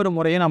 ஒவ்வொரு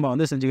முறையும் நம்ம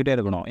வந்து செஞ்சுக்கிட்டே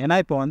இருக்கணும். ஏன்னா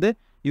இப்போ வந்து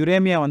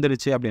யுரேமியா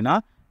வந்துடுச்சு அப்படின்னா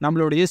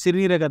நம்மளுடைய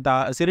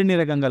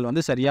சிறுநீரகங்கள்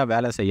வந்து சரியாக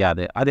வேலை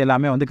செய்யாது. அது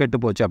எல்லாமே வந்து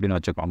கெட்டுப்போச்சு அப்படின்னு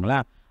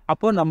வச்சுக்கோங்களேன்.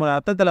 அப்போது நம்ம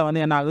ரத்தத்தில்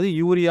வந்து என்ன ஆகுது,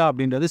 யூரியா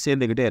அப்படின்றது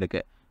சேர்ந்துக்கிட்டே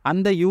இருக்குது.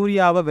 அந்த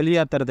யூரியாவை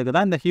வெளியேற்றுறதுக்கு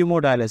தான் இந்த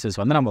ஹீமோடயாலிசிஸ்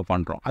வந்து நம்ம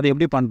பண்ணுறோம். அது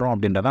எப்படி பண்ணுறோம்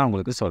அப்படின்றத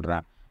உங்களுக்கு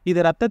சொல்கிறேன். இது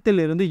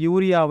ரத்தத்தில் இருந்து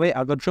யூரியாவை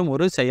அகற்றும்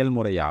ஒரு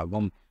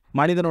செயல்முறையாகும்.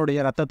 மனிதனுடைய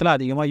ரத்தத்தில்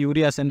அதிகமாக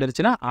யூரியா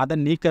சென்றுருச்சுன்னா அதை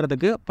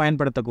நீக்கிறதுக்கு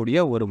பயன்படுத்தக்கூடிய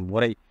ஒரு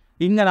முறை.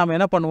 இங்கே நம்ம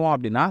என்ன பண்ணுவோம்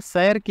அப்படின்னா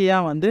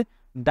செயற்கையாக வந்து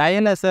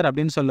டயலிசர்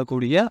அப்படின்னு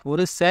சொல்லக்கூடிய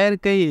ஒரு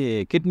செயற்கை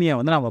கிட்னியை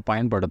வந்து நம்ம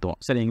பயன்படுத்துவோம்.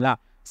 சரிங்களா?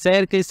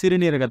 செயற்கை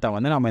சிறுநீரகத்தை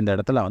வந்து நம்ம இந்த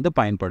இடத்துல வந்து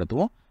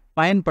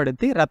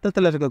பயன்படுத்தி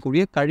ரத்தத்தில்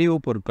இருக்கக்கூடிய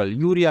கழிவுப் பொருட்கள்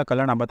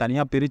யூரியாக்களை நம்ம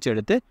தனியாக பிரித்து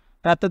எடுத்து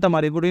ரத்தத்தை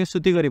மறுபடியும்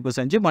சுத்திகரிப்பு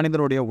செஞ்சு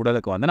மனிதனுடைய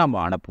உடலுக்கு வந்து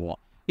நம்ம அனுப்புவோம்.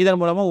 இதன்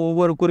மூலமாக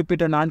ஒவ்வொரு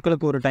குறிப்பிட்ட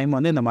நாட்களுக்கு ஒரு டைம்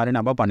வந்து இந்த மாதிரி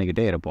நம்ம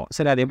பண்ணிக்கிட்டே இருப்போம்.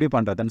 சரி, அது எப்படி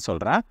பண்ணுறதுன்னு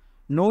சொல்கிறேன்.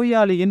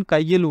 நோயாளியின்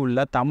கையில்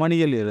உள்ள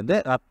தமனியில் இருந்து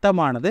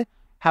ரத்தமானது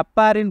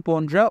ஹெப்பாரின்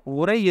போன்ற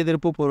உறை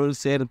எதிர்ப்பு பொருள்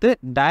சேர்த்து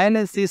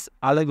டயாலிசிஸ்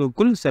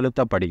அலகுக்குள்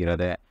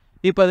செலுத்தப்படுகிறது.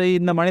 இப்போ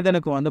இந்த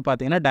மனிதனுக்கு வந்து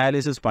பார்த்திங்கன்னா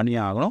டயாலிசிஸ் பண்ணி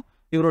ஆகணும்.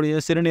 இவருடைய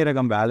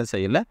சிறுநீரகம் வேலை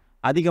செய்யலை,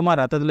 அதிகமாக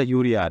ரத்தத்தில்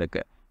யூரியா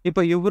இருக்குது.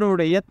 இப்போ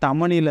இவருடைய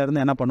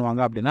தமனியிலேருந்து என்ன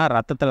பண்ணுவாங்க அப்படின்னா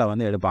ரத்தத்தில்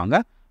வந்து எடுப்பாங்க.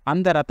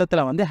 அந்த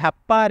ரத்தத்தில் வந்து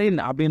ஹெப்பாரின்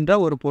அப்படின்ற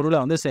ஒரு பொருளை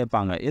வந்து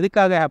சேர்ப்பாங்க.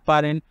 எதுக்காக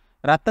ஹெப்பாரின்?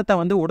 ரத்தத்தை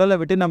வந்து உடலை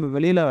விட்டு நம்ம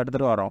வெளியில்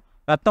எடுத்துகிட்டு வரோம்,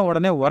 ரத்தம்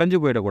உடனே உறைஞ்சு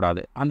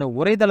போயிடக்கூடாது. அந்த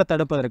உறைதலை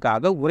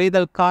தடுப்பதற்காக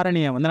உறைதல்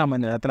காரணியை வந்து நம்ம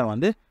இந்த இடத்துல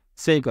வந்து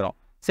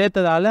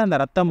சேர்த்ததால அந்த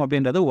ரத்தம்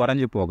அப்படின்றது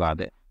உறைஞ்சு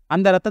போகாது.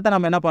 அந்த ரத்தத்தை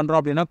நம்ம என்ன பண்ணுறோம்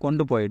அப்படின்னா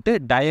கொண்டு போயிட்டு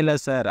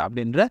டயலிசர்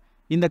அப்படின்ற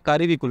இந்த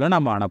கருவிக்குள்ளே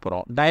நம்ம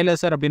அனுப்புகிறோம்.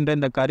 டயலிசர் அப்படின்ற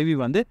இந்த கருவி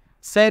வந்து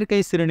செயற்கை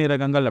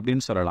சிறுநீரகங்கள்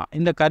அப்படின்னு சொல்லலாம்.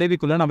 இந்த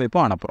கருவிக்குள்ளே நம்ம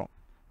இப்போ அனுப்புகிறோம்.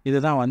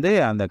 இதுதான் வந்து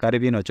அந்த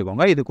கருவின்னு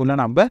வச்சுக்கோங்க. இதுக்குள்ளே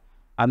நம்ம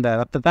அந்த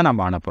ரத்தத்தை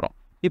நம்ம அனுப்புகிறோம்.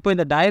 இப்போ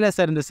இந்த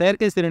டயலிசர் இந்த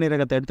செயற்கை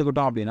சிறுநீரகத்தை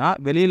எடுத்துக்கிட்டோம் அப்படின்னா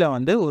வெளியில்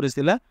வந்து ஒரு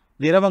சில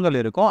திரவங்கள்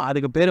இருக்கும்.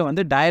 அதுக்கு பேர்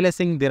வந்து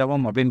டயலிசிங்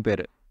திரவம் அப்படின்னு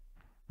பேர்.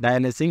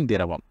 டயலிசிங்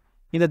திரவம்.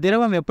 இந்த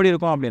திரவம் எப்படி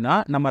இருக்கும் அப்படின்னா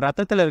நம்ம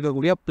ரத்தத்தில்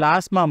இருக்கக்கூடிய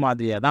பிளாஸ்மா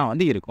மாதிரியாக தான்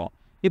வந்து இருக்கும்.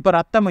 இப்போ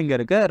ரத்தம் இங்கே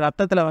இருக்குது.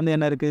 ரத்தத்தில் வந்து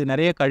என்ன இருக்குது,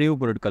 நிறைய கழிவுப்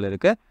பொருட்கள்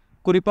இருக்குது.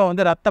 குறிப்பாக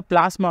வந்து ரத்த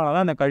பிளாஸ்மாவில்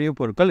தான் அந்த கழிவுப்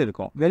பொருட்கள்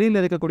இருக்கும். வெளியில்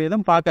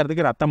இருக்கக்கூடியதும்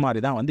பார்க்கறதுக்கு ரத்தம்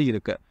மாதிரி தான் வந்து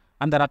இருக்குது.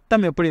 அந்த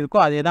ரத்தம் எப்படி இருக்கோ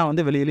அதே தான்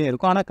வந்து வெளியிலையும்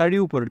இருக்கும். ஆனால்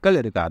கழிவுப் பொருட்கள்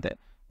இருக்காது.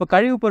 இப்போ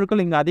கழிவுப்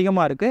பொருட்கள் இங்கே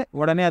அதிகமாக இருக்குது.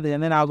 உடனே அது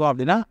என்ன ஆகும்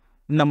அப்படின்னா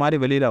இந்த மாதிரி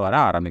வெளியில் வர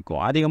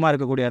ஆரம்பிக்கும். அதிகமாக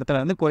இருக்கக்கூடிய இடத்துல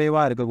இருந்து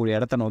குறைவாக இருக்கக்கூடிய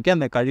இடத்த நோக்கி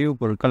அந்த கழிவுப்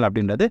பொருட்கள்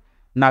அப்படின்றது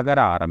நகர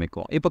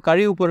ஆரம்பிக்கும். இப்போ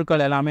கழிவுப்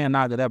பொருட்கள் எல்லாமே என்ன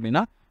ஆகுது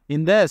அப்படின்னா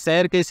இந்த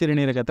செயற்கை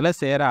சிறுநீரகத்தில்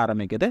சேர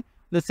ஆரம்பிக்குது.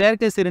 இந்த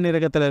செயற்கை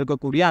சிறுநீரகத்தில்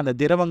இருக்கக்கூடிய அந்த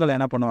திரவங்களை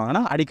என்ன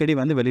பண்ணுவாங்கன்னா அடிக்கடி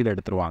வந்து வெளியில்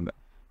எடுத்துருவாங்க.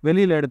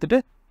 வெளியில் எடுத்துகிட்டு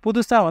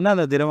புதுசாக வந்து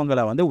அந்த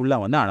திரவங்களை வந்து உள்ளே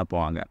வந்து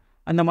அனுப்புவாங்க.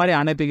 அந்த மாதிரி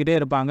அனுப்பிக்கிட்டே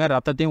இருப்பாங்க.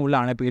 ரத்தத்தையும் உள்ளே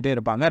அனுப்பிக்கிட்டே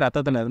இருப்பாங்க.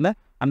 ரத்தத்தில் இருந்து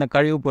அந்த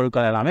கழிவுப்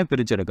பொருட்கள் எல்லாமே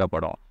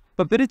பிரிச்செடுக்கப்படும்.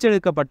 இப்போ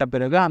பிரிச்செடுக்கப்பட்ட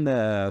பிறகு அந்த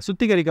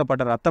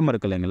சுத்திகரிக்கப்பட்ட ரத்தம்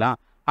இருக்கு இல்லைங்களா,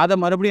 அதை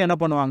மறுபடியும் என்ன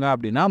பண்ணுவாங்க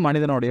அப்படின்னா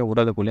மனிதனுடைய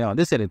உடலுக்குள்ளே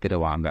வந்து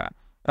செலுத்திடுவாங்க.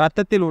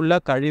 ரத்தத்தில் உள்ள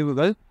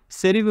கழிவுகள்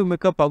செறிவு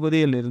மிக்க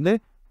பகுதியிலிருந்து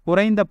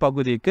குறைந்த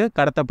பகுதிக்கு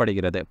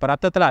கடத்தப்படுகிறது. இப்போ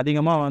ரத்தத்தில்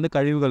அதிகமாக வந்து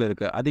கழிவுகள்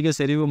இருக்குது, அதிக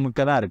செறிவு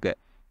மிக்கதாக இருக்குது.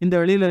 இந்த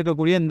வெளியில்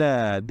இருக்கக்கூடிய இந்த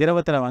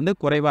திரவத்தில் வந்து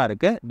குறைவாக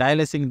இருக்குது,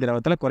 டயலிசிங்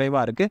திரவத்தில்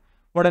குறைவாக இருக்குது.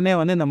 உடனே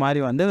வந்து இந்த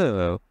மாதிரி வந்து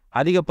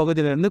அதிக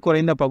பகுதியிலிருந்து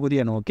குறைந்த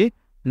பகுதியை நோக்கி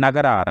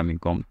நகர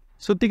ஆரம்பிக்கும்.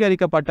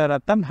 சுத்திகரிக்கப்பட்ட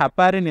ரத்தம்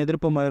ஹெப்பாரின்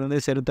எதிர்ப்பு மருந்து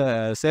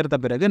சேர்த்த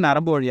பிறகு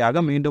நரம்பு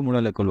வழியாக மீண்டும்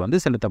உடலுக்குள் வந்து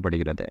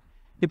செலுத்தப்படுகிறது.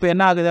 இப்போ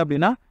என்ன ஆகுது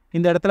அப்படின்னா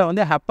இந்த இடத்துல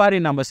வந்து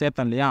ஹெப்பாரின் நம்ம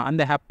சேர்த்தோம் இல்லையா,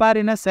 அந்த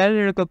ஹெப்பாரினை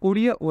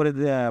செயலிழக்கக்கூடிய ஒரு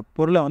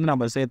பொருளை வந்து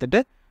நம்ம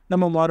சேர்த்துட்டு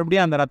நம்ம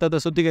மறுபடியும் அந்த ரத்தத்தை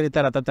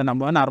சுத்திகரித்த ரத்தத்தை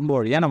நம்ம நரம்பு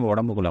வழியாக நம்ம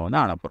உடம்புக்குள்ளே வந்து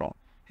அனுப்புகிறோம்.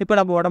 இப்போ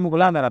நம்ம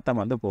உடம்புக்குள்ளே அந்த ரத்தம்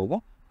வந்து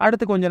போகும்.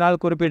 அடுத்து கொஞ்ச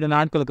நாள் குறிப்பிட்ட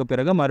நாட்களுக்கு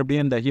பிறகு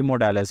மறுபடியும் இந்த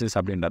ஹீமோடயாலிசிஸ்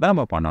அப்படின்றத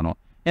நம்ம பண்ணணும்.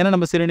 ஏன்னா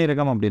நம்ம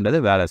சிறுநீரகம் அப்படின்றது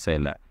வேலை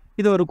செய்யலை.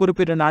 இது ஒரு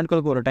குறிப்பிட்ட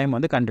நாட்களுக்கு ஒரு டைம்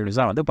வந்து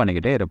கண்டினியூஸாக வந்து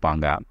பண்ணிக்கிட்டே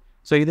இருப்பாங்க.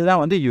 ஸோ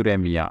இதுதான் வந்து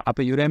யூரேமியா.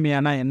 அப்போ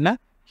யூரேமியானா என்ன,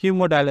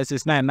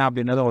 ஹீமோடயாலிசிஸ்னால் என்ன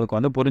அப்படின்றது உங்களுக்கு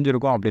வந்து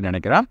புரிஞ்சிருக்கும் அப்படின்னு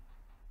நினைக்கிறேன்.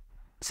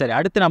 சரி,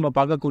 அடுத்து நம்ம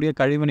பார்க்கக்கூடிய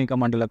கழிவு நீக்க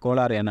மண்டல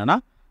கோளாறு என்னென்னா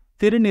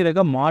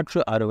சிறுநீரக மாற்று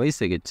அறுவை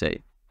சிகிச்சை.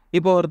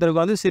 இப்போ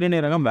ஒருத்தருக்கு வந்து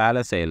சிறுநீரகம்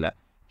வேலை செய்யலை,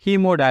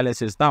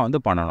 ஹீமோடயாலிசிஸ் தான் வந்து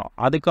பண்ணணும்.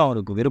 அதுக்கு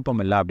அவருக்கு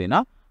விருப்பம் இல்லை அப்படின்னா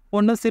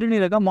ஒன்று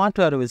சிறுநீரக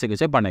மாற்று அறுவை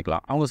சிகிச்சை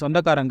பண்ணிக்கலாம். அவங்க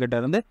சொந்தக்காரங்கிட்ட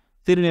இருந்து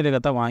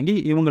சிறுநீரகத்தை வாங்கி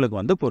இவங்களுக்கு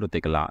வந்து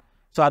பொருத்திக்கலாம்.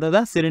 ஸோ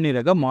அதுதான்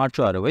சிறுநீரக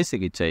மாற்று அறுவை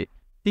சிகிச்சை.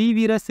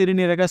 தீவிர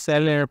சிறுநீரக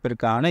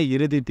செயலிழப்பிற்கான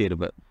இறுதி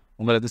தீர்வு.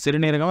 உங்களுக்கு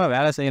சிறுநீரகமாக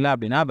வேலை செய்யலை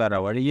அப்படின்னா வேறு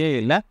வழியே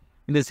இல்லை,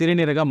 இந்த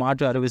சிறுநீரக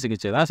மாற்று அறுவை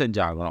சிகிச்சை தான்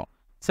செஞ்சாகணும்.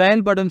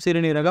 செயல்படும்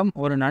சிறுநீரகம்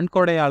ஒரு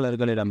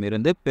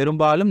நன்கொடையாளர்களிடமிருந்து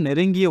பெரும்பாலும்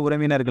நெருங்கிய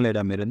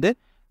உறவினர்களிடமிருந்து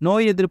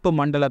நோய் எதிர்ப்பு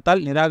மண்டலத்தால்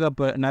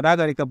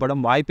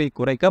நிராகரிக்கப்படும் வாய்ப்பை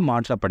குறைக்க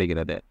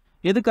மாற்றப்படுகிறது.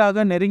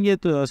 எதுக்காக நெருங்கிய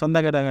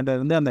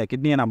சொந்தக்கிட்ட அந்த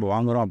கிட்னியை நம்ம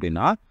வாங்குகிறோம்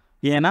அப்படின்னா,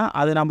 ஏன்னா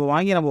அது நம்ம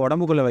வாங்கி நம்ம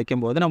உடம்புக்குள்ளே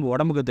வைக்கும்போது நம்ம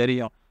உடம்புக்கு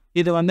தெரியும்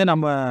இது வந்து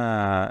நம்ம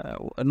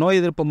நோய்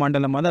எதிர்ப்பு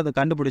மண்டலம் வந்து அதை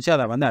கண்டுபிடிச்சி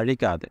அதை வந்து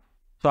அழிக்காது.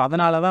 ஸோ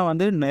அதனால தான்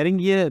வந்து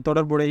நெருங்கிய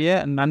தொடர்புடைய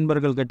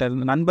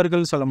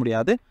நண்பர்கள் சொல்ல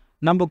முடியாது,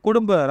 நம்ம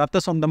குடும்ப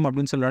ரத்த சொந்தம்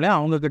அப்படின்னு சொல்கிறாலே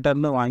அவங்கக்கிட்ட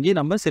இருந்து வாங்கி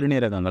நம்ம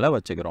சிறுநீரகங்களை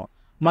வச்சுக்கிறோம்.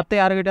 மற்ற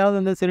யாருக்கிட்டையாவது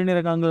வந்து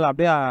சிறுநீரகங்கள்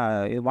அப்படியே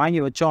வாங்கி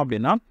வச்சோம்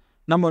அப்படின்னா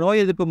நம்ம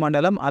நோய் எதிர்ப்பு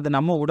மண்டலம் அது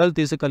நம்ம உடல்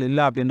திசுக்கள்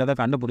இல்லை அப்படின்றத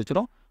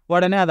கண்டுபிடிச்சிடும்.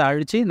 உடனே அதை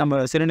அழித்து நம்ம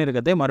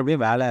சிறுநீரகத்தை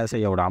மறுபடியும் வேலை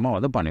செய்ய விடாமல்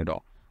வந்து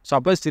பண்ணிடும். ஸோ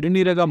அப்போ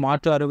சிறுநீரக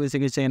மாற்று அறுவை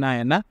சிகிச்சைனா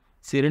என்ன,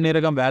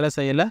 சிறுநீரகம் வேலை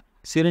செய்யலை,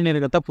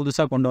 சிறுநீரகத்தை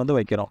புதுசாக கொண்டு வந்து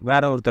வைக்கிறோம்,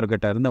 வேற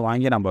ஒருத்தர்கிட்ட இருந்து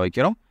வாங்கி நம்ம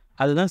வைக்கிறோம்.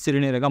 அதுதான்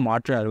சிறுநீரக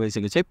மாற்று அறுவை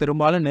சிகிச்சை.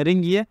 பெரும்பாலும்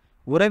நெருங்கிய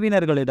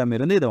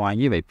உறவினர்களிடமிருந்து இதை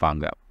வாங்கி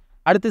வைப்பாங்க.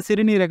 அடுத்து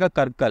சிறுநீரக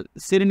கற்கள்.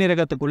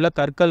 சிறுநீரகத்துக்குள்ள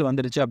கற்கள்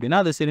வந்துருச்சு அப்படின்னா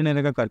அது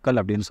சிறுநீரக கற்கள்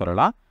அப்படின்னு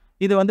சொல்லலாம்.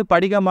 இது வந்து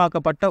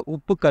படிகமாக்கப்பட்ட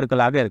உப்பு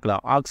கற்களாக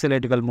இருக்கலாம்,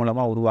 ஆக்சிலேட்டுகள்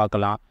மூலமாக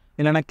உருவாக்கலாம்,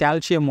 இல்லைனா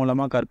கால்சியம்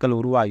மூலமாக கற்கள்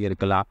உருவாகி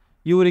இருக்கலாம்,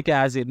 யூரிக்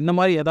ஆசிட், இந்த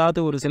மாதிரி ஏதாவது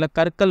ஒரு சில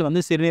கற்கள்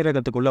வந்து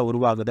சிறுநீரகத்துக்குள்ளே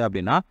உருவாகுது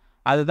அப்படின்னா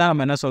அதுதான்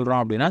நம்ம என்ன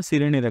சொல்கிறோம் அப்படின்னா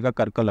சிறுநீரக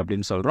கற்கள்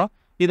அப்படின்னு சொல்கிறோம்.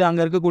 இது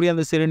அங்கே இருக்கக்கூடிய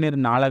அந்த சிறுநீர்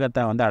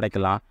நாளகத்தை வந்து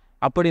அடைக்கலாம்.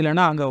 அப்படி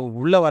இல்லைன்னா அங்கே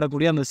உள்ளே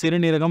வரக்கூடிய அந்த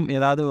சிறுநீரகம்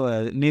ஏதாவது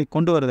நீர்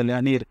கொண்டு வருது இல்லையா,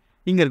 நீர்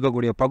இங்கே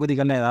இருக்கக்கூடிய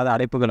பகுதிகளில் ஏதாவது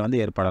அடைப்புகள் வந்து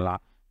ஏற்படலாம்.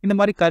 இந்த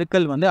மாதிரி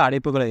கற்கள் வந்து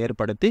அடைப்புகளை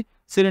ஏற்படுத்தி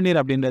சிறுநீர்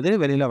அப்படின்றது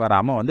வெளியில்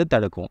வராமல் வந்து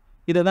தடுக்கும்.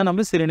 இதை தான்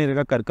நம்ம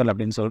சிறுநீரக கற்கள்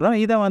அப்படின்னு சொல்கிறோம்.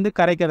 இதை வந்து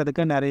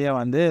கரைக்கிறதுக்கு நிறைய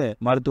வந்து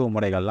மருத்துவ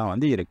முறைகள்லாம்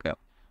வந்து இருக்குது.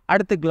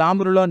 அடுத்து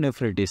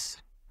க்ளாமருலோநெஃப்ரைட்டிஸ்.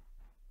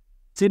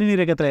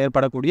 சிறுநீரகத்தில்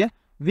ஏற்படக்கூடிய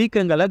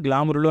வீக்கங்களை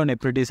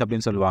க்ளாமருலோநெஃப்ரைட்டிஸ்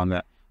அப்படின்னு சொல்லுவாங்க.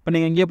 இப்போ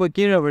நீங்கள் எங்கேயோ போய்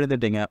கீழே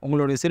விழுந்துட்டீங்க,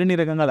 உங்களுடைய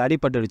சிறுநீரகங்கள்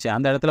அடிபட்டுடுச்சு,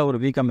 அந்த இடத்துல ஒரு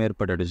வீக்கம்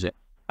ஏற்பட்டுடுச்சு,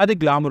 அது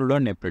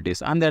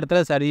க்ளாமருலோநெஃப்ரைட்டிஸ். அந்த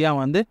இடத்துல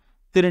சரியாக வந்து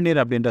சிறுநீர்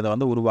அப்படின்றத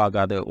வந்து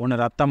உருவாகாது. ஒன்று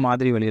ரத்தம்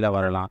மாதிரி வெளியில்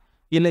வரலாம்,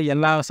 இல்லை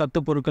எல்லா சத்து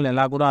பொருட்கள்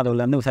எல்லாம் கூட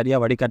அதுலேருந்து சரியாக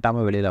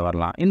வடிகட்டாமல் வெளியில்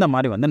வரலாம். இந்த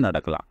மாதிரி வந்து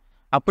நடக்கலாம்.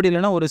 அப்படி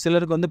இல்லைன்னா ஒரு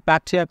சிலருக்கு வந்து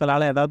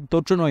பாக்டீரியாக்களால் ஏதாவது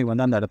தொற்று நோய்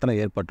வந்து அந்த இடத்துல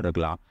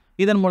ஏற்பட்டிருக்கலாம்.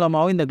 இதன்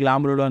மூலமாகவும் இந்த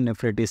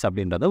க்ளாமருலோநெஃப்ரைட்டிஸ்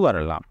அப்படின்றது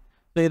வரலாம்.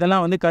 ஸோ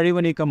இதெல்லாம் வந்து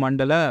கழிவு நீக்க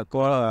மண்டல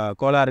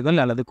கோளாறுகள்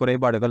அல்லது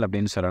குறைபாடுகள்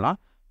அப்படின்னு சொல்லலாம்.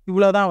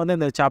 இவ்வளோ தான் வந்து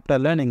இந்த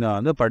சாப்டரில் நீங்கள்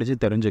வந்து படித்து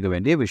தெரிஞ்சுக்க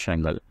வேண்டிய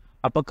விஷயங்கள்.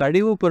 அப்போ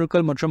கழிவுப்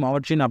பொருட்கள் மற்றும்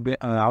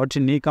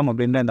அவற்றின் நீக்கம்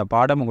அப்படின்ற இந்த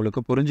பாடம்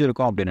உங்களுக்கு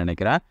புரிஞ்சிருக்கும் அப்படின்னு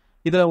நினைக்கிறேன்.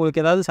 இதில்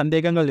உங்களுக்கு ஏதாவது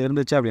சந்தேகங்கள்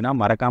இருந்துச்சு அப்படின்னா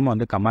மறக்காமல்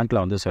வந்து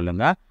கமெண்ட்டில் வந்து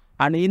சொல்லுங்கள்.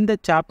 அண்ட் இந்த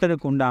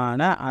சாப்டருக்கு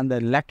உண்டான அந்த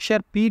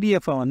லெக்சர்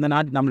பிடிஎஃபை வந்து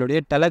நான் நம்மளுடைய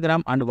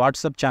டெலகிராம் அண்ட்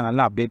வாட்ஸ்அப்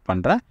சேனலில் அப்டேட்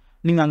பண்ணுறேன்.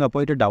 நீங்கள் அங்கே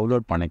போய்ட்டு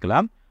டவுன்லோட்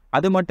பண்ணிக்கலாம்.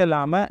 அது மட்டும்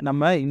இல்லாமல்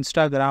நம்ம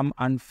இன்ஸ்டாகிராம்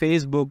அண்ட்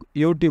ஃபேஸ்புக்,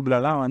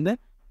 யூடியூப்லலாம் வந்து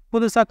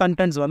புதுசாக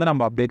கண்டென்ட்ஸ் வந்து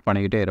நம்ம அப்டேட்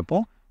பண்ணிக்கிட்டே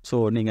இருப்போம். ஸோ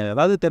நீங்கள்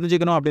ஏதாவது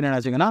தெரிஞ்சுக்கணும் அப்படின்னு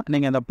நினச்சிங்கன்னா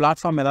நீங்கள் இந்த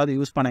பிளாட்ஃபார்ம் ஏதாவது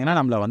யூஸ் பண்ணிங்கன்னா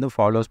நம்மளை வந்து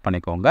ஃபாலோஸ்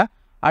பண்ணிக்கோங்க.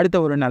 அடுத்த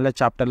ஒரு நல்ல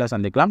சாப்டரில்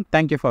சந்திக்கலாம்.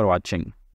 தேங்க்யூ ஃபார் வாட்சிங்.